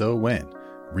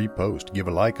 Repost, give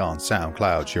a like on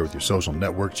SoundCloud, share with your social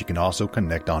networks. You can also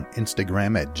connect on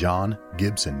Instagram at John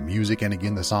Gibson Music, and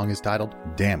again, the song is titled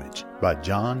Damage by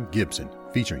John Gibson,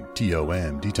 featuring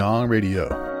T.O.M. D-Tong Radio.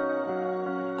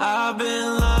 I've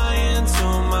been lying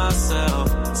to myself,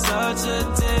 such a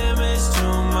damage to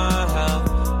my health.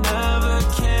 Never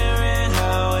caring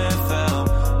how it felt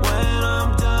when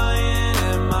I'm dying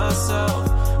in myself.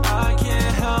 I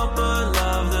can't help but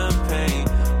love the pain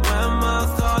when my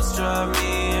thoughts drive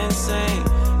me insane.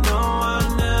 No, I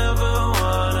never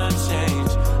wanna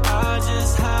change. I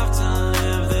just have to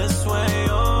live this way.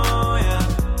 Oh yeah,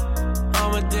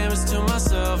 I'm a damage to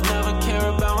myself. Never care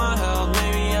about my health.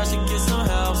 Maybe I should get some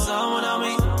help. Someone help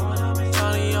me.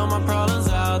 Trying to all my problems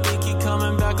out. They keep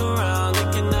coming back around.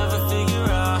 They can never figure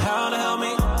out how to help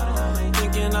me.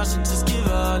 Thinking I should just give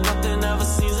up. Nothing ever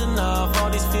seems enough. All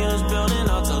these feelings building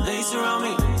up till they surround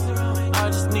me. I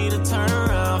just need to turn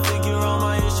around. Figure all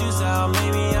my issues out.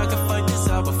 Maybe I can fight this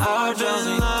out before I've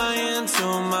been lying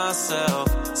to myself.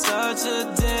 Such a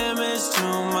damage to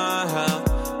my health.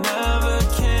 Never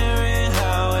caring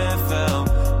how it felt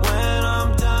when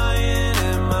I'm dying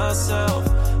in myself.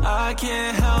 I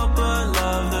can't help but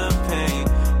love the pain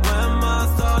when my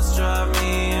thoughts drive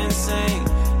me insane.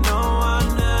 No, I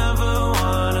never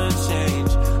wanna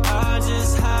change. I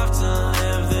just have to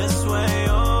live this way.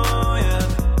 Oh yeah.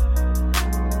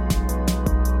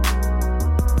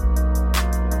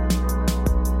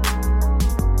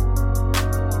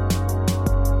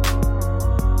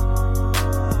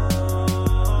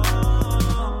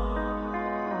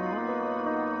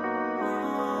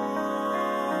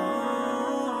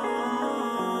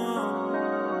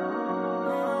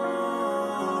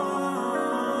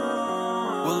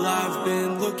 Well, I've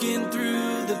been looking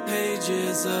through the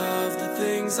pages of the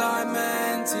things I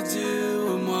meant to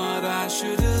do and what I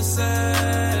should have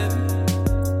said.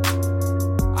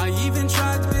 I even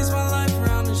tried to base my life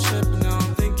around a ship, but now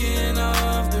I'm thinking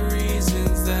of the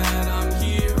reasons that I'm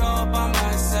here all by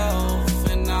myself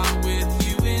and not with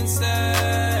you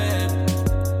instead.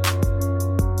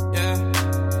 Yeah.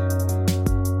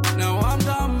 No, I'm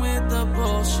done with the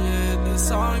bullshit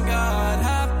that's on God.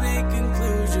 Have big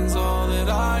conclusions, all that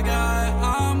I got.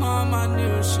 I'm on my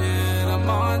new shit, I'm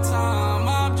on time.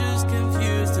 I'm just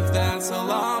confused if that's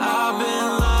all I'm on. I've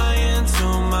been lying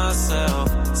to myself,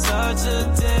 such a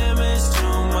damage to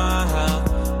my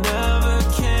health. Never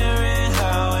caring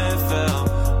how it felt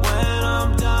when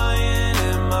I'm dying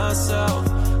in myself.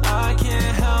 I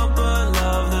can't help but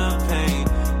love the pain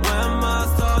when my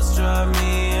thoughts drive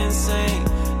me insane.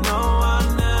 No, I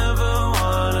never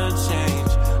wanna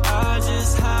change. I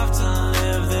just have to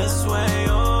live this way.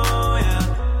 Oh yeah.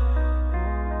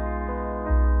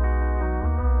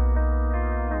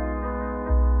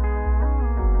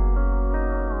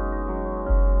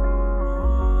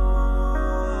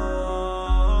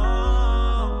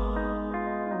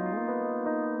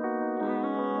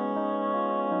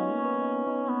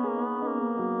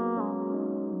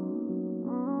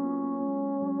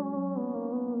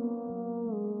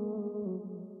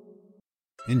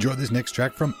 Enjoy this next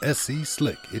track from SC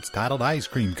Slick. It's titled Ice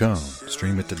Cream Cone.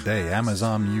 Stream it today.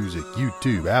 Amazon Music,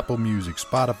 YouTube, Apple Music,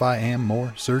 Spotify, and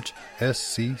more. Search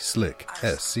SC Slick.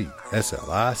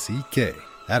 SC-SLICK.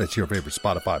 Add it to your favorite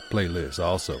Spotify playlist.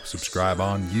 Also, subscribe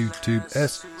on YouTube.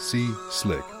 SC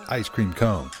Slick. Ice Cream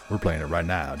Cone. We're playing it right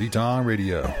now. D-Tong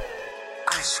Radio.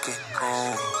 Ice cream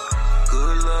cone.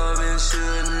 Good loving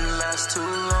shouldn't last too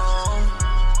long.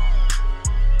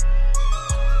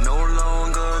 No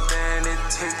longer than it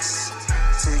takes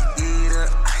to eat an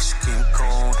ice cream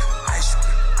cone. Ice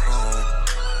cream cone.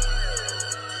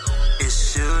 It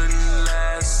shouldn't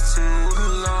last too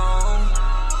long.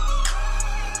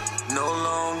 No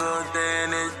longer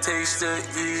than it takes to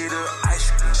eat an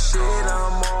ice cream cone. Shit,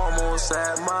 I'm almost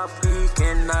at my peak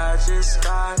and I just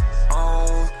got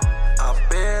on. I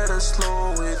better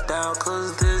slow it down,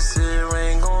 cause this here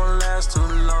ain't gon' last too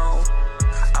long.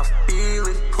 I feel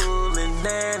it pulling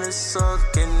and it's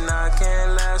sucking, I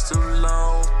can't last too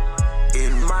long.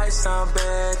 It might sound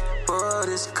bad, but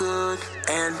it's good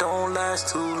and don't last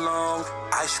too long.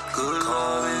 Ice good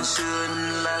loving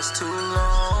shouldn't last too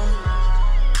long.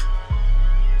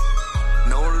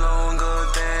 No longer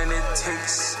than it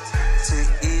takes to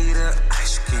eat an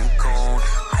ice cream cone.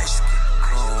 Ice cream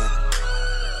cone.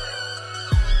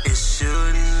 It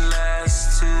shouldn't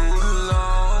last too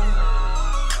long.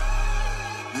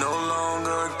 No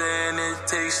longer than it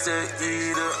takes to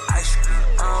eat an ice cream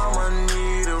cone. I'ma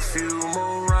need a few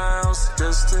more rounds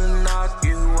just to knock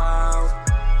you out.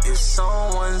 If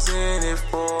someone's in it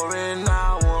for an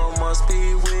hour, must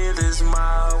be with his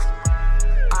mouth.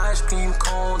 Ice cream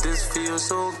cone, this feels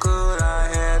so good, I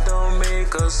had to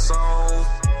make a song.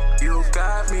 You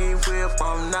got me whipped,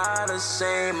 I'm not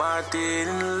ashamed, I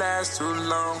didn't last too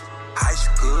long. Ice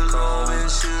cream loving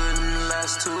shouldn't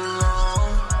last too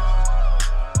long.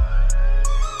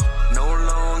 No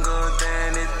longer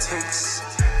than it takes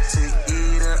to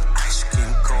eat an ice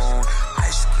cream cone.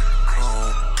 Ice cream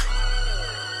cone.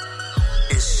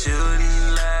 It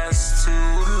shouldn't last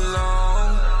too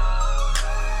long.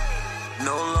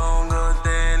 No longer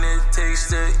than it takes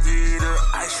to eat an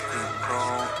ice cream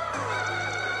cone.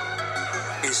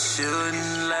 It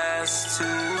shouldn't last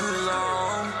too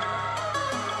long.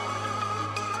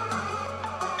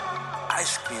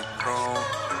 Ice cream cone.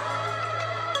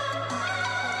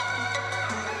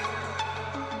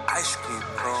 Ice cream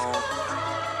cone.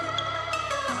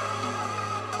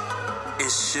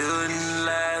 It shouldn't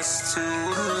last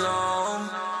too long.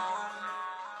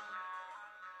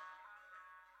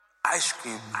 Ice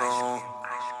cream cone.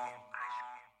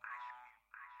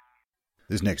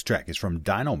 This next track is from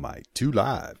Dynamite 2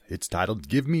 Live. It's titled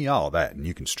Give Me All That, and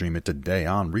you can stream it today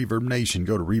on Reverb Nation.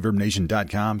 Go to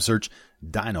ReverbNation.com, search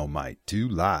Dynamite 2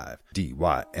 Live,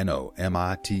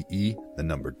 DYNOMITE, the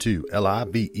number 2,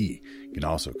 LIVE. You can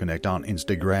also connect on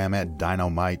Instagram at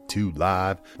Dynamite 2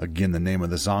 Live. Again, the name of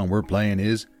the song we're playing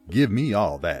is Give Me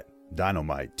All That.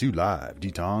 Dynamite 2 Live,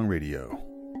 D-Tong Radio.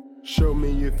 Show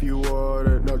me if you are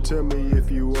that, now tell me if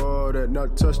you are that. Now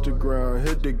touch the ground,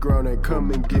 hit the ground and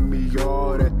come and give me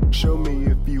all that. Show me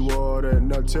if you are that,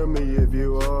 now tell me if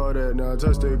you are that. Now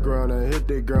touch the ground and hit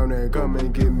the ground and come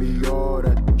and give me all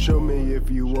that. Show me if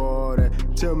you are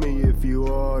that, Tell me if you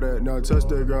all that. Now touch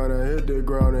the ground and hit the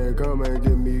ground and come and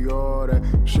give me all that.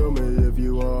 Show me if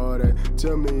you all that.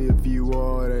 Tell me if you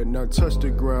all that. Now touch the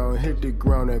ground, hit the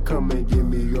ground and come and give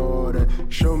me all that.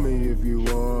 Show me if you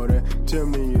all that. Tell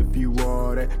me if you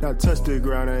all that. Now touch the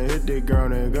ground and hit the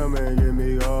ground and come and give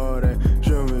me all that.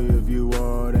 Show me if you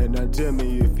all that. Now tell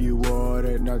me if you all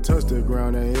that. Now touch the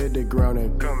ground and hit the ground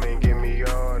and come and give me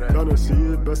all that. Trying to see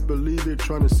it, best believe it.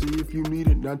 Trying to see if you need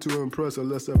it, not to impress.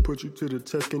 Unless I put you to the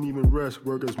test, can't even rest.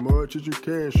 Work as much as you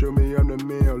can. Show me I'm the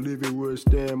man. I'll leave it where it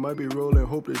stand. Might be rolling,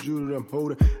 hope that you that I'm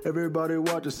holding. Everybody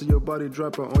watching, see your body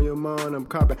dropping on your mind. I'm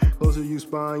copping closer, you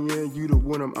spying. You the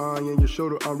one I'm eyeing. Your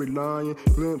shoulder I'm relying.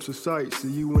 Glimpse of sight, see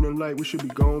you in the light. We should be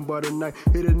gone by the night.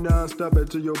 Hit it non-stop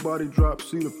until your body drops.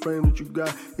 See the frame that you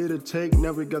got. Hit a take,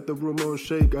 now we got the room on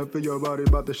shake. I feel your body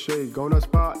about to shake. On that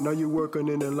spot, now you working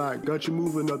in the light. Got you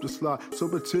moving up the slot. So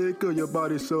particular, your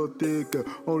body so thick.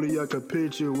 Only I could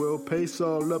picture. Well, pace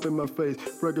all up in my face.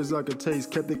 Records I could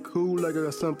taste. Kept it cool like I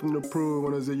got something to prove.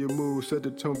 When I see your move, set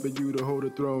the tone for you to hold the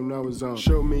throne. Now it's on.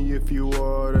 Show me if you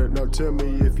are that. Now tell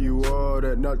me if you are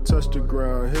that. Now touch the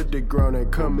ground, hit the ground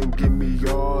and come and give me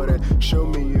all that. Show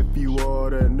me if you are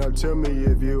that. Now tell me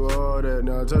if you are that.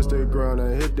 Now touch the ground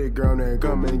and hit the ground and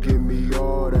come and give me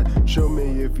all that. Show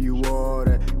me if you are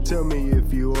that. Tell me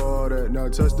if you are that. Now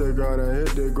touch the ground and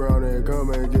hit the ground and come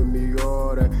and give me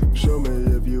all that. Show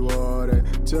me if you are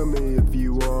that. Tell me if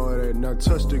you are that. Now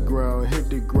touch the ground, hit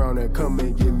the ground and come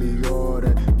and give me all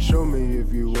that. Show me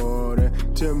if you are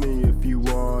that. Tell me if you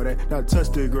are that. Now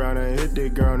touch the ground and hit the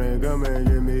ground and come and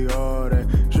give me all that.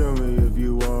 Show me if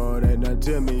you are that. Now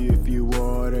tell me if you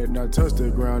are that. Now touch the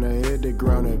ground and hit the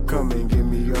ground and come and give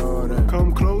me all that.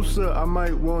 Come closer, I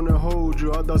might wanna hold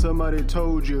you. I thought somebody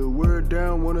told you. Word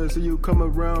down, wanna see you come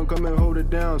around, come and hold it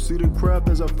down. See the craft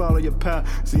as I follow your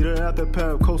path. See the after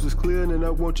path, coast is clear, and I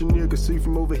want you near. Can see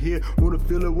from over here. Wanna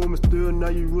feel a woman still. Now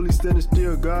you really standing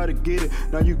still. Gotta get it.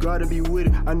 Now you gotta be with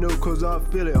it. I know cause I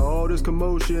feel it. All this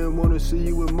commotion, wanna see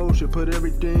you in motion. Put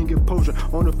everything in potion.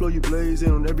 On the floor you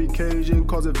blazing, on every occasion,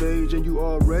 cause evasion. You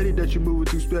already that you moving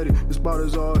too steady. The spot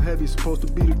is all heavy, supposed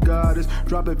to be the goddess.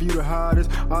 Drop if you the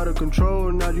hottest, out of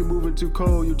control. Now you moving too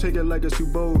cold. You take it like it's too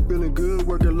bold. Feeling good,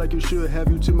 working like you should.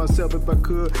 Have you to myself if I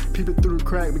could. Peep it through the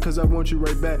crack because I want you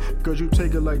right back. Because you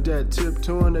take it like that.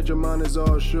 Tiptoeing that your mind is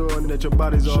all sure and that your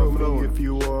body's all flowing. If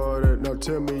you are that, now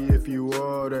tell me if you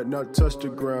are that. Now touch the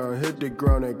ground, hit the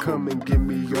ground and come and give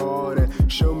me all that.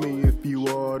 Show me if you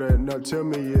are that. Now tell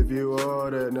me if you are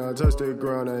that. Now touch the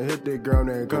ground and hit the ground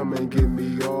and come and give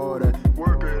me all that.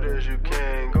 Work it as you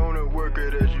can, gonna work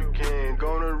it as you can.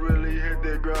 Gonna really hit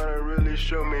the ground and really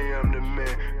show me I'm the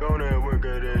man. Gonna work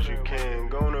it as you can,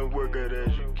 gonna work it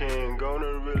as you can.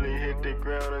 Gonna really hit the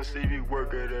ground and see if you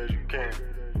work it as you can.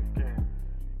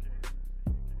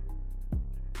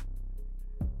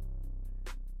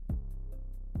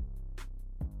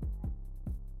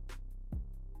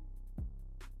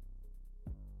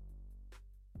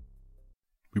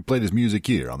 We played his music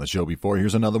here on the show before.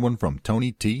 Here's another one from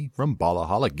Tony T from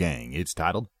Ballaholic Gang. It's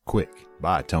titled Quick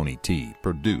by Tony T,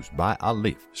 produced by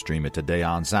Alif. Stream it today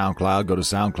on SoundCloud. Go to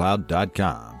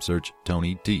soundcloud.com. Search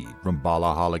Tony T from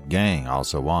Ballaholic Gang.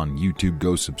 Also on YouTube.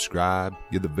 Go subscribe.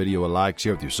 Give the video a like.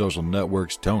 Share with your social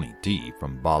networks. Tony T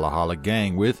from Ballaholic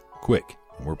Gang with Quick.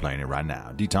 And we're playing it right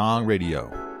now. D-Tong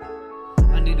Radio.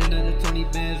 I need another 20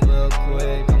 bands real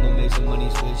quick. I'ma make some money,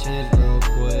 switch hands real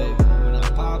quick. When I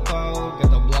pop out,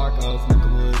 got the block out,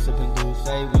 smoking wood, sipping through,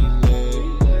 say we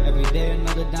lit. Every day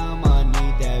another dime, I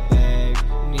need that bag.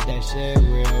 Need that shit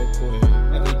real quick.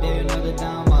 Every day another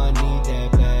dime, I need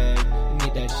that bag.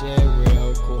 Need that shit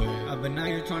real quick. I've been out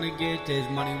here trying to get this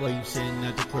money while you sitting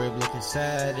at the crib looking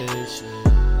sad as shit.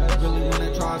 I really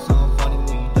wanna try something funny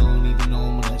when you don't even know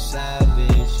I'm like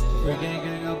savage shit. Free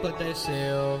gang up at that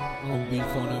sale. No beef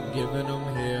on them, giving them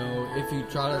hell. If you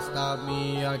try to stop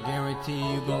me, I guarantee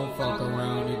you gon' fuck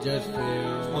around and just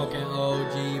fail. Smoking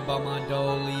OG by my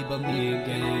dolly, but me and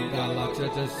gang got locked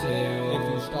at the cell.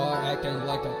 If you start acting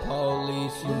like the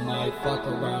police, you might fuck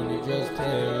around and just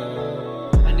tell.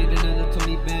 I need another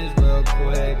 20 bands real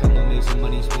quick. I'ma make some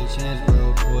money, switch hands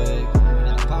real quick. When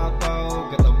I pop out,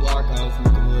 get the block out,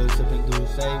 smoking wood, sipping through,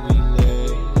 say we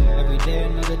lit. Every day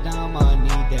another dime, I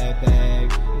need that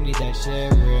bag. Need that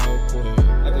shit real quick.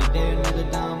 Every day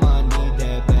another dime, I need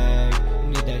that bag.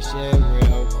 Need that shit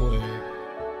real quick.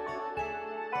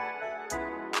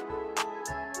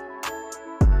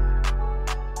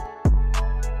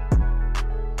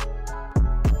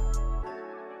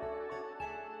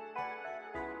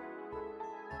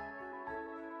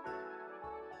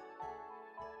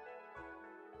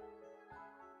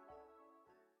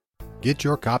 Get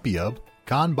your copy of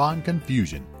Kanban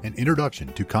Confusion, An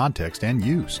Introduction to Context and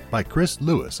Use by Chris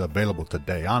Lewis, available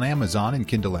today on Amazon in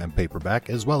Kindle and paperback,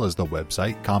 as well as the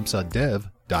website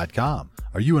ComsaDev.com.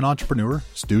 Are you an entrepreneur,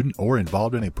 student, or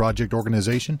involved in a project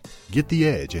organization? Get the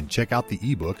edge and check out the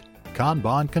ebook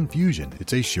Kanban Confusion.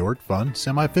 It's a short, fun,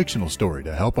 semi-fictional story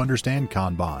to help understand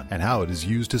Kanban and how it is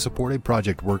used to support a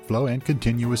project workflow and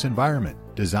continuous environment,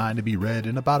 designed to be read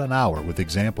in about an hour with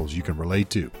examples you can relate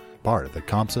to. Part of the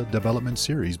COMSA development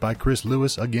series by Chris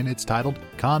Lewis. Again, it's titled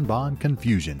Kanban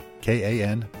Confusion,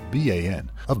 Kanban.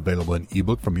 Available in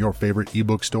ebook from your favorite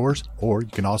ebook stores, or you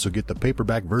can also get the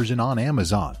paperback version on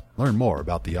Amazon. Learn more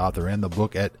about the author and the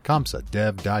book at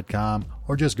ComsaDev.com,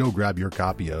 or just go grab your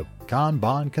copy of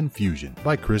Kanban Confusion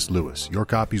by Chris Lewis. Your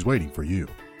copy's waiting for you.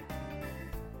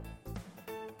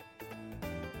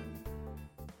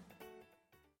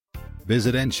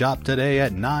 Visit and shop today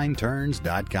at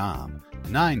nineturns.com.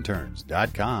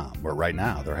 nineturns.com, where right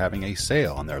now they're having a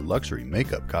sale on their luxury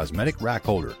makeup cosmetic rack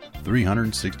holder,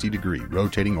 360-degree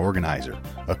rotating organizer,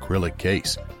 acrylic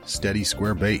case, steady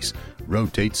square base,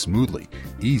 rotates smoothly,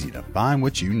 easy to find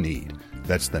what you need.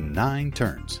 That's the 9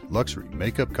 Turns luxury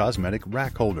makeup cosmetic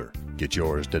rack holder. Get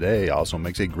yours today. Also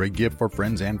makes a great gift for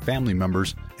friends and family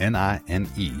members.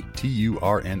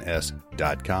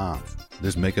 nineturns.com.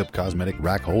 This makeup cosmetic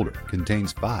rack holder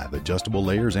contains 5 adjustable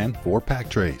layers and 4 pack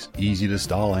trays. Easy to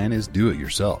install and is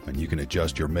do-it-yourself, and you can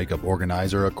adjust your makeup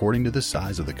organizer according to the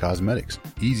size of the cosmetics.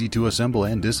 Easy to assemble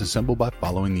and disassemble by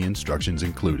following the instructions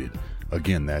included.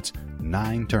 Again, that's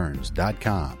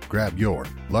nineturns.com. Grab your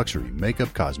luxury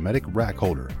makeup cosmetic rack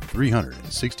holder,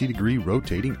 360-degree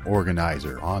rotating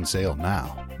organizer, on sale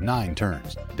now.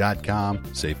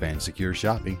 nineturns.com. Safe and secure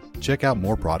shopping. Check out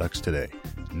more products today.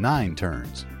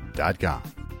 nineturns.com.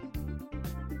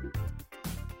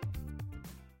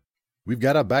 We've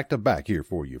got a back-to-back here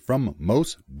for you from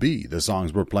Mos B. The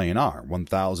songs we're playing are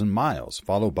 1,000 Miles,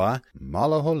 followed by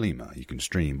Malaholima. You can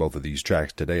stream both of these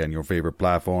tracks today on your favorite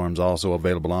platforms, also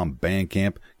available on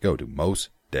Bandcamp. Go to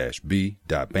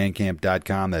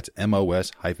mos-b.bandcamp.com. That's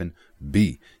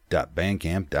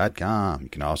mos-b.bandcamp.com. You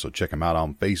can also check him out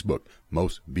on Facebook,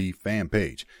 Mos B fan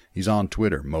page. He's on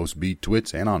Twitter, Mos B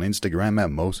Twits, and on Instagram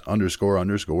at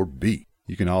Mos__B.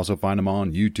 You can also find him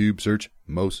on YouTube. Search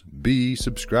Mos B.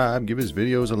 Subscribe, give his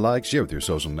videos a like, share with your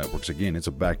social networks. Again, it's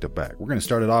a back-to-back. We're going to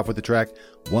start it off with the track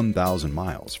 1,000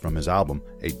 Miles from his album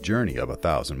A Journey of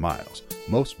 1,000 Miles.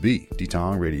 Mos B,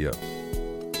 D-Tong Radio.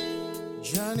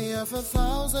 Journey of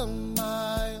 1,000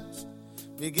 miles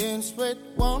begins with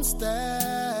one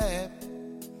step.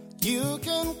 You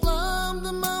can climb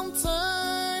the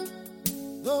mountain,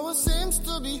 though it seems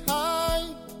to be high.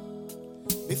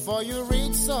 Before you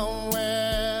reach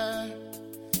somewhere,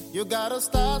 you gotta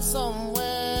start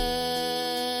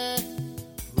somewhere.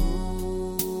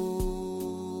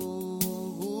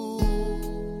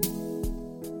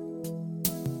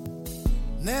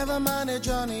 Never mind the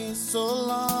journey is so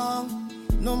long,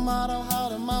 no matter how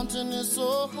the mountain is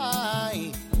so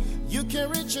high. You can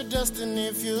reach your destiny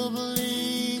if you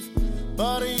believe,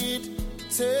 but it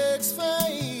takes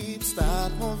faith.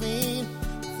 Start moving,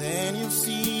 then you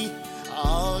see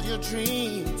all your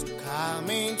dreams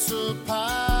coming to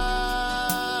pass.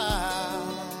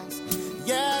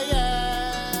 Yeah,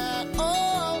 yeah,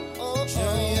 oh, oh.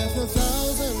 Journey of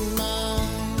 1,000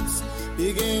 miles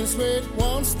begins with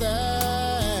one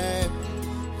step.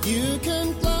 You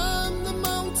can climb the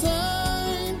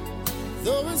mountain,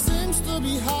 though it seems to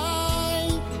be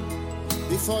high.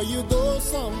 Before you go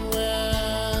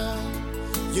somewhere,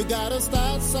 you gotta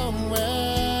start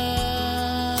somewhere.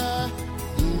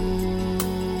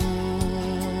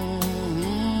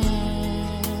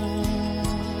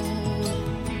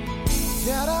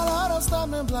 Got a lot of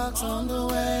stumbling blocks on the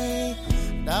way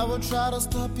that will try to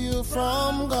stop you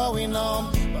from going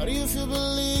on. But if you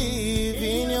believe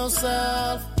in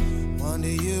yourself, one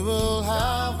day you will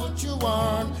have what you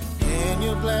want. And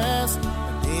you're blessed the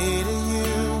day that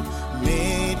you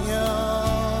made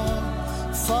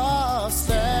your first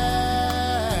step.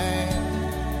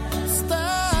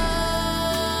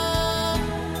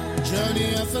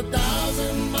 Journey of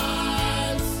 1,000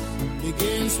 miles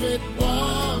begins with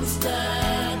one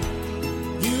step.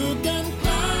 You can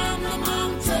climb a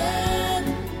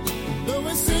mountain, though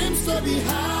it seems to be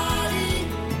high.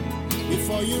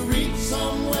 Before you reach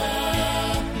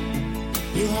somewhere,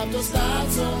 you have to start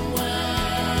somewhere.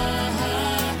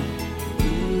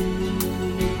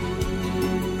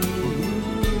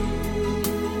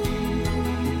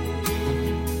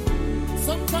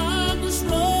 Sometimes this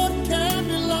road can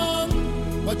be long,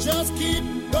 but just keep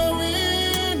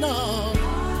going on.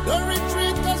 Don't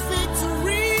retreat, 'cause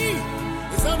victory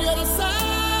is on the other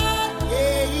side.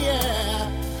 Yeah, yeah.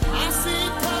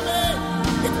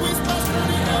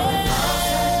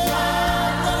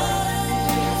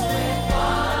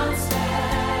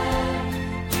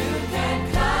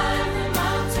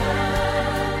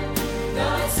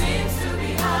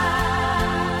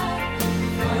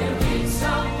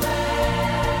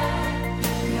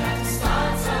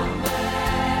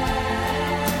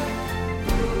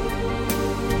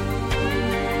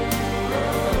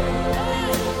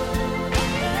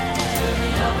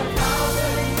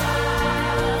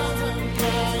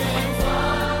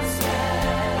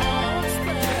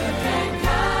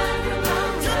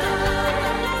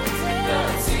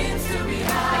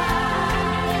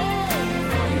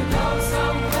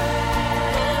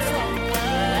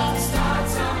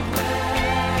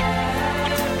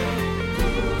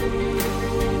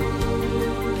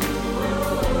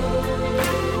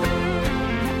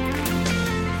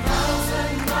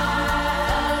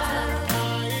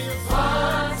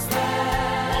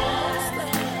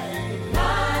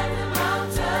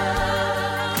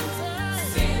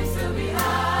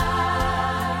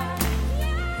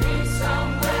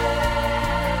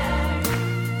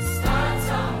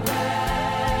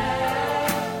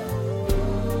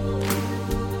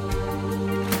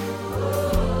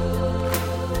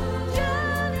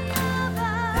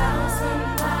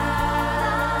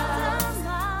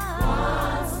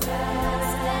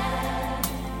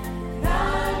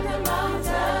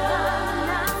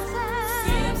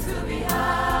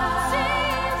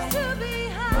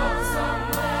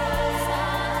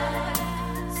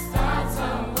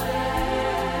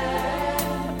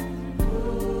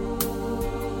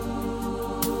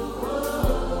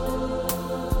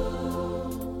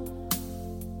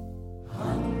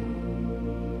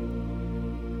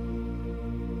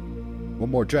 One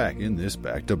more track in this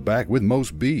back-to-back with Mos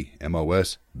B,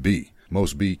 M-O-S-B.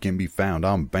 Mos B can be found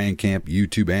on Bandcamp,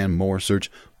 YouTube, and more.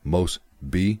 Search Mos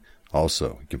B.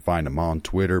 Also, you can find him on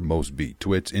Twitter, Mos B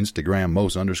Twits, Instagram,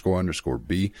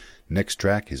 Mos__B. Next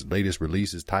track, his latest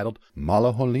release, is titled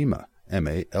Maloholima,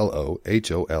 M-A-L-O-H-O-L-I-M-A.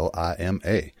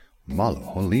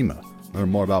 Maloholima. Learn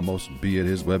more about Mos B at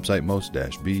his website,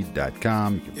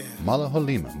 mos-b.com.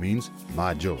 Maloholima means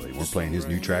my joy. We're playing his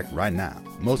new track right now.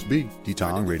 Mos B,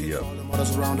 D-Tong Radio.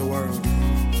 Around the world.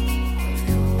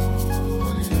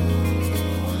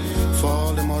 For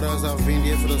all the mothers that have been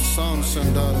here for the sons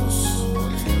and daughters,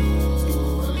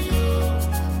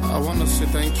 I want to say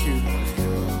thank you.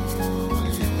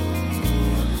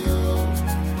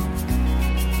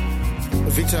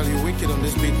 Vital, you wicked on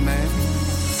this beat, man.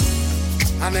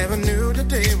 I never knew the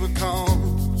day would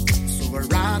come, so I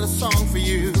write a song for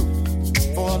you,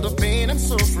 for the pain and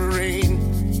suffering.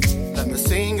 Let me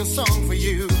sing a song for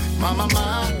you, mama,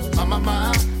 mama,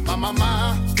 mama, mama,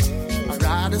 mama. I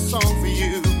write a song for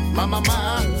you, mama,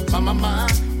 mama,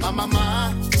 mama,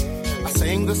 mama. I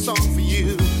sing the song for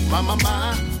you, mama,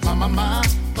 mama, mama,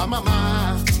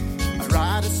 mama. I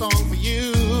write a song for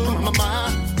you, mama,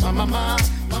 mama,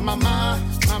 mama, mama.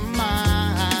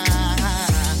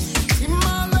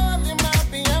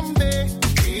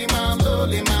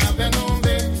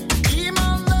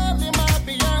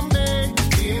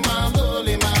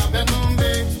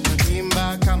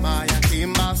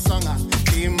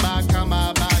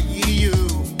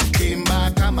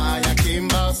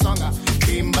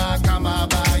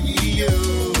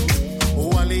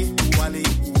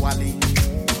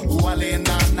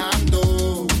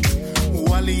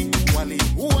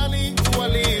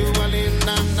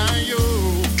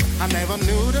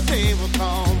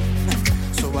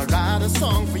 A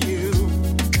song for you,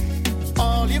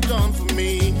 all you've done for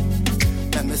me.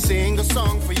 Let me sing a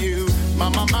song for you,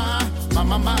 mama, mama,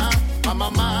 mama,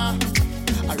 mama.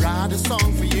 I write a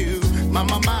song for you,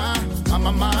 mama, mama,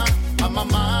 mama,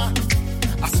 mama.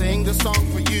 I sing the song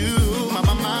for you,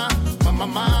 mama,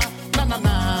 mama, na na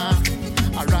na.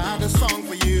 I write a song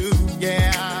for you,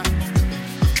 yeah.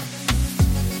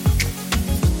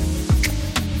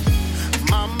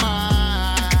 Mama.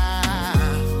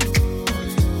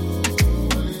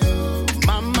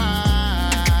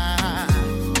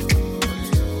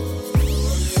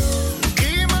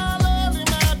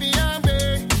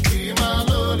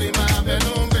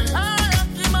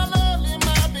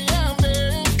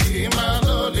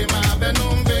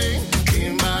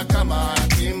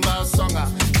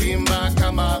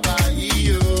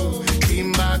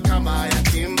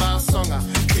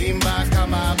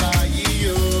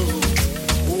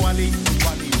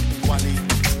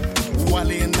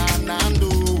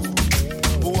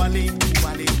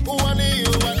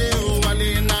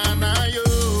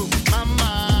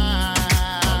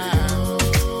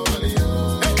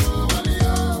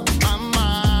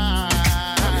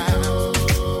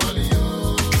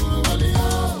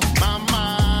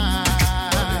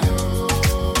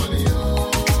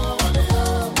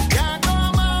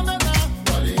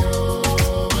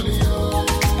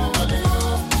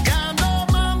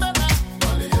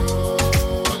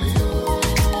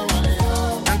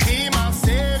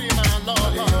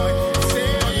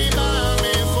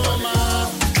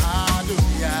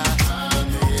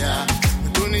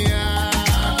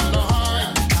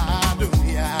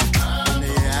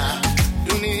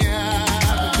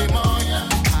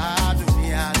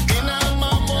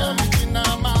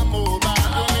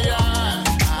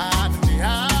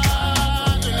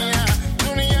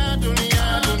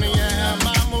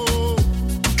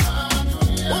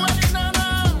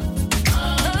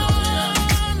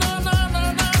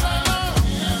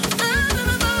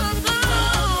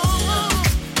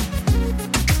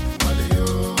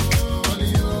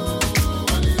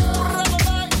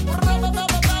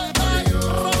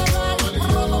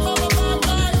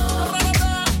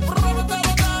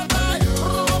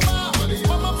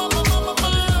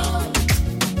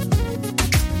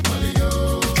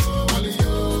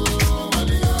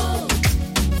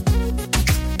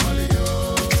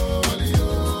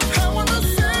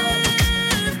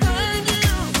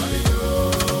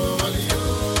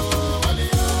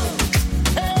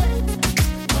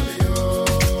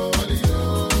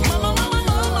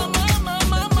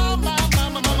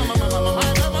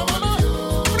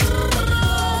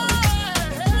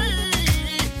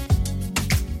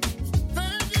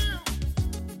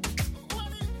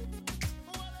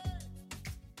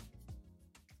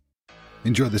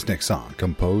 Enjoy this next song,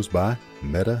 composed by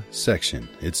Meta Section.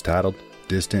 It's titled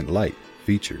Distant Light,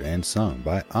 featured and sung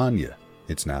by Anya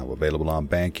It's now available on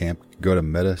Bandcamp. Go to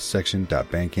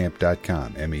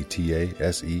metasection.bandcamp.com,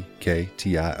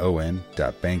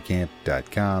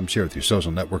 metasection.bandcamp.com. Share with your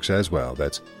social networks as well.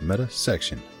 That's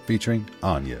Metasection featuring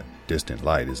Anya. Distant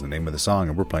Light is the name of the song,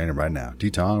 and we're playing it right now.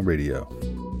 D-Tong Radio.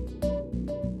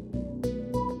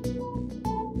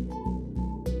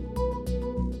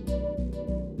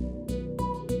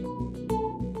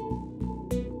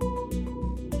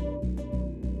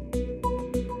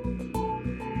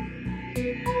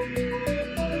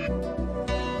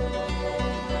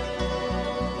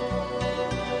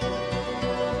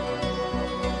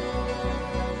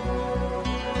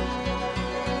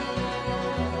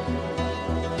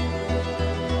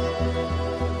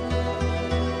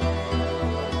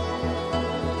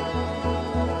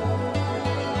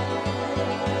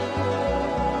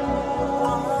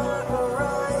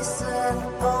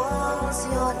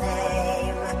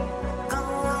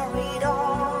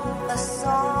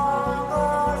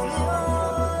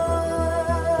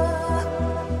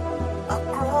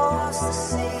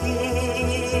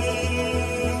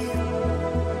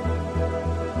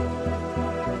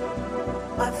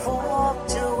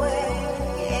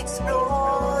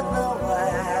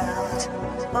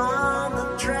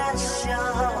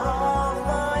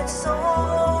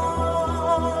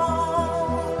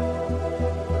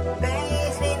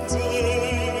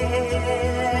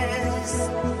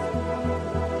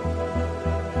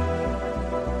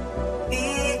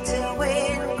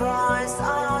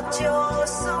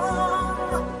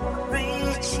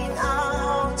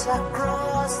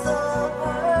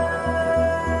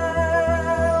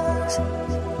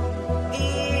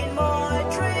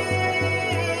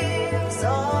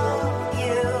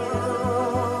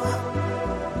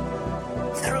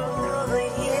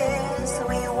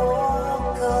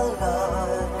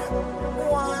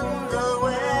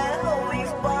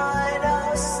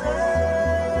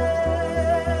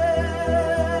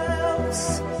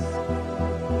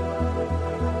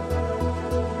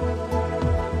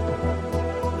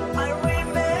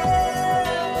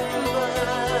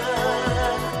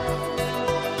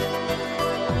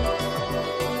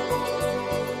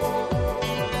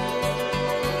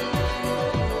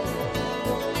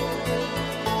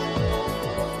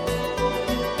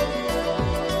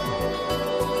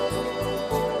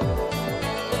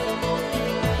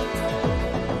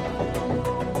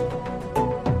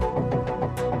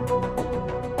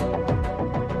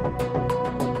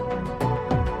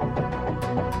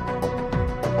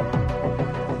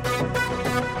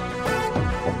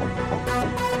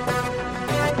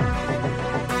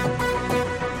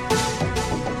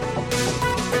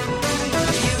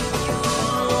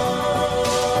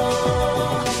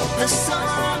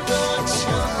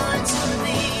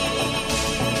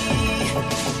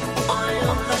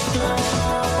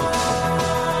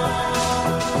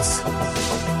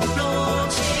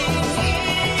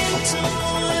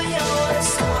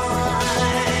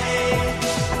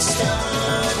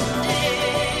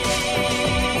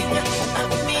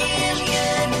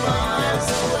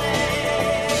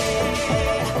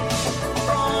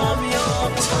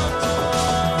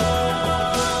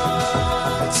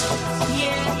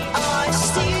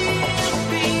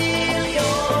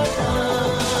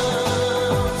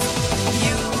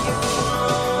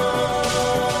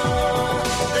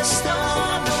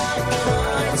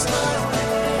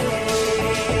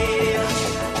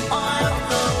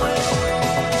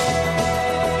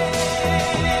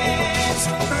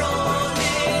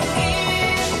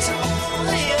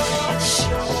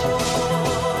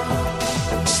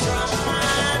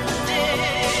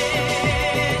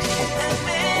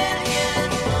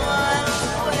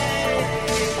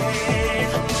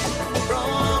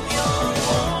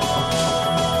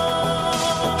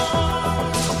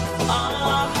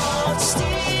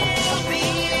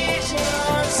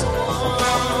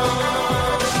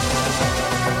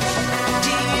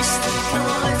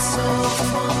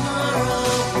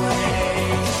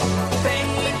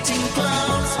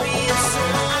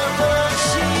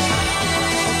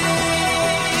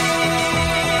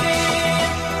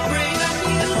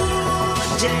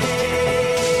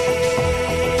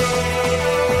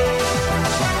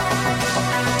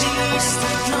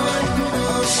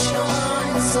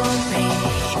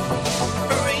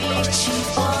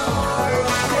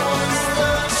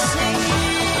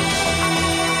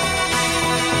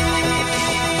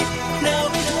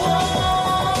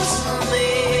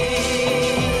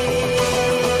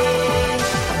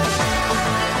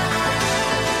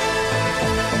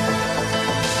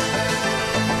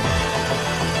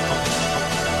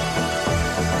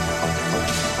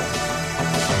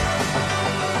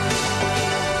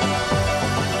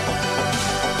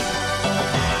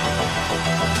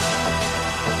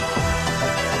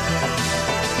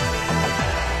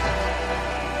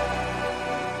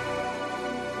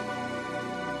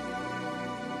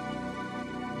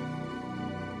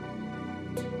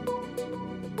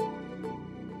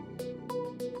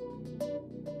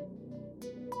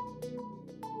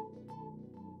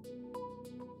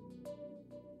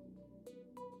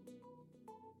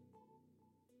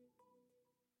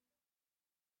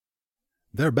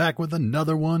 They're back with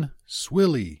another one,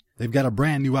 Swilly. They've got a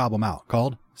brand new album out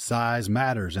called Size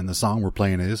Matters, and the song we're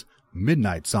playing is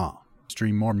Midnight Song.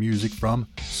 Stream more music from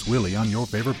Swilly on your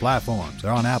favorite platforms.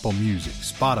 They're on Apple Music,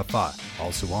 Spotify,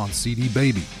 also on CD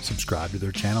Baby. Subscribe to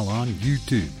their channel on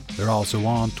YouTube. They're also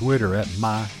on Twitter at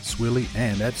MySwilly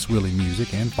and at Swilly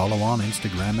Music, and follow on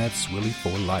Instagram at Swilly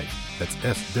for Life. That's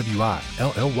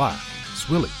SWILLY.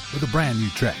 Swilly with a brand new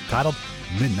track titled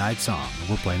Midnight Song. And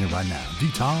we're playing it right now.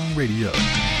 D-Tong Radio.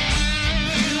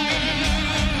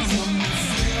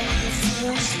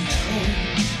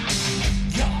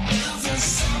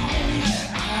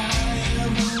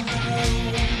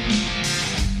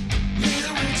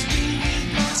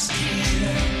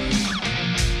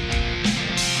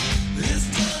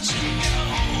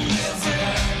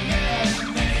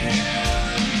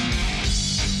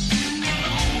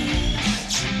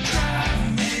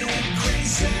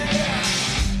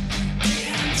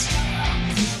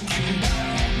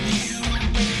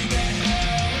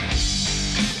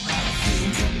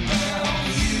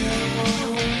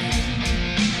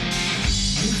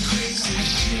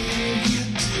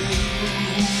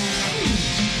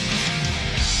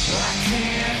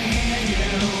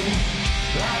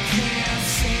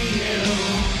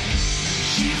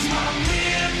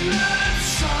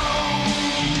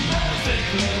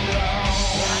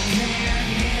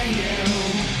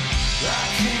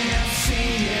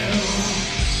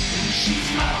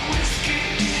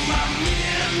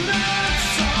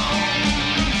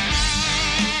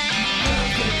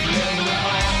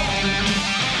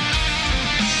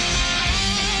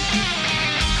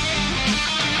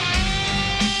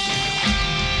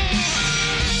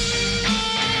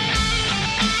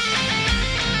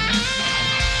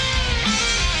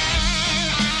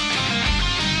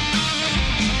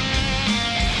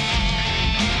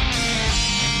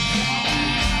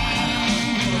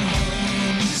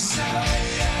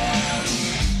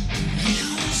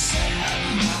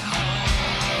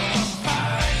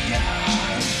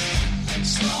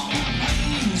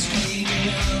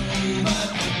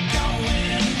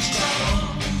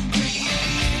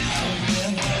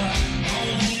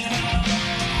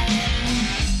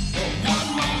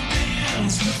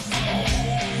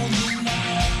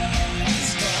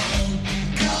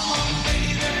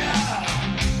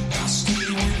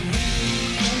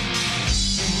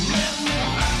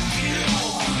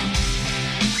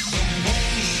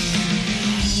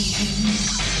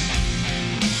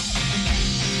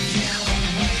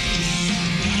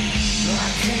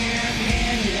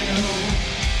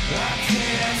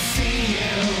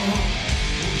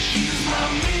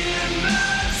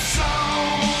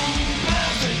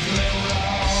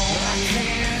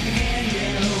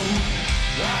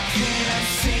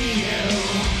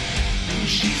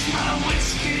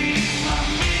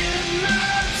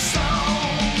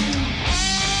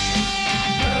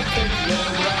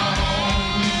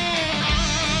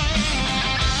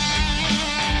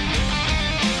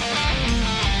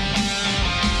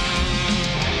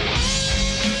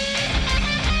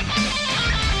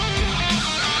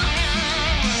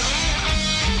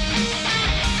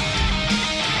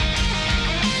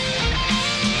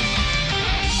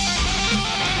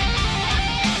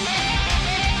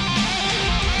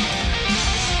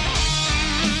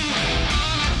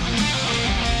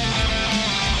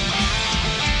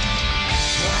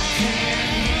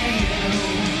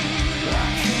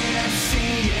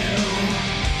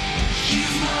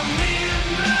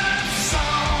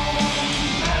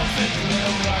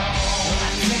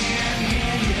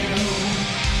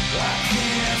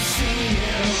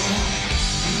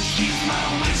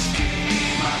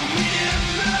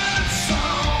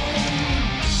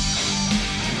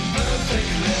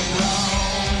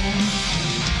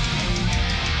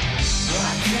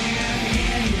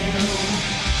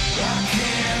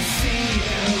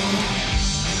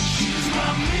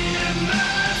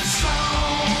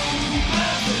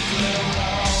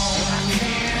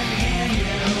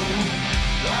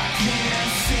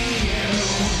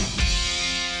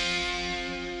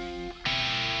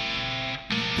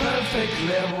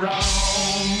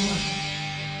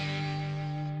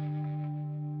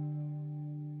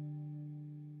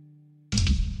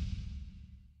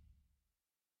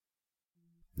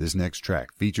 This next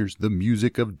track features the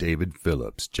music of David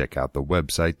Phillips. Check out the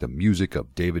website,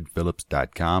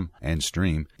 themusicofdavidphillips.com, and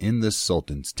stream In the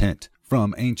Sultan's Tent.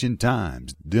 From ancient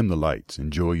times, dim the lights,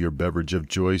 enjoy your beverage of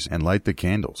choice, and light the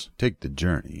candles. Take the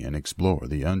journey and explore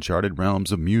the uncharted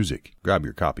realms of music. Grab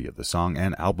your copy of the song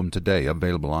and album today,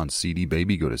 available on CD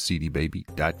Baby. Go to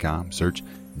cdbaby.com, search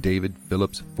David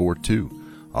Phillips 42.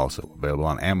 Also available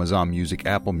on Amazon Music,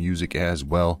 Apple Music as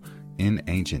well. in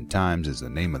Ancient Times is the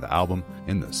name of the album,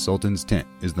 and The Sultan's Tent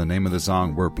is the name of the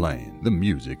song we're playing. The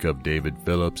music of David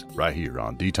Phillips, right here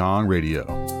on D-Tong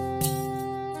Radio.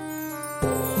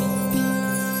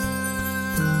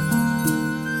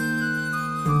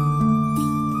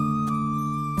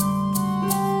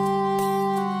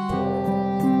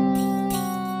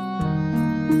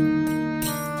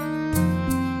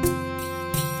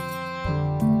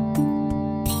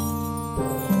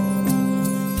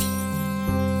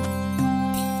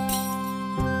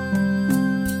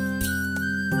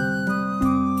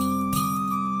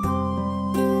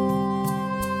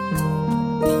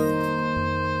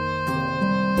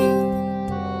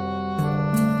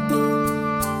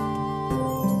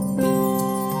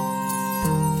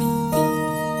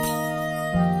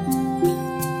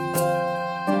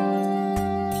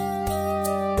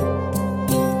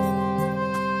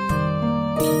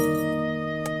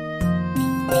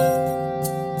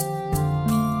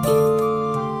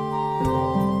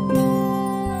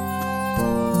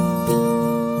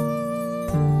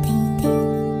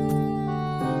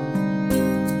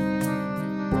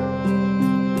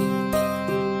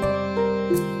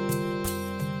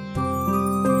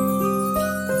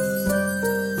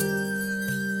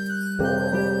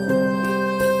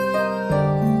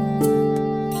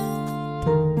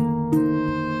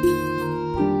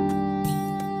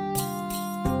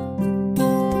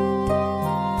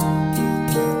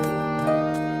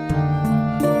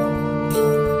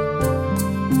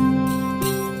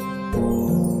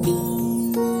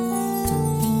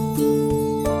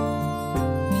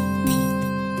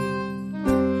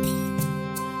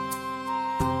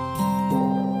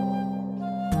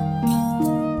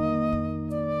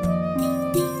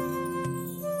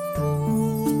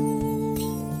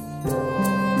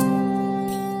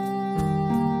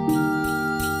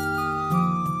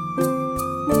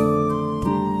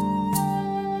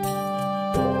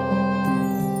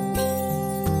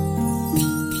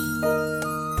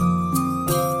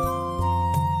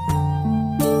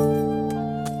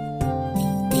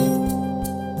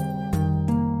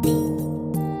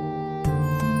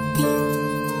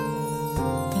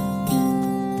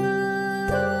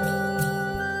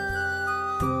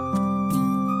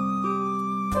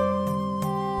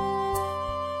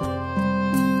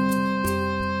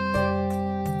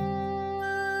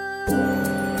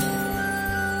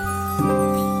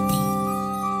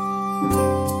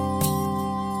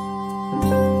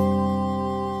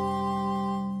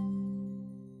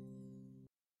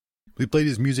 We played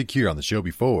his music here on the show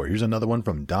before. Here's another one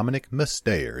from Dominic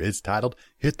Mustair. It's titled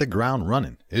Hit the Ground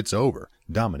Running. It's over.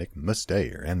 Dominic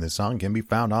Mustair. And this song can be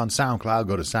found on SoundCloud.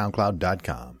 Go to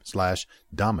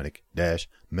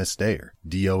soundcloud.com/Dominic-Mustair.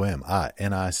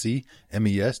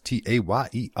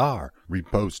 DOMINICMESTAYER.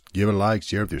 Repost, give it a like,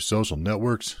 share with your social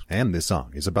networks. And this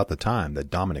song is about the time that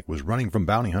Dominic was running from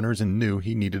bounty hunters and knew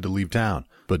he needed to leave town,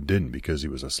 but didn't because he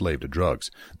was a slave to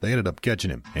drugs. They ended up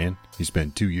catching him, and he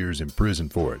spent 2 years in prison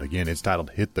for it. Again, it's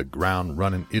titled Hit the Ground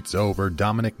Running. It's over.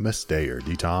 Dominic Mustair,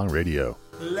 D-Tong Radio.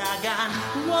 Well, I got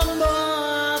one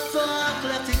more fuck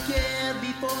left to give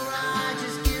before I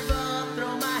just give up,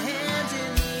 throw my hands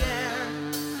in the air.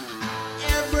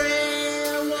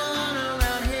 Everyone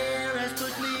around here has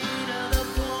pushed me to the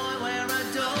point where I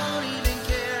don't even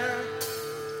care.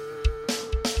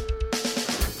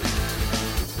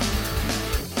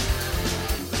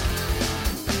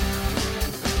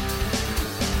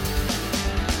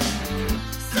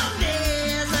 Some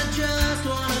days I just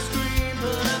wanna scream,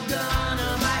 put a gun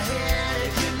on my head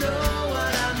if you know what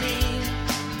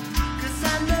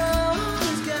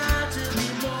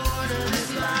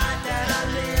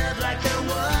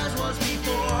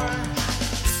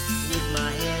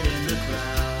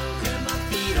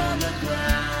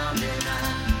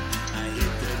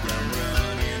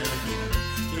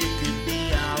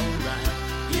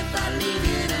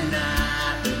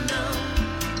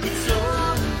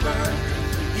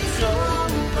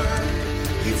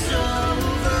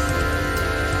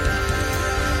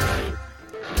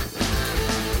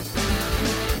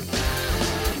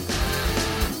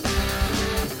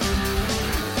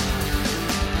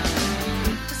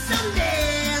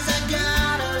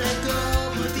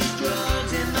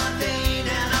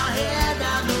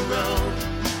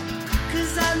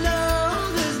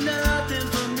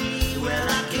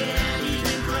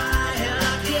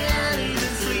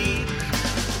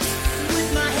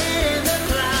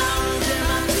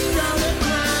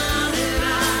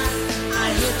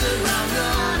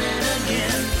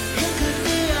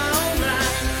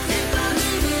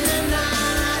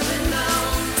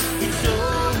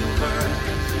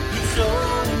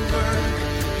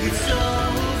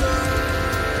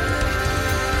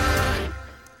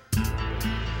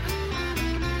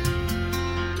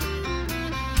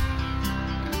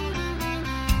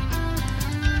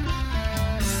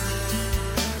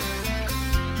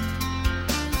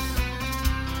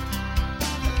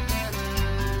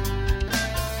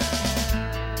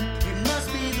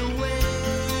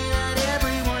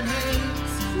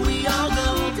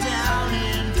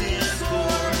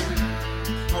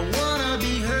wanna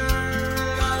be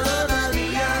heard all over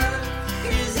the earth.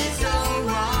 Is it so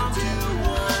wrong to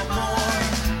want more?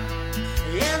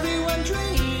 Everyone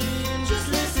dreams, just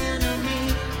listen to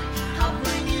me. I'll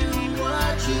bring you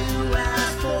what you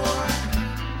ask for.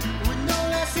 With no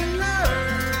lesson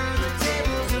learned, the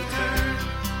tables have turned.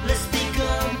 Let's speak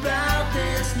about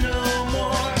this no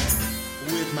more.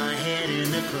 With my head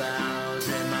in the clouds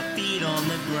and my feet on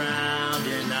the ground,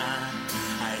 and I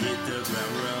hit the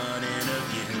ground running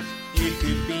again. It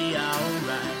could be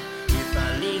alright if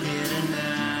I leave here tonight.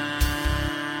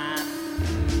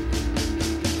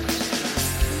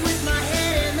 With my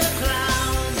head in the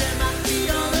clouds and my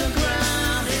feet on the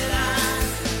ground, and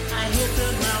I hit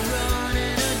the ground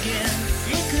running again.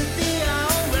 It could be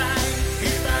alright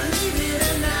if I leave here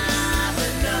tonight,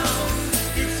 but no,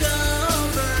 it's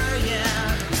over,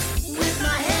 yeah. With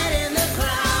my head in the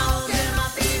clouds and my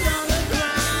feet on the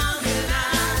ground, and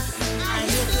I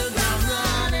hit the ground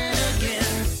running again.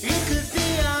 It could be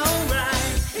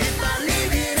alright if I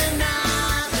leave here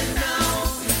tonight, but no,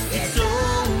 it's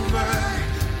over,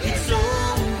 it's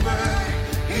over,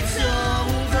 it's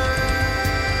over.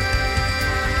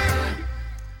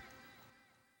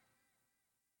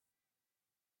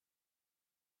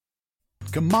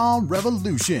 Come on,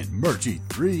 Revolution, Murchie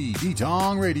 3,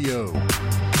 D-Tong Radio.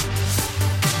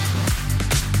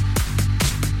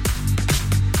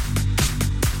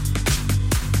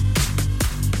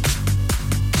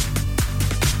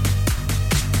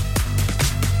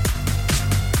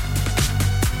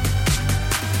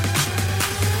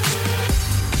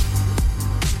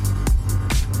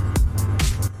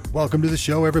 Welcome to the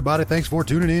show, everybody. Thanks for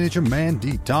tuning in. It's your man,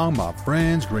 D-Tong, my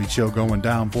friends. Great show going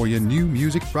down for you. New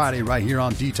Music Friday right here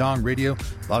on D-Tong Radio. A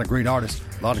lot of great artists,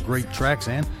 a lot of great tracks,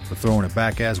 and we're throwing it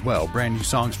back as well. Brand new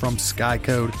songs from Sky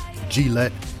Code,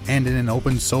 Gillette, and in an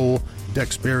Open Soul,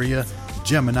 Dexperia,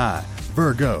 Gemini,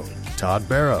 Virgo, Todd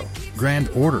Barrow, Grand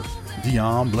Order,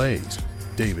 Dion Blaze,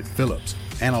 David Phillips,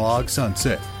 Analog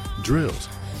Sunset, Drills,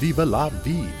 Viva La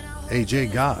Vie,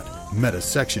 AJ God, Meta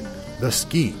Section, The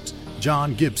Schemes,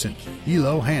 John Gibson,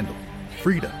 Elo Handle,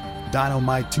 Frida,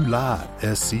 Dynamite 2 Live,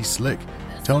 SC Slick,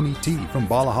 Tony T from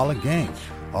Ballaholic Gang,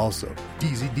 also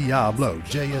DZ Diablo,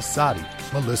 JS Sadi,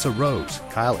 Melissa Rose,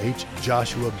 Kyle H,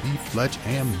 Joshua B. Fletch,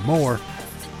 and more.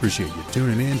 Appreciate you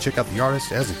tuning in. Check out the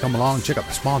artists as they come along. Check out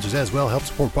the sponsors as well. Help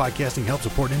support podcasting, help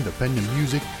support independent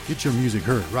music. Get your music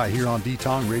heard right here on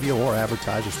D-Tong Radio, or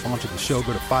advertise or sponsor the show.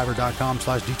 Go to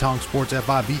fiverr.com/D-Tong Sports,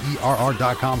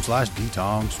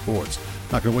 FIVERR.com/D-Tong Sports.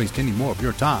 Not going to waste any more of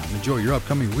your time. Enjoy your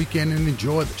upcoming weekend and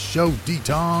enjoy the show,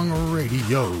 D-Tong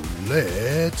Radio.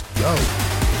 Let's go.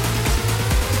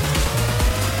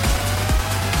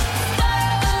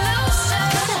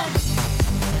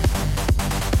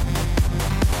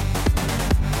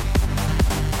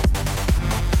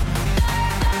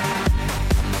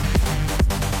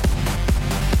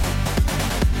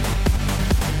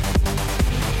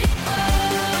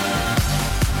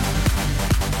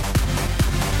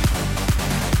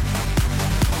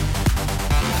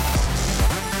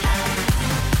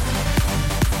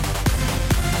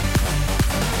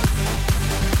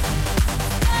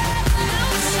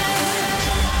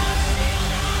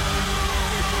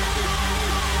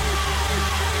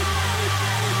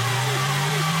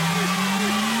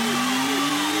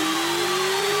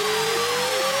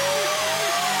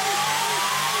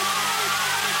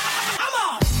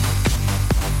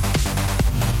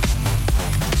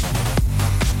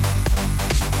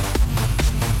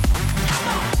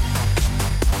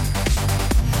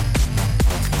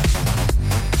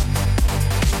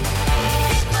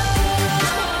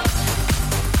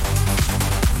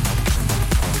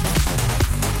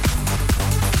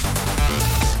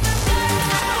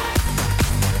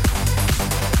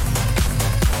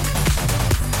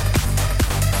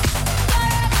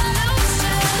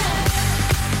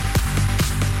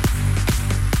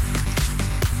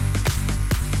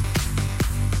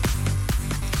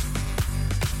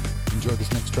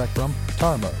 From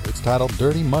Tarmo. It's titled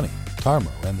Dirty Money.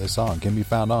 Tarmo and this song can be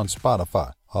found on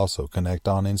Spotify. Also connect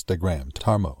on Instagram,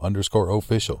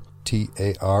 Tarmo_official,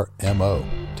 TARMO.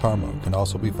 Tarmo can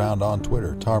also be found on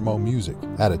Twitter, Tarmo Music.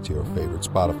 Add it to your favorite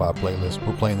Spotify playlist.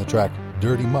 We're playing the track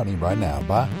Dirty Money right now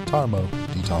by Tarmo,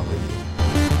 D-Tong Radio.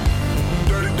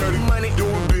 Dirty, dirty money,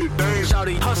 doing big things. All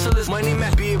these hustlers, money,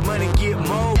 man, big money, get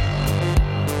more.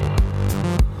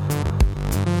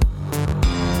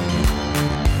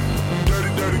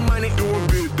 Doing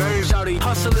big things, all these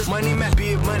hustlers, money, man,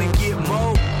 big money, get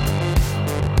more.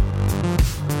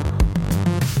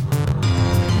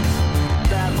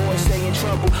 Bad boys stay in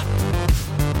trouble.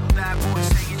 Bad boys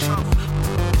stay in trouble.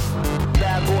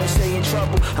 Bad boys stay in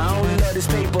trouble. I only love this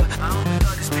paper. I only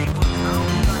love this paper.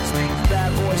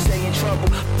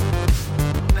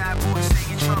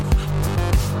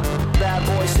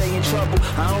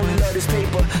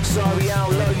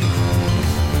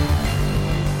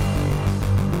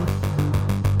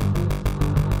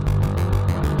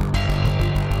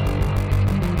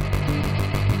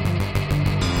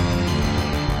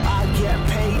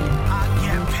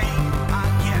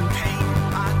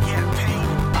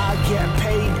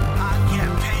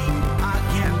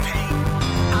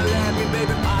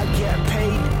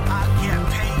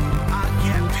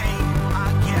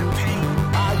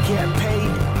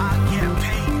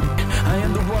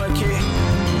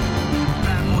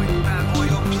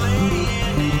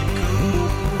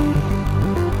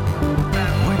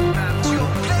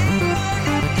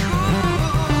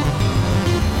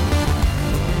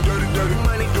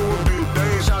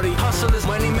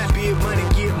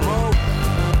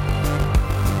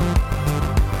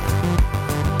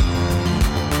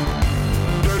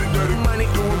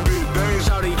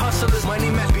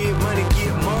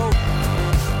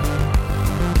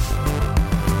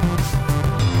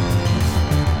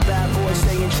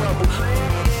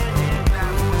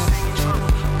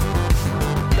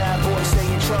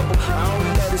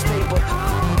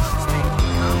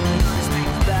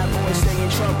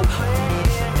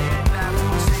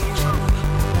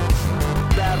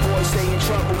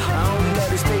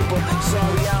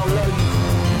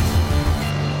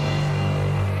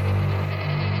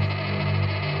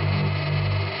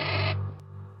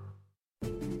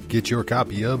 Get your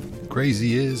copy of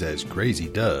Crazy Is as Crazy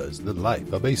Does, The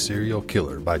Life of a Serial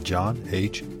Killer by John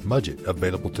H. Mudgett,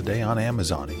 available today on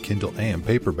Amazon in Kindle and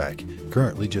paperback,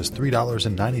 currently just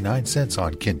 $3.99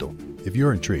 on Kindle. If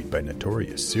you're intrigued by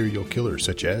notorious serial killers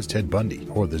such as Ted Bundy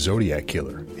or the Zodiac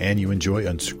Killer, and you enjoy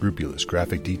unscrupulous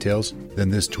graphic details, then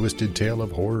this twisted tale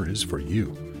of horror is for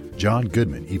you. John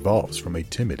Goodman evolves from a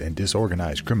timid and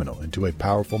disorganized criminal into a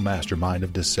powerful mastermind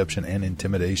of deception and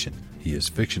intimidation. He is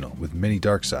fictional with many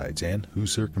dark sides and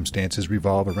whose circumstances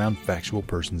revolve around factual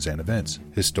persons and events.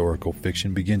 Historical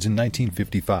fiction begins in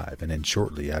 1955 and ends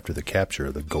shortly after the capture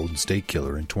of the Golden State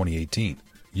Killer in 2018.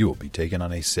 You will be taken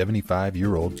on a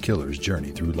 75-year-old killer's journey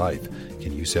through life.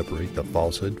 Can you separate the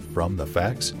falsehood from the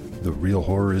facts? The real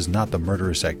horror is not the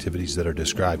murderous activities that are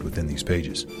described within these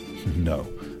pages. No,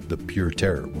 the pure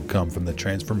terror will come from the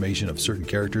transformation of certain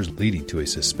characters, leading to a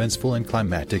suspenseful and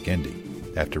climactic ending.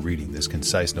 After reading this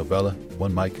concise novella,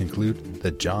 one might conclude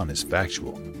that John is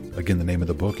factual. Again, the name of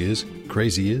the book is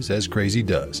Crazy Is as Crazy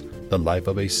Does, The Life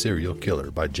of a Serial Killer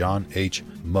by John H.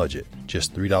 Mudgett.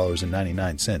 Just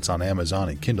 $3.99 on Amazon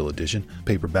and Kindle edition.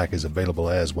 Paperback is available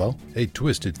as well. A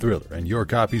twisted thriller, and your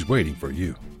copy's waiting for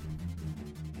you.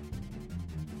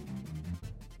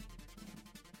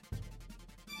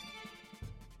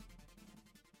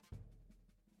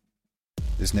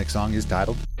 This next song is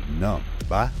titled Numb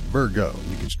by Virgo.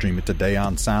 You can stream it today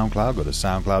on SoundCloud. Go to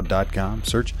SoundCloud.com,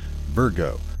 search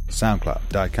Virgo.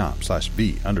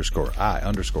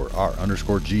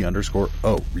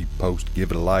 SoundCloud.com/V_I_R_G_O. Repost,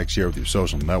 give it a like, share with your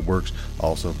social networks.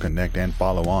 Also connect and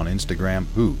follow on Instagram,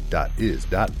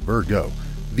 who.is.virgo.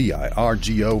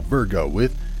 VIRGO Virgo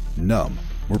with Numb.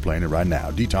 We're playing it right now.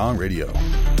 D-Tong Radio.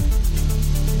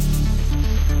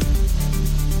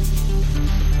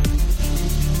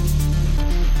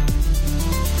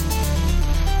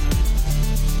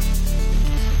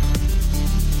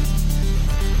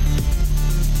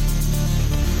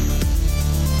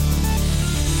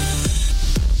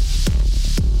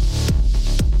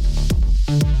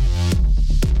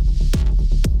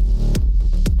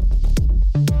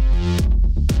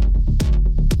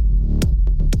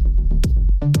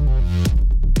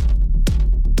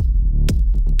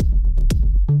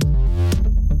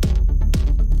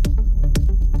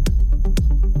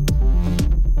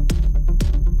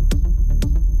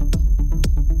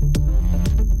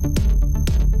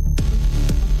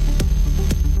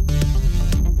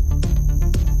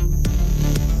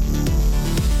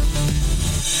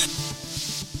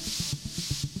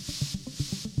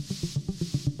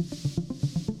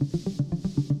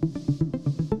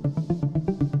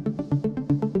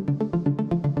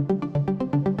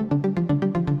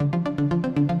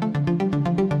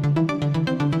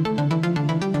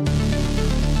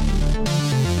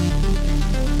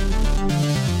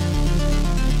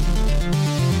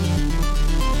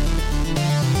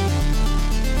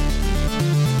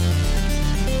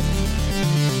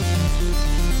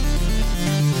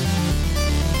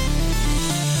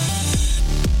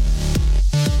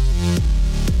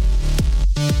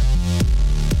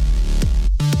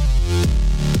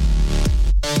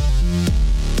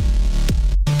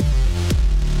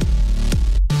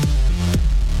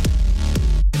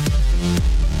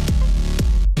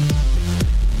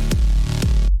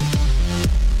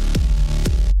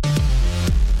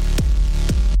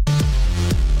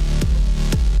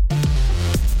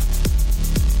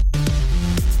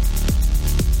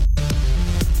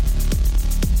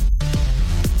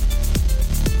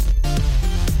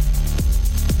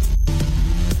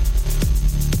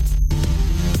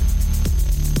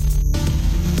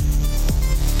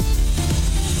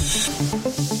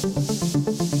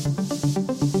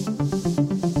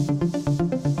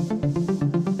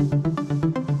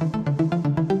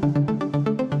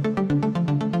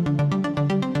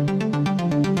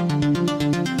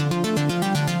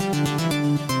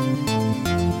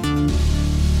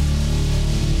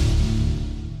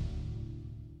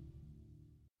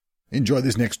 Enjoy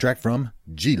this next track from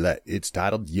Gillette. It's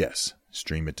titled Yes.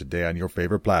 Stream it today on your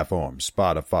favorite platforms,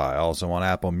 Spotify, also on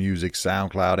Apple Music,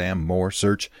 SoundCloud, and more.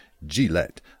 Search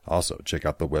Gillette. Also, check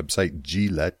out the website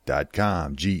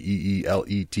Gillette.com, GEELETT.com.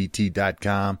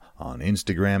 On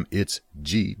Instagram, it's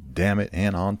G-Dammit,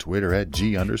 and on Twitter at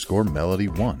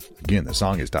G_Melody1. Again, the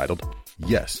song is titled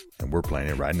Yes, and we're playing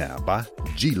it right now by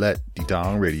Gillette,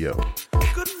 D-Tong Radio.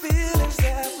 Good feelings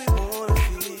that we wanna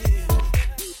feel.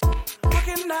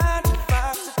 Working 9 to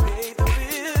 5 to pay the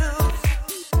bills.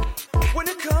 When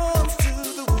it comes to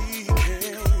the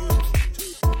weekend,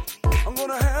 I'm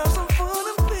gonna have some fun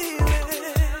and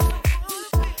feeling.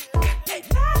 Hey,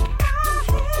 knock my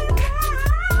head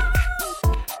down.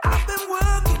 I've been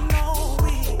working all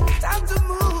week. Time to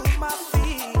move my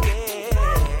feet.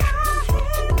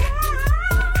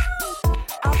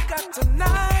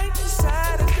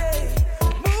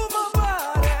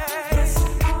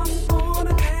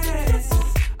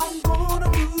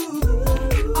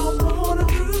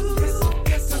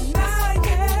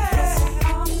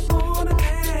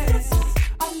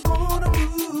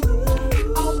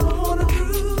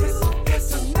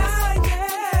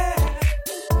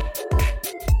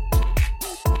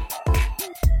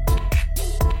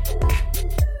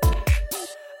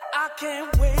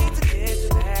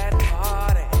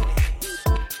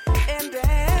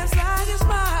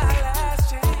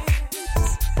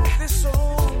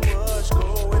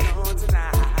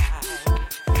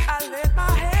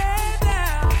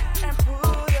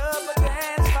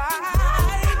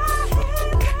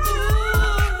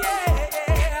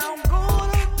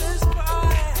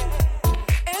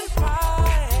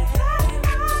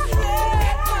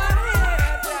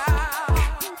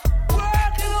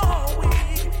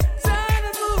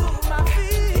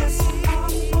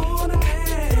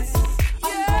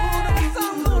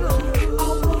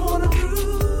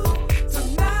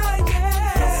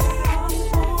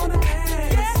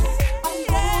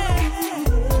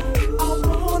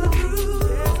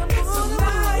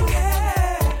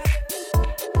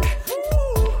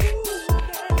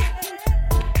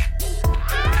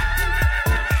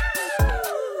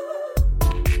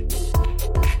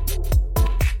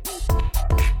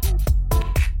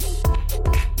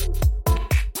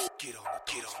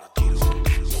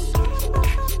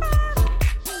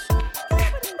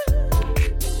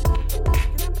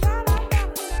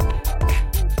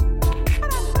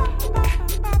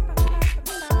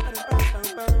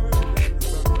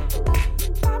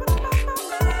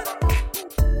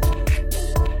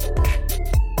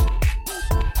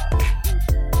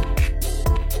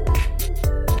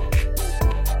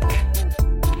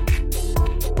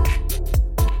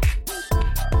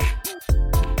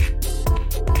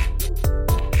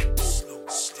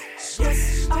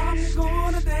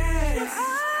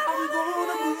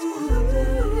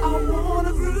 move. I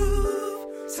wanna groove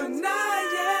tonight,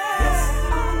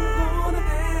 yeah. I'm gonna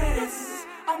dance.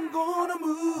 I'm gonna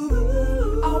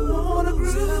move. I wanna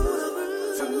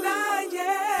groove tonight,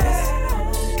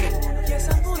 yeah. Yes,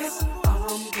 I'm gonna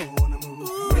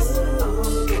move. Yes, I'm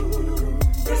gonna groove.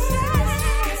 Yes,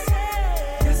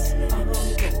 yes, I'm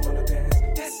gonna dance.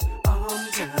 Yes, I'm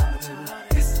gonna move.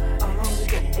 Yes, I'm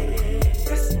gonna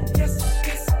yes, yes,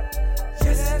 yes,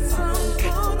 yes, I'm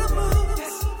gonna move.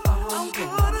 Yes, I'm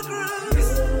gonna groove.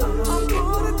 Yes, I'm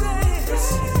gonna dance.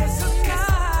 Yes, tonight.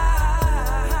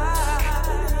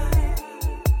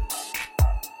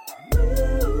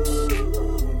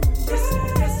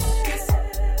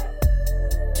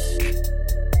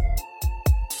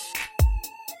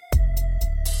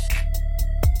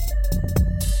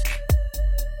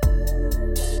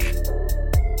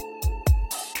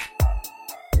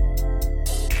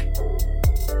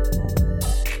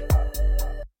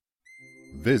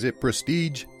 Visit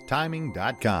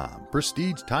PrestigeTiming.com.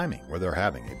 Prestige Timing, where they're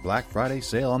having a Black Friday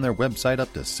sale on their website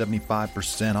up to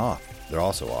 75% off. They're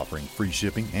also offering free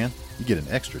shipping, and you get an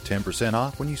extra 10%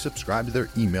 off when you subscribe to their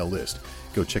email list.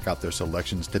 Go check out their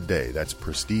selections today. That's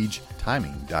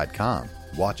PrestigeTiming.com.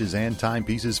 Watches and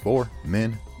timepieces for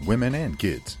men, women, and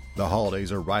kids. The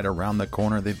holidays are right around the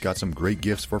corner. They've got some great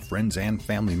gifts for friends and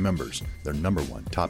family members. Their #1 top